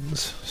 cheap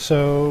ones.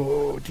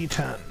 So,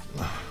 D10.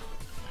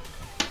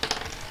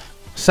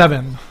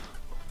 7.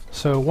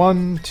 So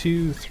 1,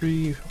 2,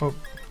 3, oh,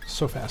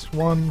 so fast.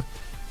 1,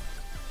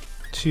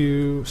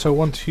 2, so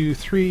 1, 2,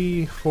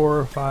 3,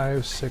 4,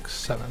 5, 6,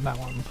 7. That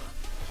one.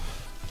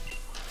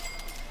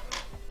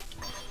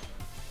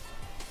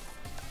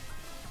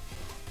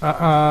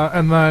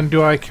 And then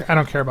I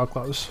don't care about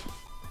clothes.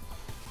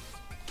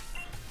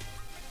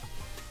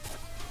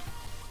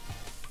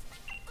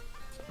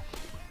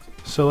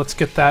 So let's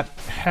get that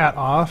hat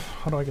off.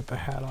 How do I get the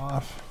hat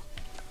off?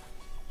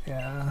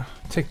 Yeah,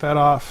 take that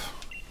off.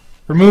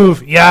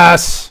 Remove,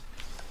 yes!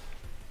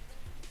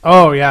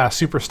 Oh yeah,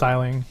 super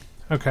styling.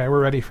 Okay,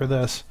 we're ready for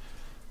this.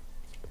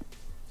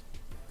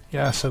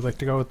 Yes, I'd like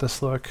to go with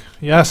this look.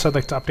 Yes, I'd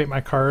like to update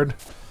my card.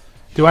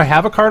 Do I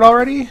have a card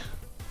already?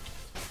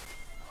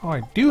 Oh,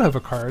 I do have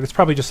a card. It's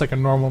probably just like a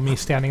normal me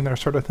standing there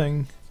sort of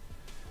thing.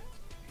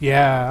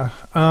 Yeah.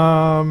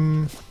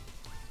 We're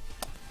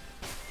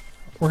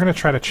going to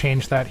try to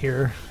change that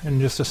here in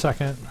just a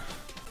second.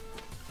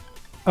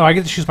 Oh, I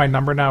get to choose my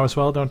number now as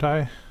well, don't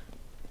I?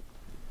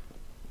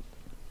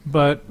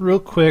 But real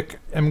quick,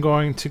 I'm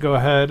going to go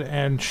ahead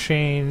and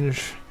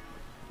change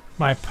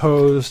my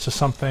pose to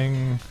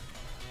something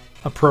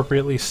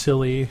appropriately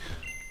silly.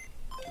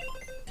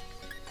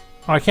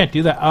 Oh, I can't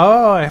do that.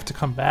 Oh, I have to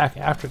come back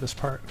after this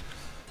part.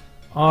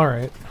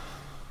 Alright.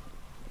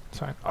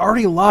 Sorry.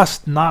 Already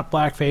lost not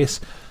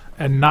Blackface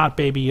and not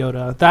Baby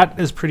Yoda. That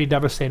is pretty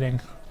devastating.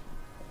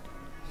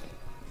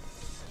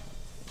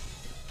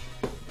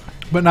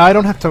 But now I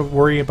don't have to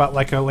worry about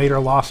like a later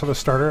loss of a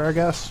starter, I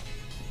guess.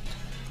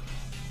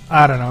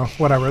 I don't know.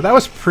 Whatever. That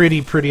was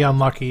pretty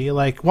unlucky.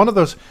 Like, one of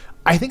those...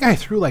 I think I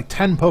threw like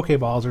 10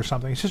 Pokeballs or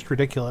something. It's just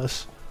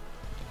ridiculous.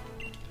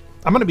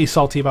 I'm going to be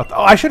salty about that.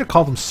 Oh, I should have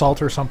called him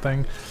Salt or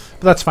something.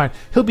 But that's fine.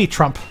 He'll be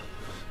Trump.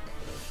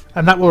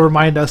 And that will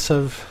remind us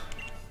of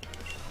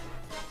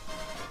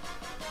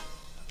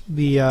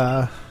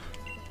the,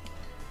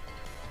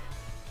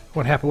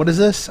 what happened? What is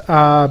this?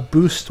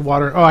 Boost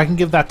water. Oh, I can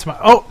give that to my...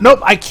 Oh, nope,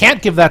 I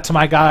can't give that to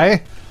my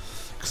guy.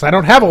 Because I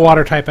don't have a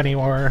water type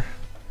anymore.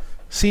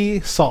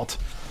 See? Salt.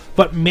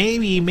 But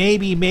maybe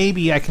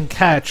I can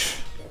catch...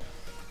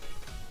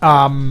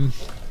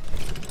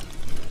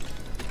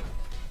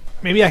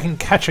 Maybe I can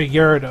catch a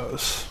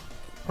Gyarados.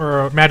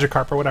 Or a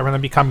Magikarp or whatever and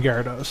then become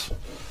Gyarados.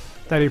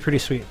 That'd be pretty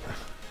sweet.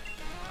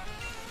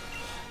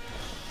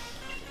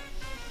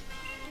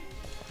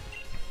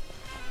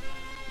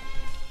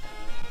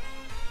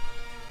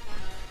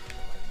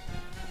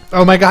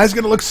 Oh, my guy's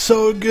gonna look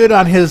so good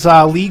on his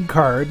league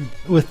card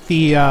with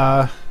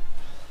the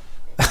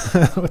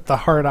with the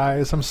hard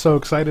eyes. I'm so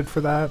excited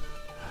for that.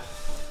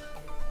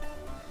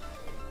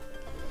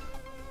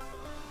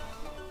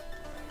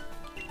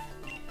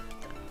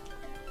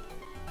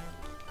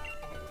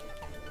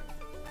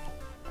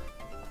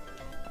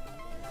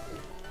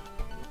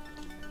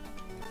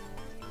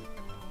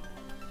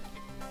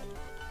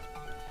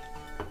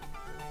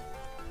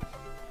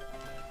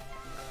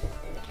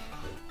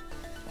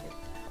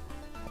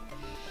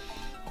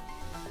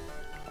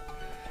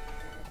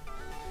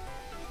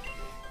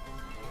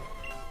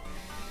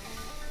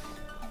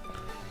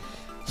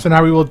 So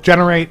now we will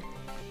generate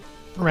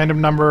a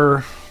random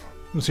number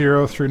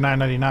 0 through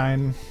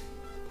 999,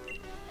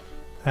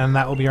 and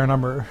that will be our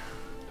number.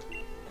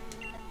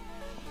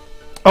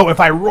 Oh, if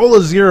I roll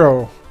a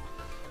 0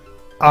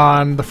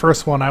 on the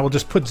first one, I will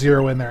just put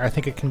 0 in there. I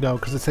think it can go,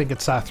 because I think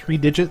it's 3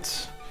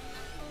 digits.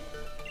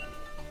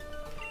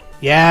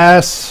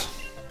 Yes!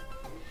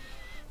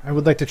 I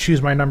would like to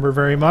choose my number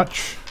very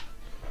much.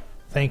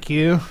 Thank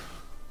you.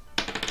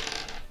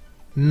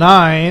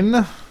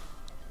 9.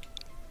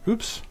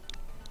 Oops.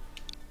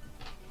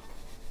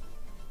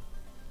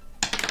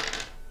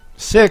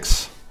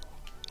 6.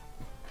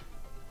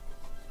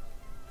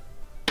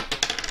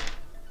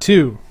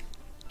 2.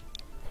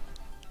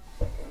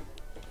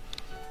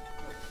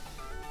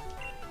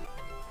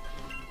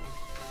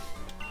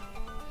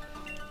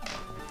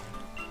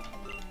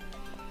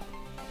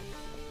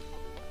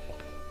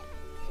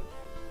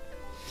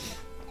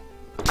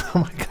 Oh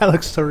my god, it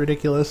looks so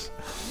ridiculous.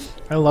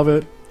 I love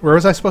it. Where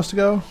was I supposed to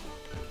go?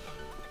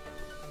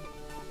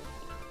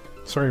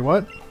 Sorry,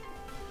 what?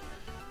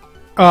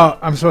 Oh,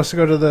 I'm supposed to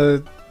go to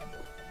the...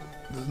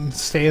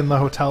 stay in the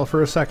hotel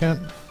for a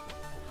second.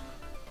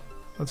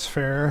 That's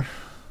fair.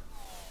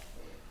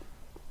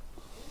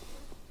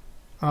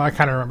 Oh, I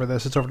kind of remember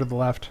this. It's over to the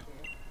left.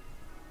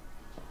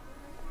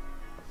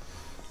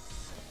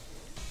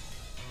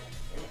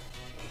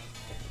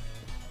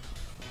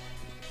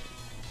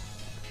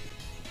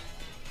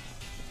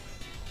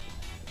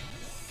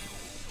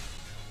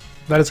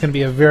 That is going to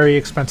be a very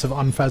expensive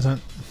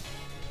unpheasant.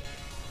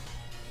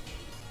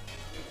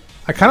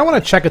 I kind of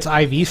want to check its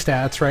IV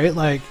stats, right?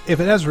 Like, if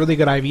it has really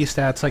good IV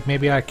stats, like,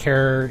 maybe I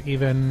care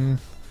even...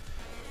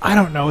 I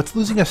don't know. It's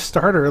losing a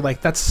starter.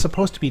 Like, that's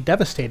supposed to be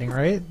devastating,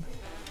 right?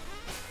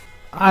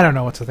 I don't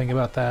know what to think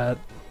about that.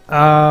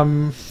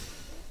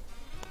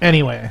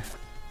 Anyway.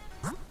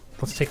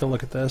 Let's take a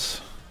look at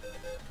this.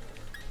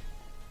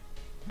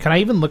 Can I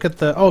even look at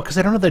the... Oh, because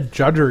I don't have the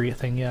judgery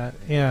thing yet.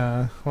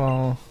 Yeah,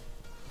 well...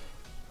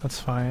 That's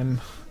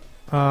fine.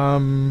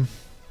 So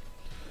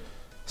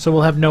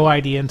we'll have no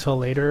idea until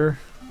later.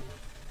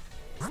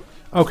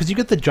 Oh, because you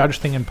get the judge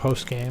thing in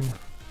post-game.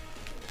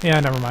 Yeah,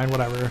 never mind,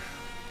 whatever.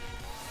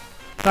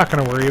 Not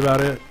gonna worry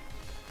about it.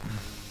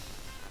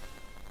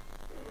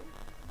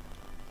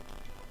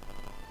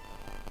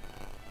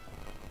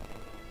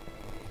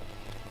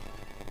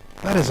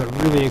 That is a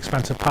really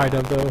expensive pie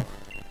dub, though.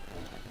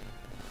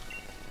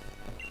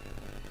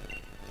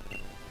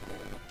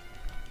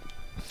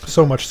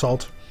 So much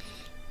salt.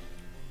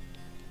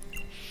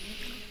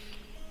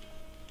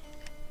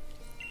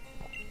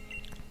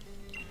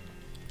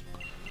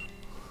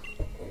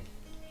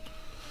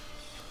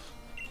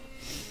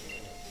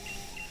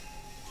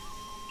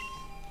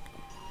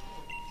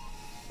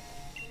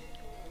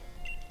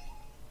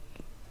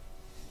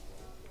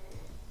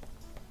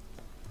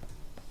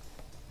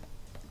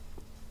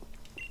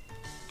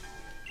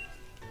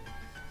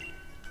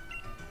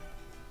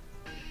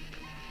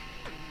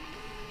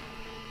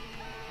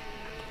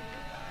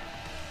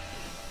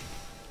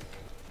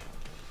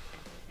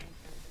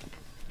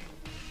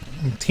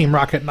 Team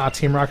Rocket, not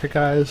Team Rocket,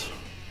 guys.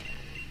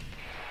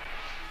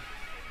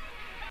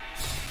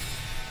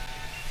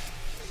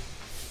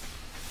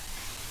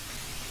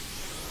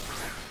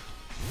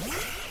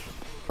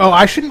 Oh,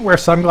 I shouldn't wear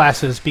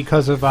sunglasses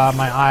because of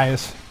my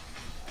eyes.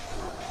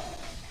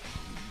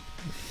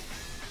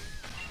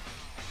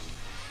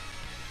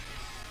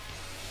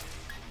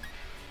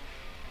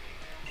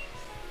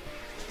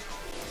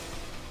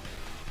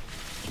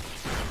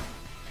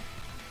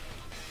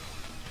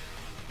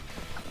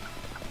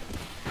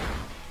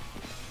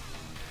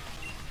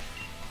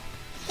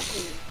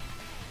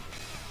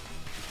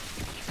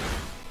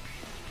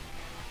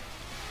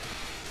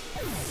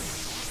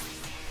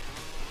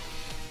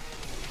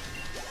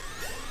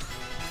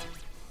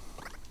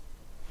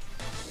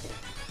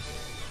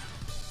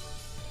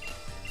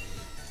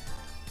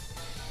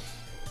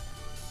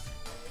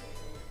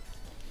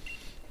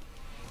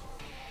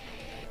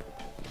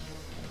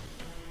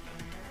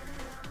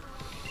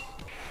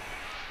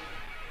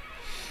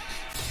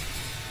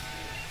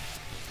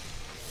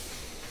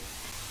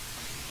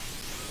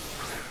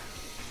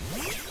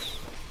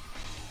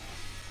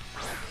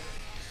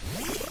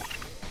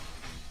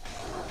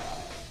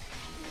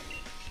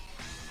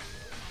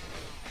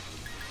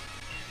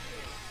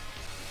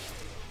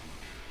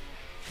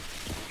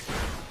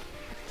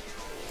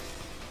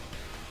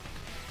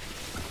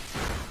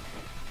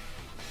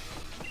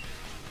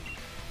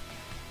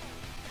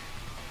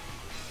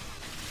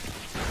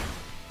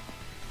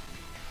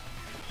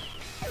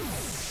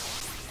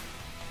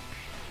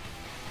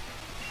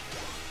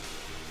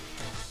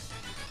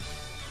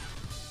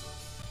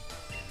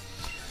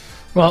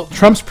 Well,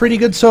 Trump's pretty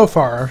good so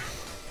far.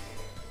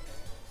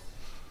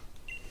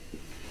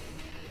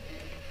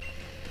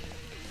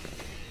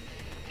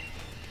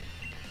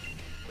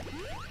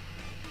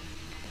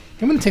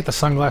 I'm going to take the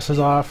sunglasses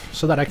off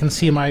so that I can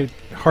see my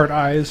heart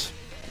eyes.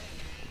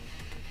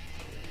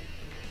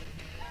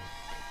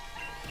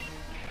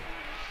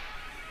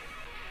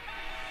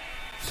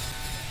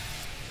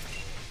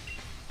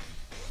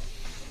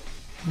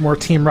 more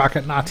Team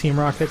Rocket, not Team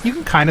Rocket. You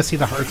can kind of see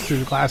the hearts through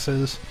the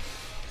glasses.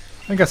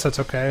 I guess that's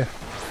okay.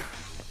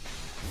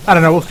 I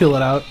don't know, we'll feel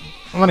it out.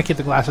 I'm gonna keep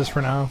the glasses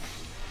for now.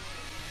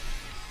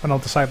 And I'll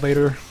decide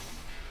later.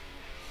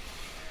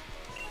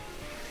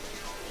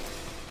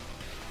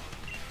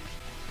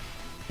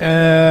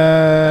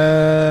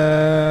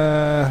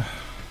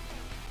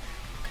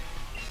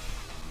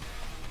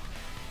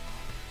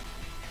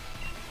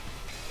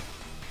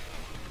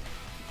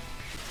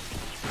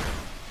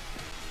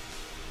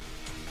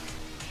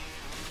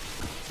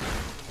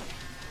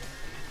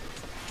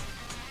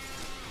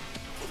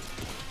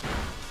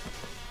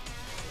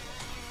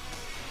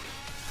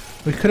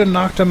 We could have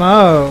knocked him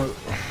out.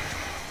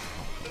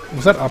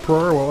 Was that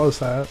Uproar? What was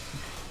that?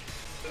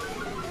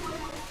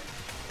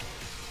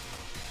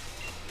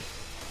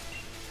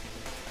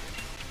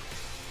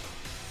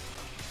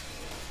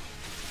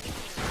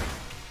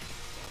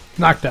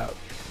 Knocked out.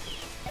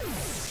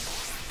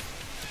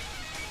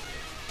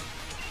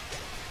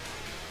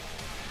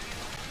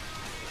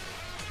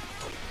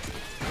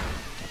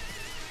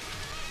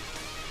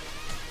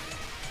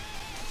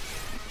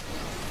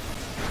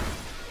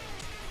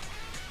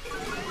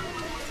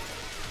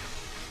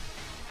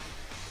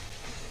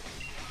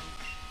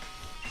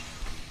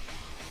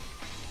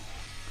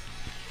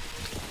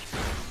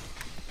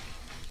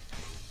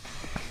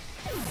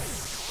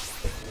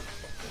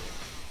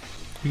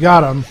 You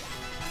got him.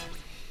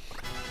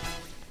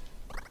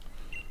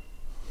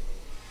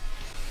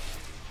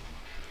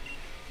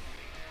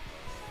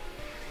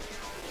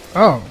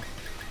 Oh,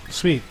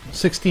 sweet.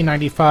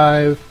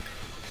 1695.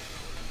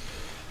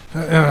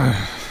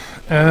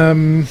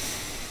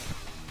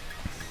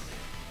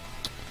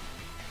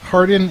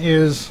 Harden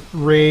is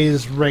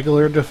Ray's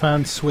regular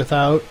defense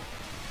without.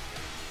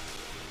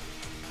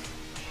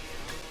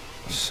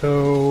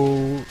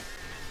 So,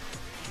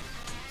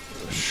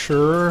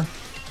 sure.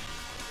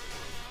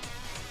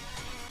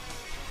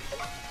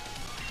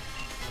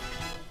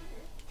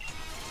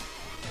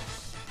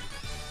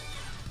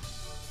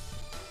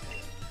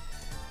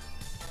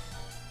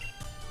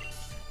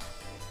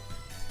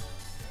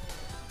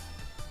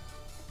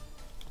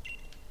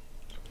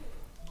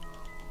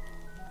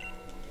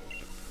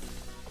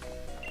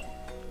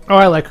 Oh,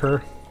 I like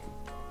her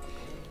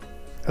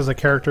as a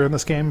character in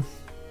this game.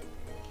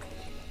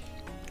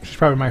 She's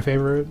probably my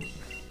favorite.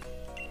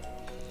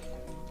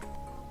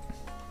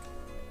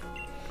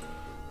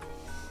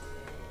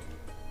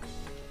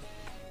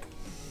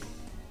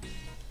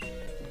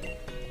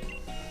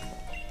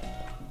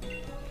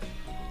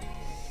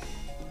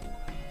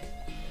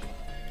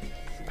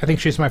 I think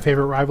she's my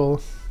favorite rival.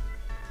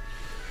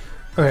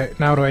 Okay,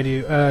 now what do I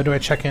do? Do I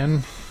check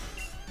in?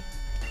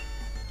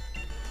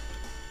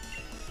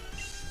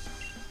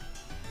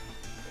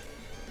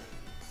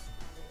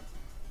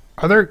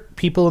 Are there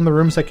people in the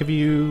rooms that give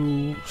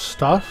you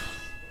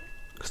stuff?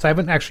 Because I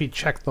haven't actually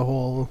checked the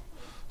whole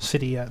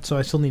city yet, so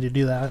I still need to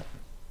do that.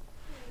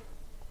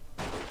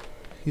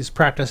 He's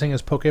practicing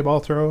his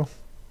Pokeball throw.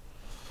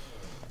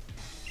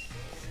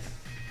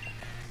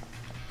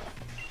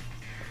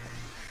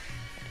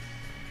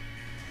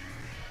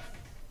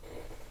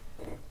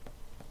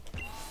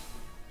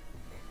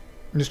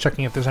 I'm just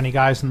checking if there's any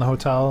guys in the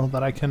hotel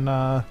that I can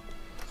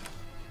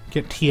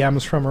get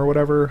TMs from or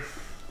whatever.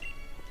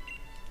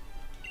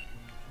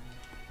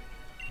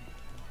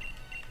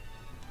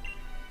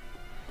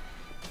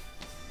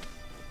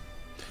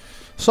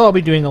 So I'll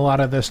be doing a lot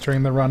of this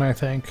during the run, I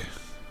think.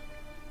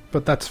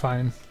 But that's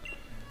fine.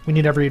 We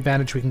need every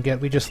advantage we can get.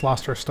 We just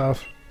lost our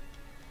stuff.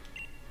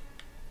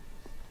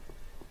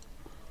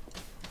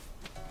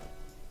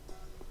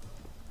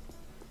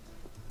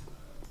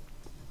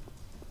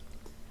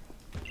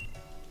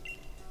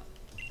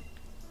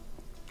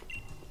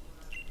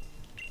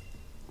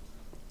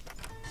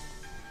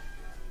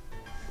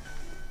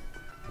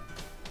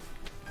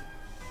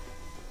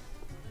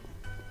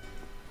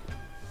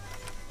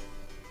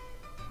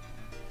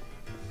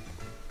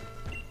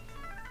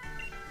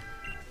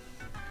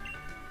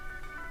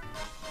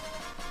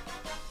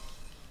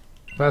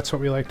 That's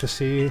what we like to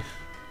see.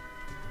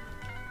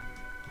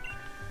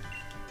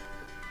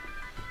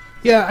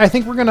 Yeah, I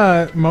think we're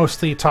gonna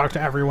mostly talk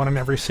to everyone in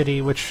every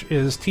city, which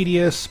is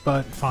tedious,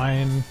 but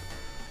fine.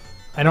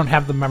 I don't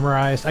have them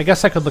memorized. I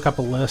guess I could look up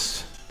a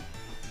list.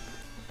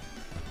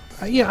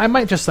 Yeah, I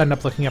might just end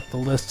up looking up the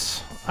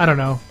lists. I don't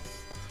know.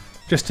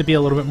 Just to be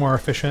a little bit more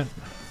efficient.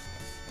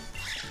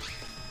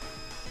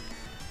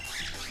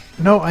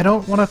 No, I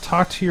don't want to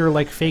talk to your,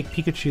 like, fake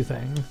Pikachu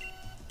thing.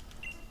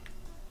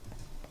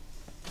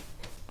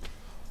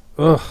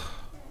 Ugh.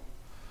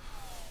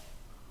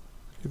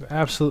 You're the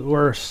absolute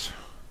worst.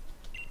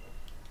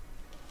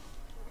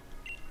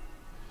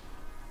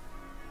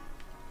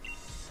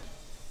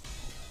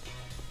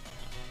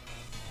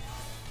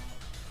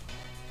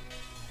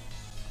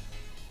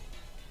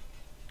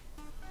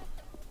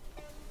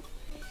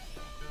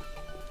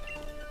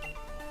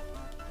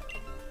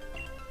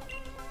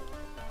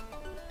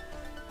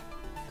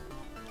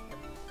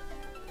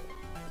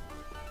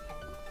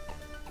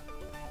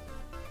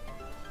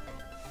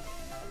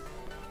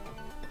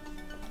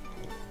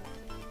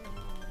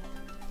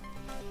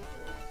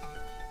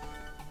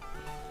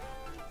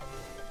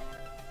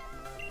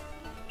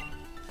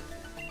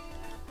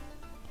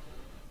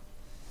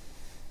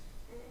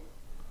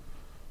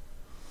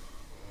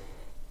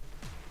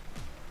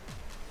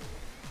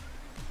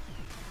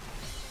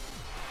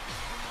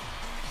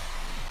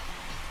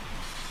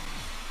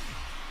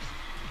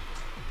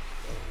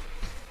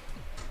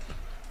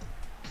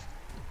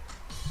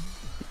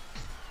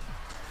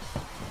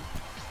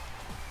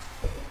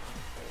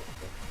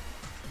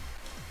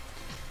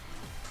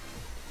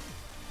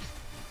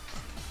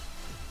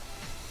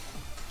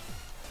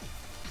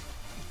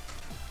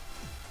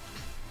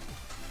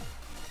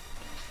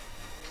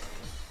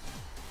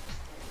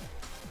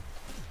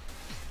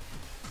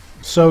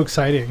 So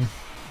exciting.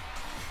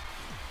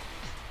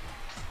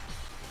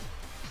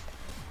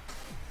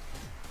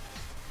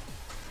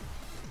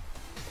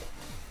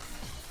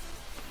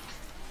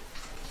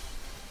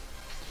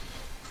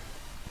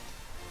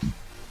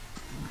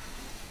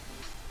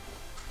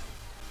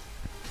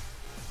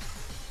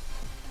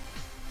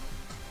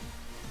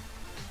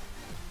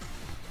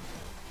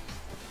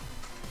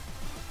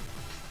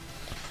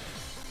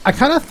 I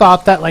kind of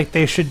thought that like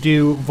they should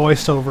do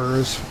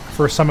voiceovers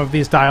for some of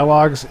these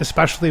dialogues,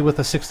 especially with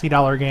a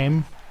 $60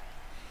 game.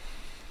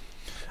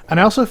 And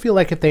I also feel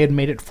like if they had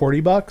made it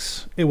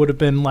 $40, it would have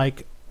been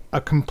like a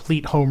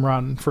complete home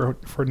run for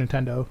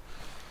Nintendo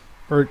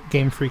or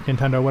Game Freak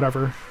Nintendo,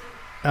 whatever.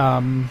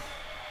 So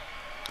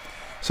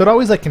it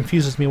always like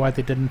confuses me why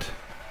they didn't.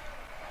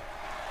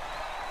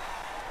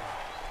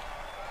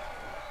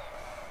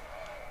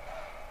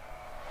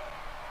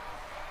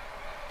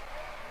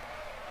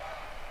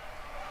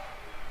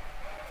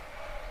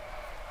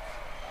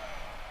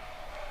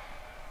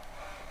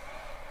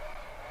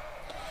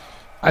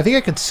 I think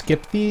I could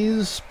skip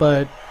these,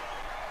 but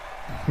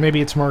maybe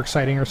it's more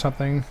exciting or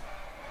something.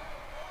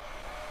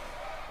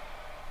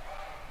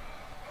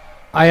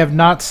 I have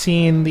not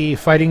seen the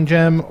fighting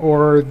gym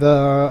or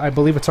the, I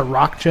believe it's a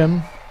rock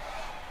gym.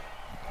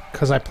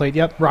 Because I played,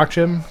 yep, rock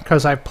gym.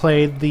 Because I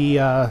played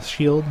the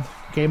Shield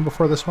game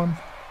before this one.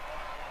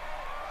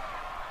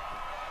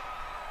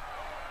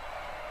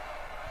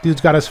 Dude's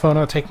got his phone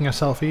out taking a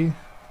selfie.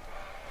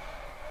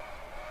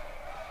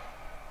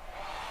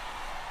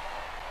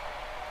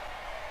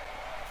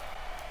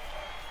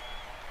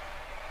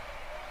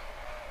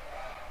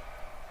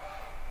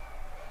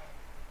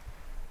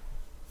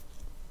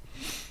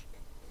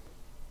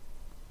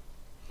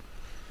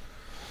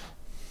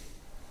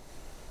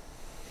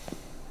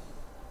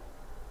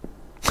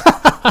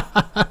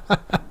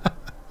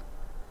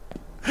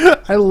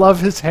 I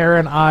love his hair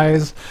and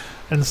eyes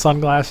and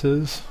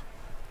sunglasses.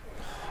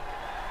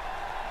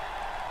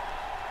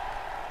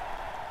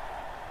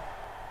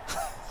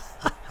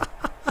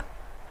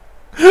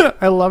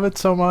 I love it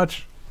so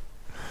much.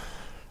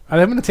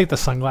 I'm going to take the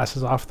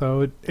sunglasses off,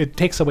 though. It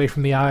takes away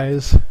from the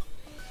eyes.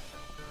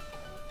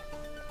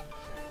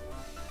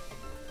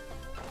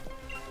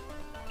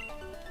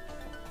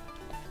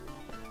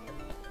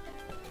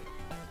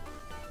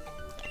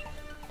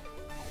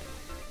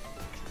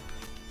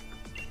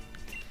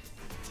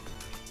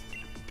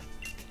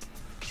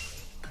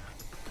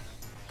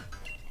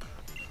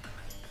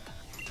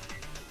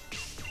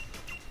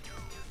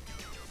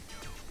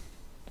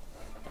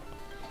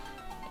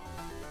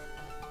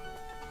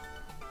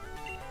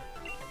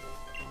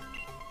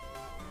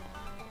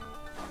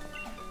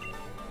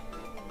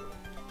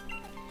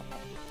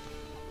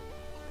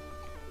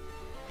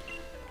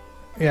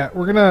 Yeah,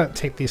 we're gonna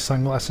take these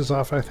sunglasses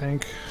off, I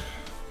think.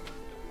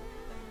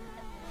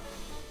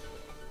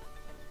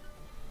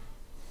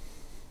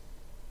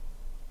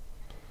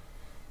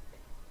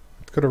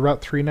 Let's go to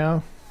Route 3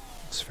 now.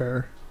 It's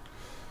fair.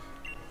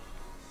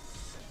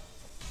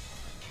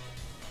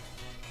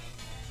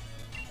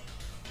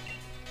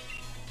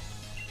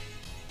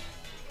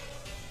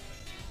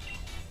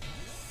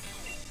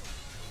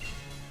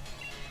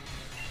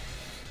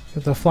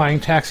 Get the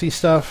flying taxi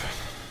stuff.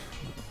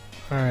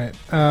 Alright,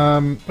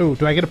 ooh,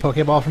 do I get a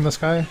Pokeball from this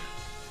guy?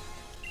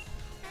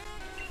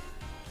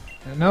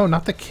 No,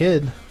 not the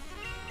kid.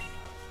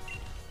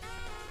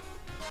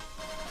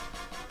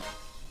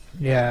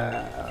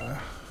 Yeah.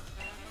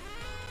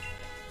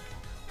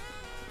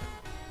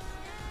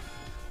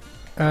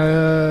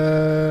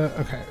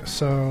 Okay,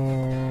 so...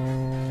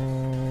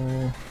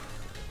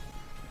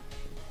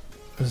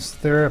 Is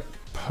there a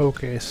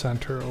Poke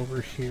Center over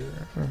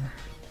here?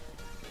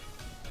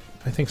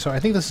 I think so. I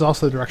think this is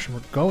also the direction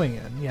we're going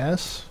in,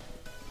 yes?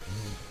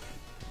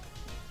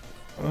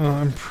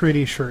 I'm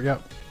pretty sure,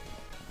 yep.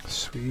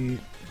 Sweet.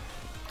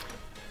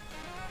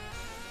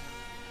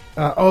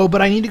 Oh,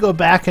 but I need to go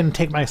back and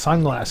take my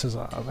sunglasses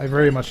off. I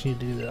very much need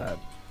to do that.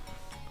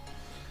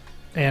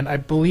 And I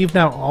believe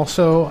now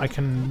also I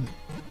can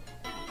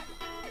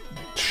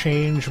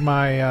change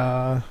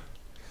my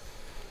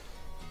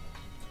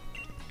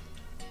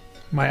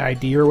my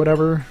ID or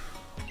whatever.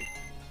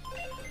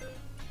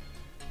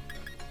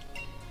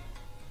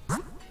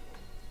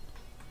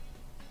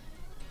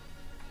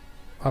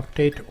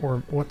 Update,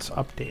 or what's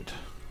update?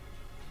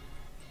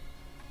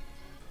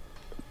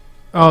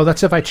 Oh,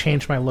 that's if I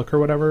change my look or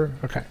whatever.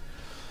 Okay.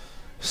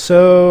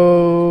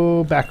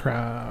 So,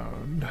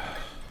 background.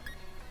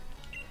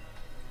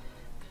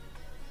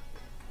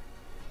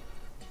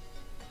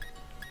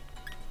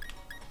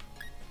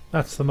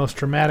 That's the most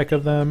dramatic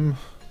of them.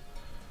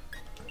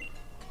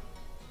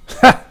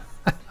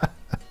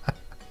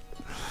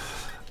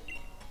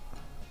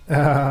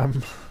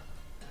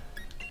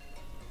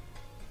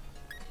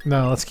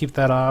 No, let's keep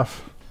that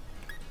off.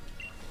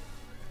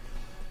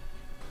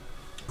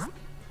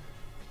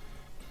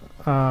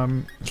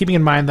 Keeping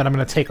in mind that I'm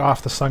going to take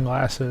off the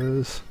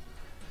sunglasses.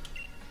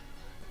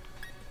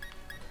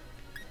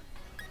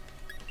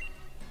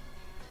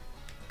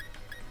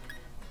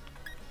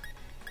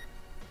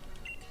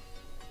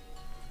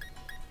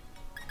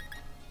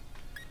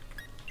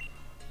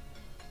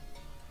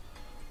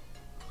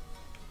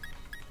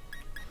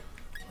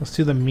 Let's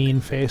do the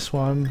mean face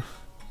one.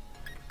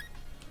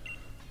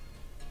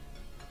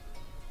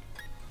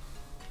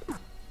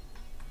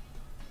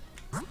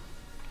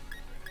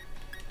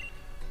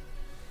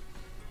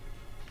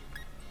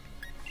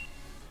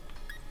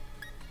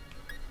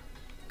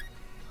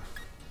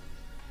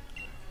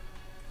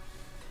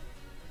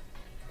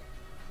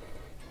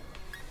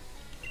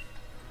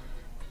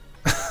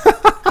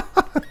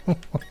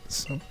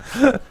 So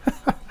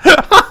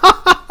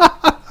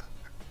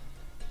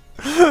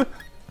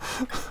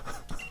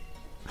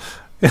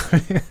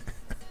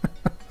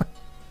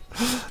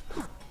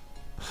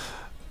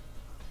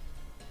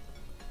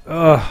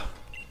ugh.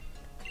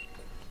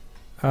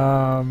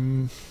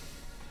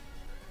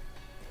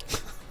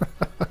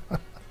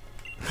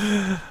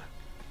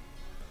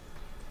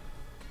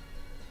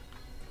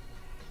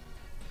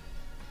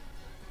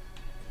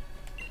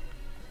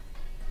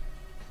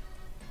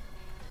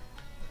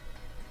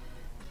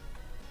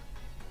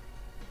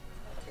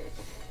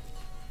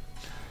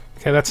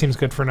 Okay, that seems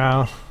good for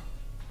now.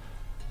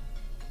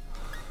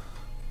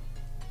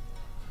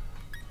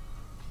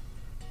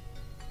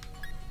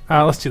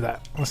 Let's do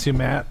that. Let's do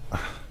Matt.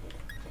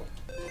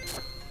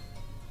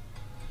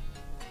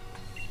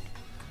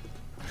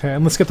 Okay,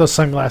 and let's get those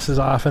sunglasses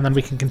off, and then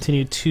we can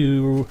continue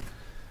to,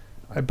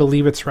 I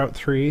believe it's Route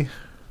 3.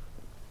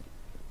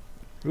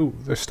 Ooh,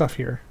 there's stuff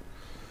here.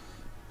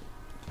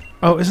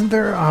 Oh, isn't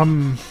there,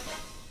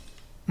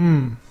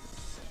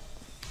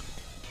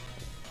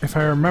 if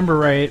I remember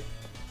right,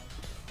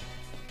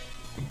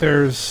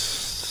 there's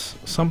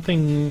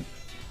something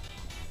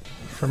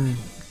from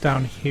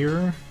down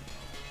here.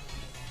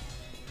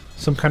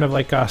 Some kind of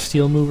like a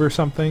steel move or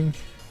something.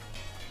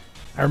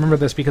 I remember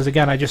this because,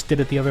 again, I just did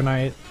it the other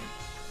night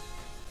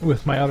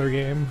with my other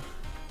game.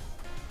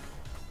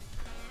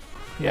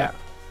 Yeah.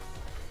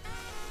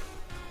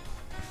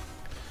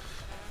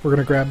 We're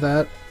gonna grab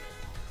that.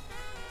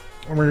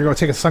 And we're gonna go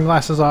take the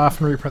sunglasses off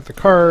and reprint the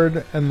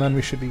card, and then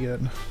we should be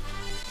good.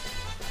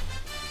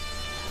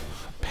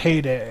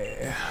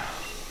 Payday.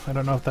 I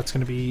don't know if that's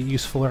gonna be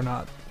useful or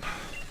not.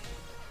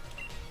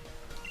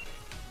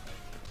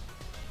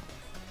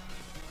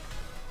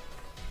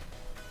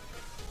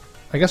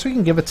 I guess we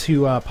can give it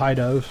to Pie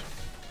Dove.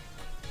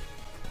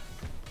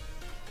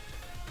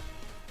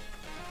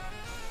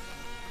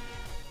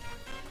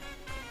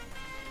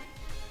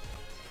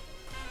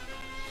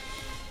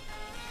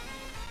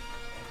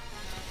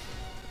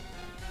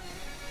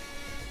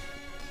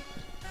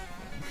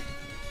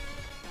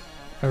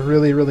 I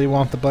really, really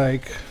want the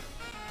bike.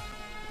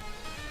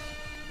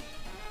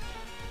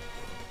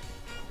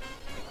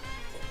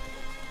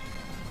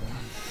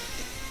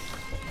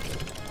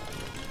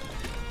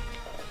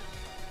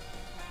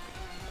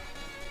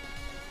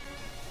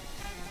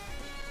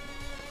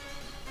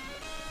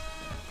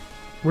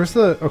 Where's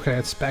the... Okay,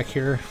 it's back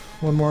here.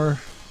 One more.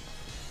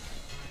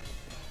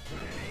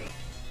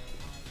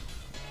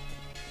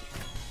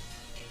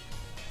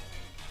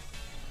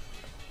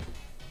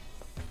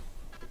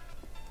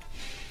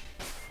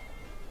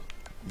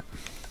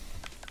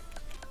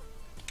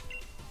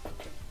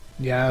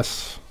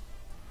 Yes.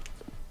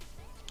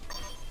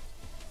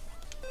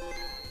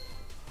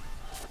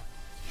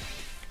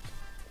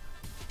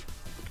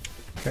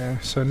 Okay,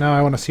 so now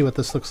I want to see what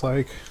this looks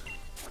like.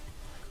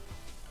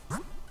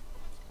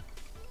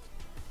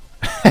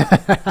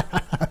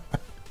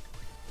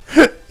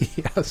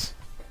 Yes.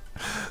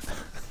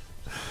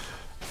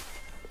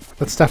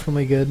 That's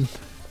definitely good.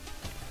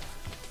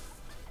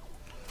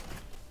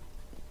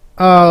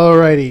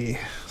 Alrighty.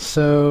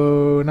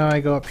 So now I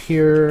go up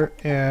here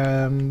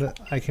and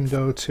I can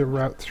go to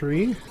Route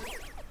 3.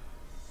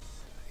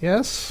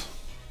 Yes.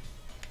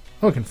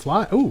 Oh, I can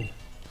fly. Ooh.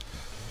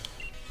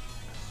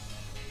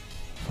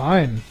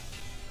 Fine.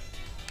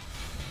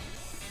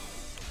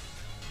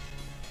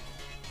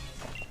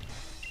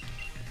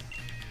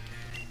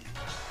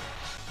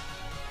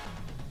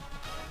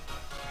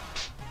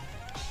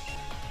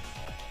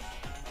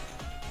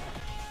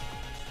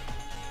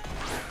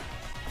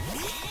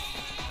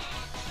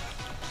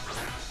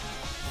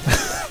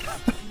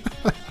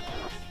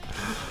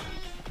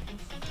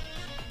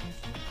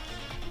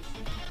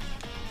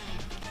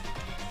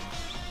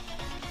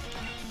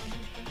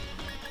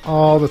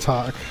 All the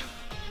talk.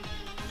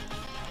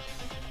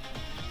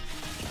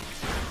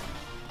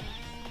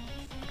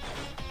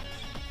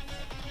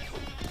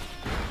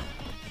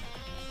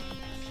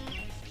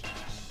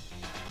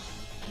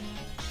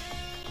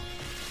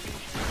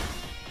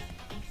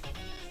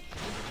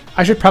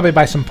 I should probably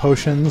buy some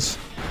potions.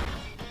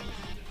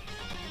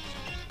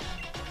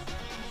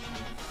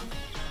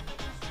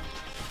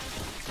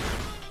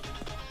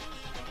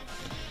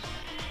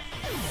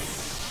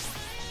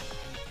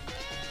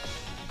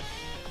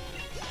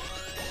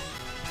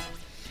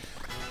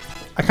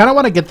 I kind of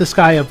want to get this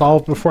guy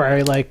evolved before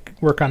I like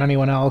work on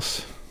anyone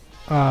else.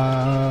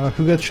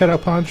 Who gets Shadow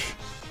Punch?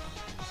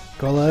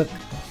 Golett.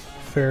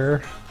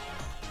 Fair.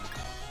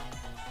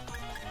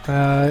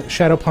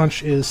 Shadow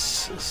Punch is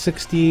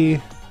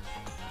 60,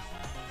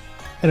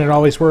 and it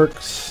always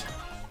works.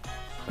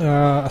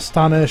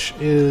 Astonish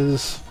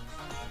is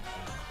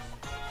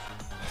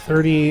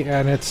 30,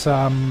 and it's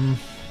might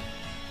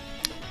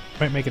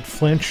make it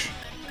flinch.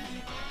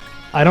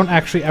 I don't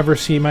actually ever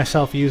see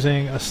myself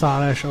using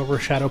Astonish over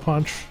Shadow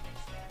Punch,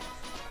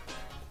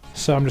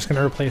 so I'm just going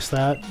to replace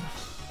that.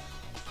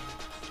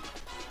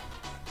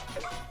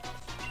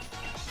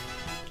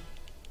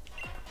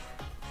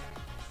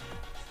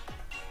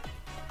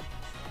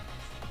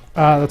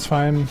 That's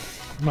fine.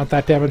 I'm not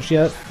that damaged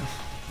yet.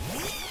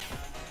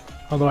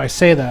 Although I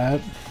say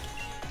that.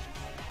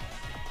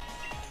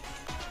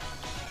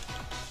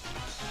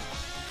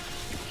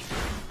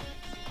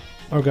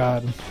 Oh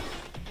god.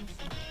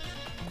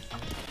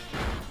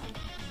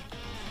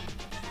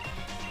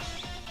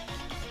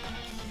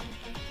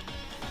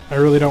 I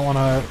really don't want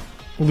to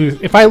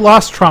lose. If I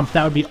lost Trump,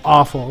 that would be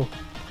awful.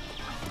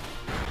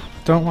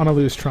 Don't want to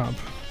lose Trump.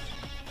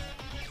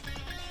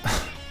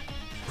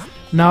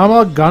 Now I'm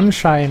all gun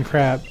shy and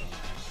crap.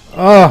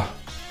 Ugh.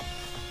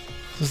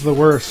 This is the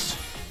worst.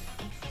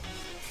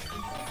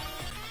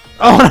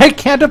 Oh, and I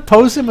can't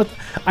oppose him with...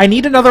 I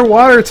need another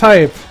water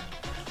type.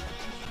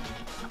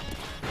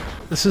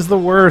 This is the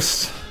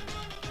worst.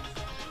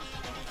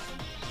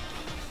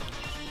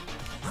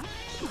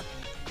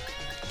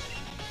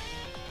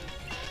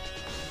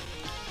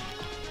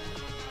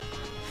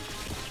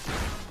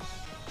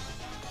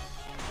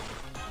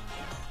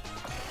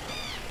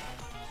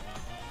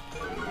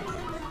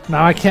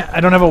 Now I can't... I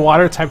don't have a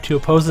water type to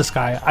oppose this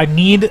guy. I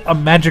need a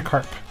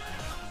Magikarp.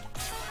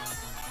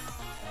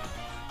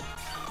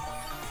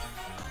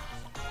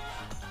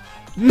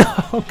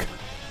 No!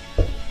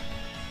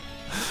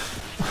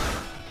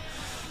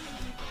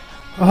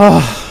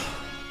 Oh.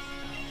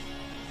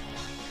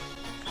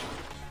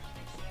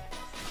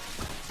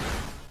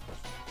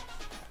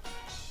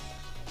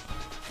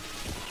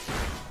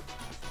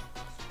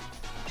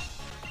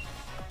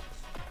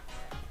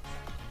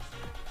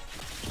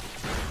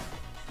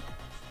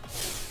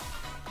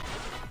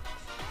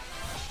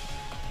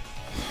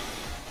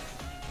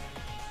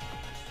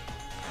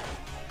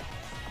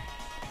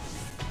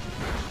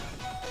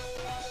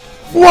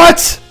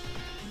 What?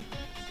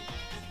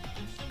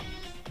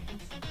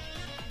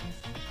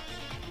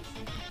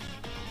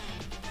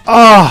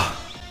 Oh.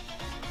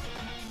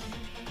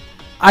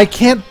 I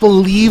can't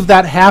believe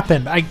that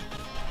happened.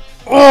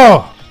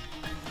 Oh.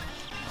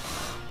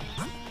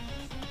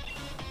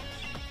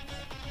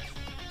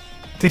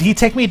 Did he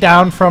take me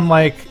down from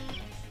like...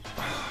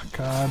 Oh,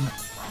 God.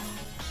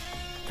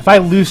 If I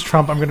lose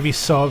Trump, I'm going to be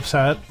so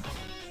upset.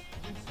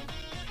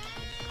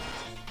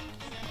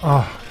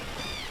 Oh.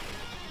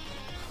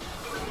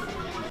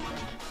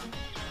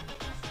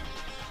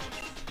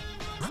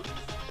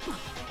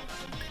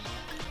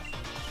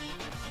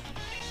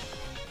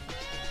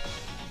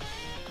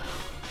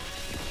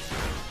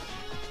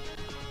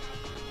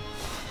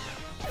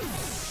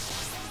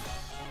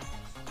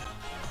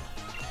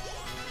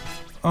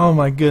 Oh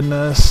my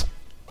goodness.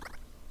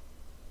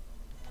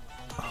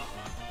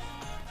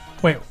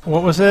 Wait,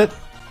 what was it?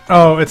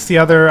 Oh, it's the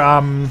other,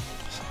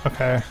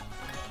 okay.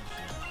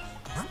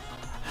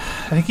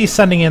 I think he's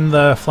sending in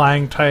the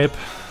flying type.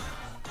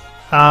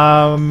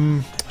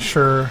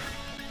 Sure.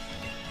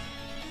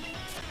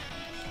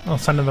 I'll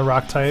send in the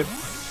rock type.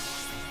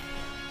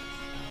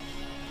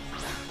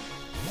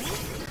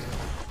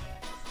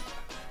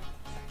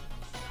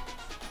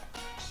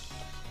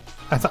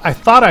 I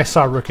thought I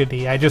saw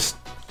Rookidee. I just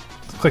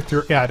clicked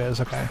through. Yeah, it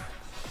is. Okay.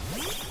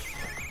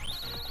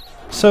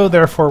 So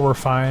therefore, we're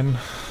fine.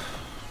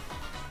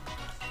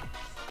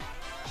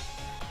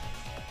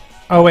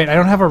 Oh wait, I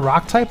don't have a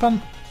rock type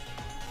on.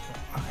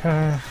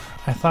 Okay,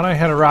 I thought I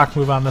had a rock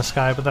move on this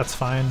guy, but that's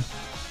fine.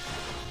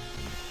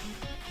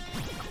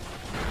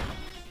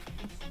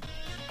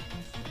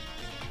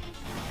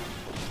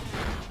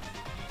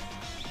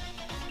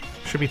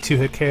 Should be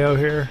 2-hit KO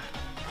here.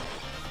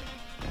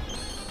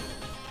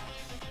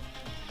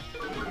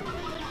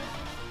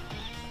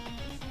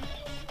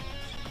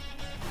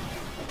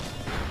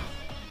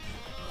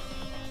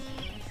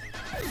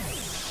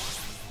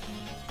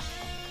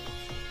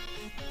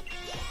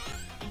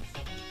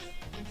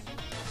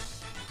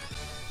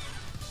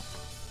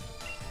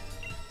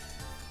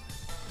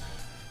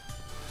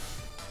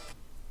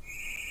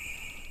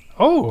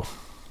 Oh,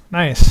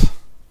 nice.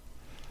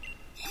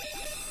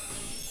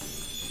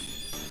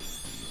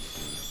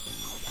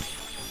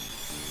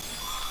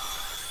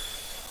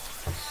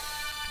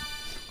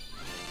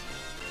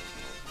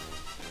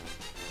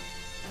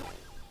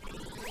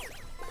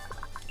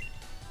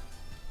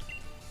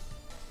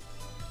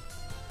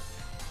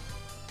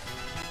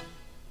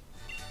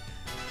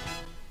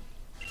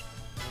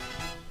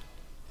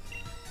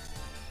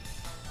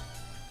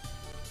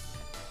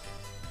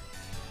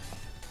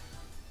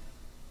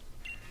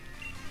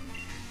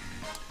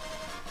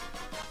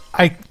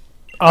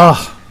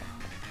 Ugh.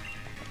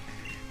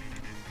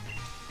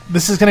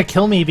 This is gonna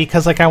kill me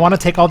because, like, I want to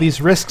take all these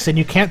risks, and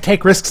you can't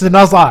take risks in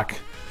Nuzlocke.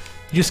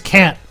 You just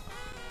can't.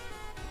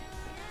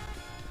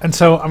 And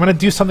so I'm gonna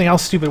do something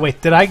else stupid.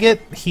 Wait, did I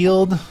get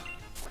healed?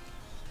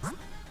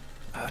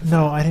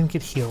 No, I didn't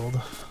get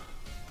healed.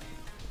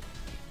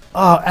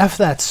 Oh, F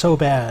that so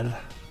bad.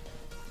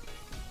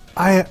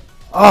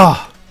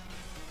 Oh!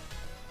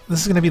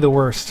 This is going to be the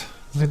worst. This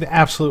is going to be the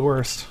absolute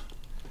worst.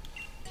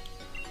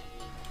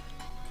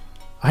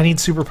 I need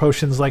super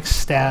potions like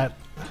stat.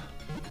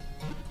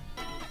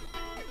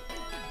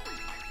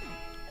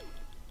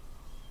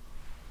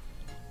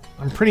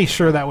 I'm pretty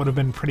sure that would have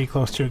been pretty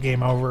close to a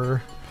game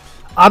over.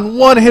 On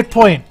 1 hit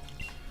point!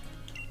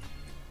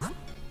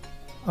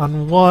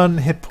 On 1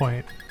 hit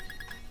point.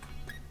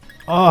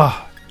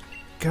 Oh,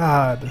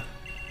 God.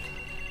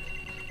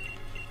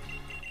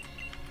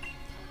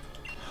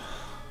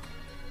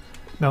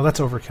 No, that's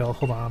overkill.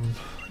 Hold on.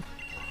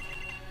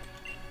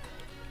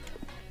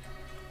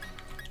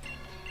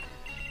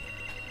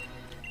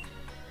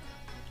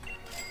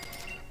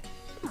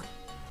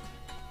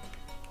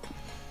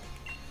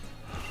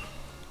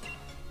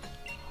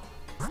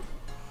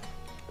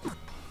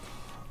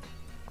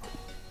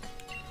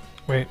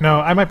 Wait, no,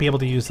 I might be able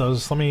to use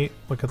those. Let me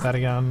look at that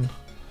again.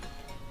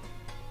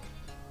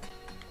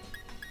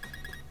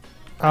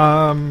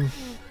 I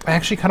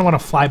actually kind of want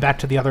to fly back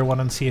to the other one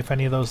and see if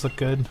any of those look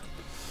good.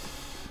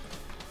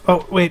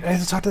 Oh, wait, I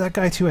have to talk to that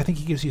guy too. I think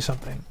he gives you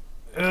something.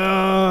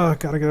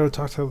 Gotta go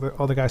talk to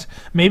all the guys.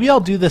 Maybe I'll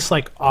do this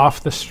like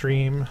off the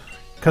stream,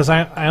 because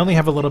I only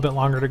have a little bit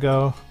longer to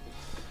go.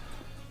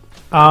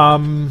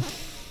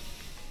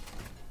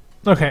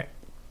 Okay.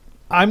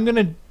 I'm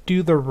gonna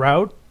do the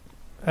route,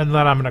 and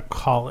then I'm gonna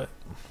call it,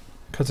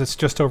 because it's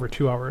just over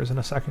 2 hours in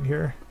a second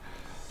here.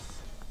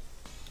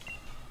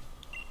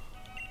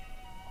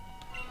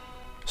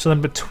 So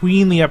then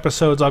between the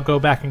episodes, I'll go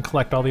back and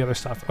collect all the other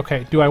stuff.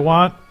 Okay, do I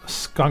want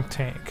Skunk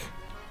Tank?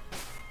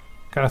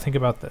 Gotta think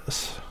about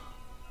this.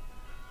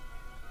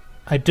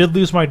 I did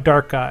lose my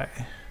Dark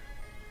Eye.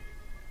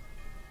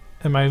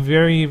 Am I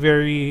very,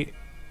 very...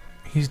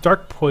 He's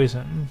Dark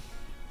Poison.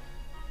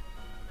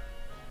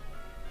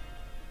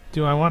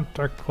 Do I want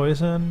Dark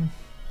Poison?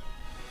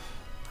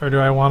 Or do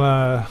I want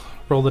to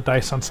roll the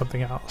dice on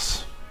something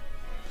else?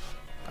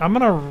 I'm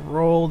gonna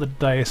roll the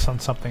dice on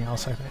something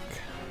else, I think.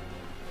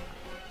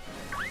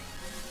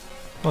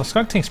 Well,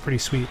 Skunk Tank's pretty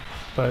sweet,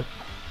 but...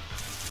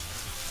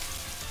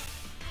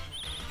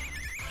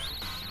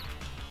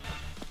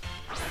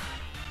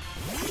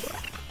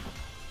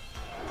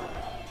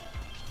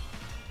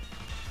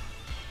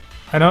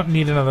 I don't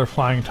need another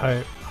flying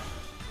type.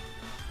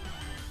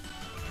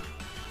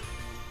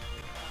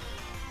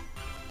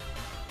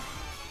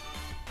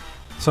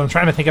 So I'm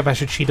trying to think if I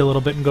should cheat a little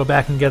bit and go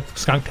back and get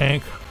Skunk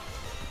Tank.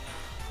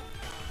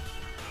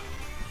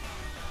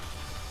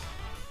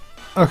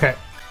 Okay.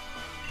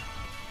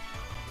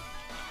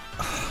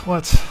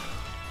 What?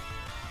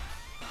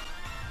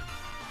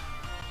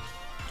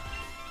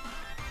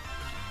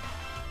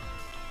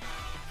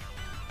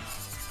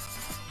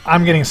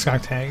 I'm getting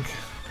Skunk Tank.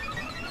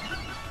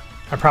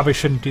 I probably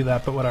shouldn't do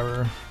that, but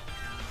whatever.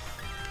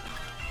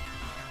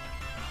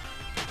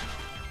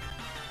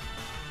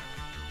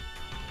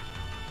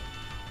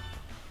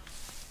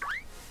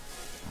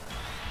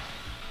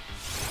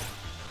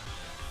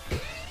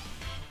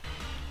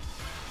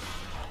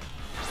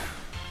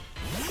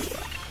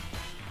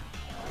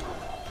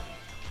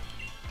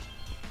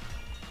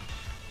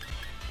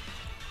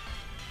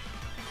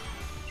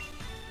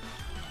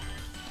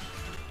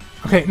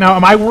 Okay, now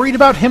am I worried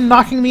about him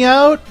knocking me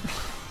out?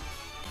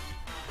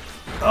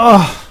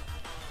 Ugh.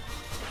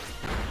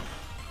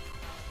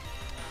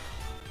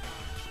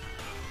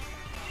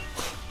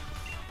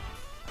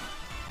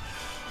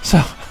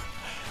 So,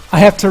 I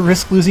have to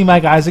risk losing my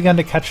guys again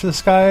to catch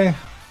this guy?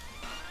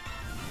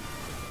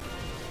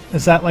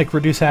 Is that like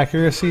reduce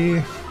accuracy?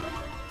 I'm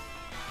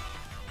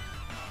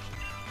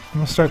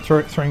gonna start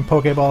throwing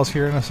Pokeballs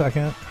here in a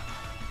second.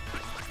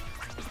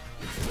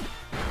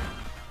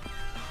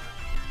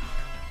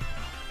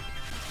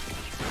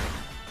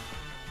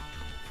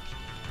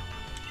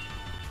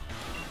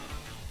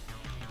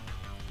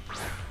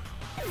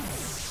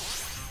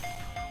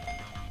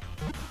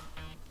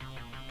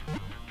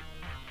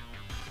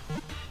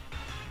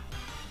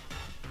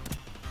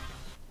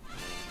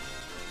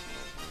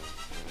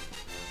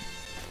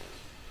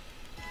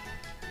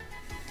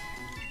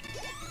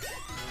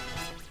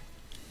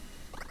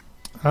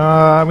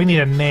 We need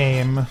a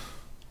name. I'm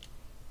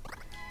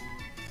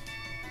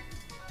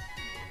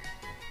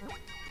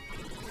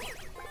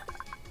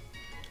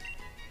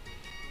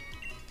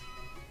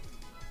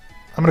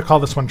gonna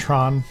call this one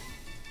Tron.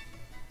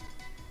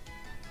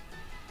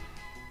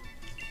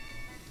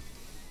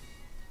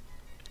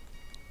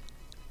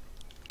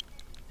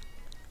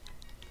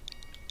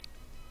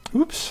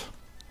 Oops.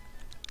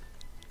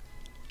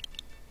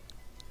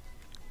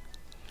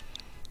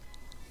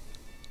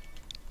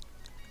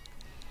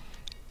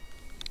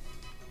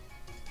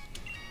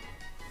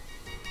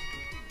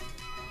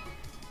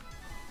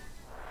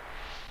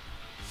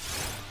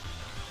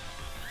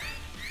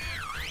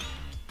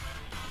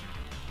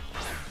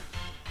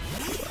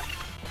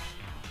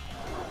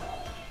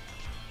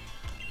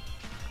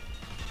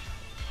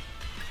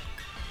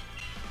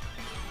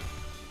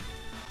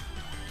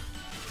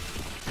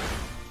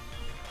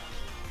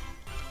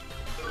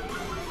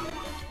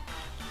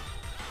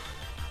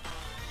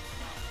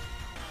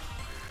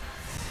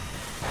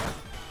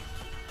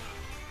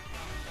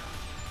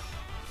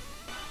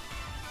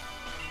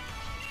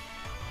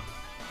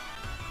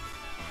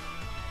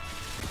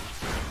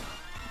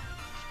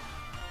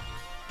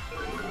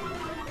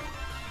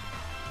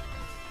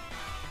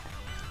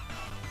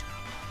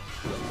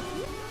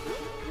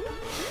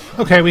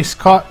 Okay, we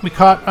caught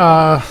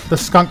the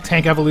skunk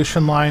tank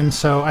evolution line,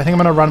 so I think I'm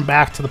gonna run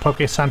back to the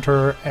Poke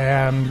Center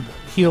and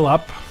heal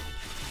up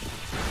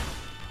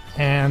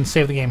and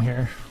save the game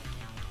here.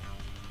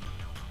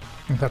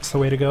 I think that's the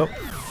way to go.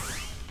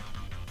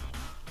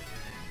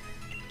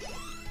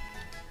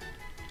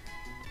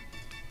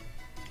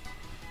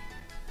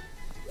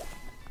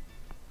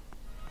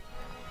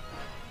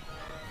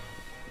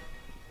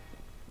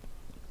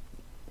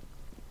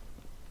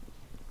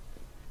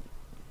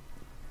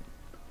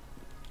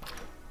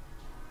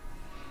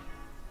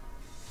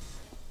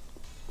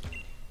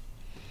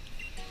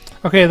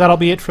 Okay, that'll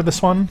be it for this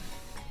one.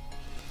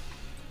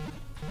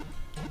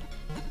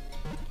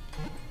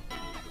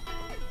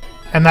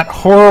 And that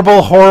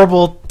horrible,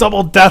 horrible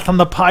double death on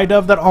the Pie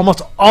Dove that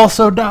almost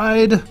also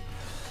died.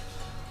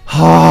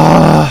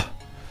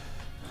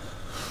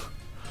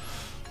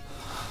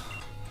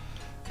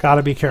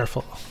 Gotta be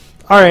careful.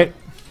 Alright.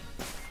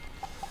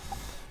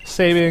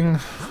 Saving.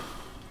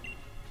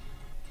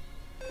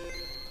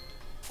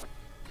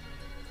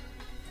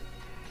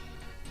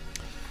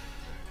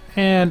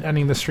 And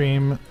ending the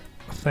stream.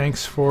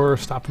 Thanks for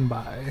stopping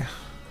by.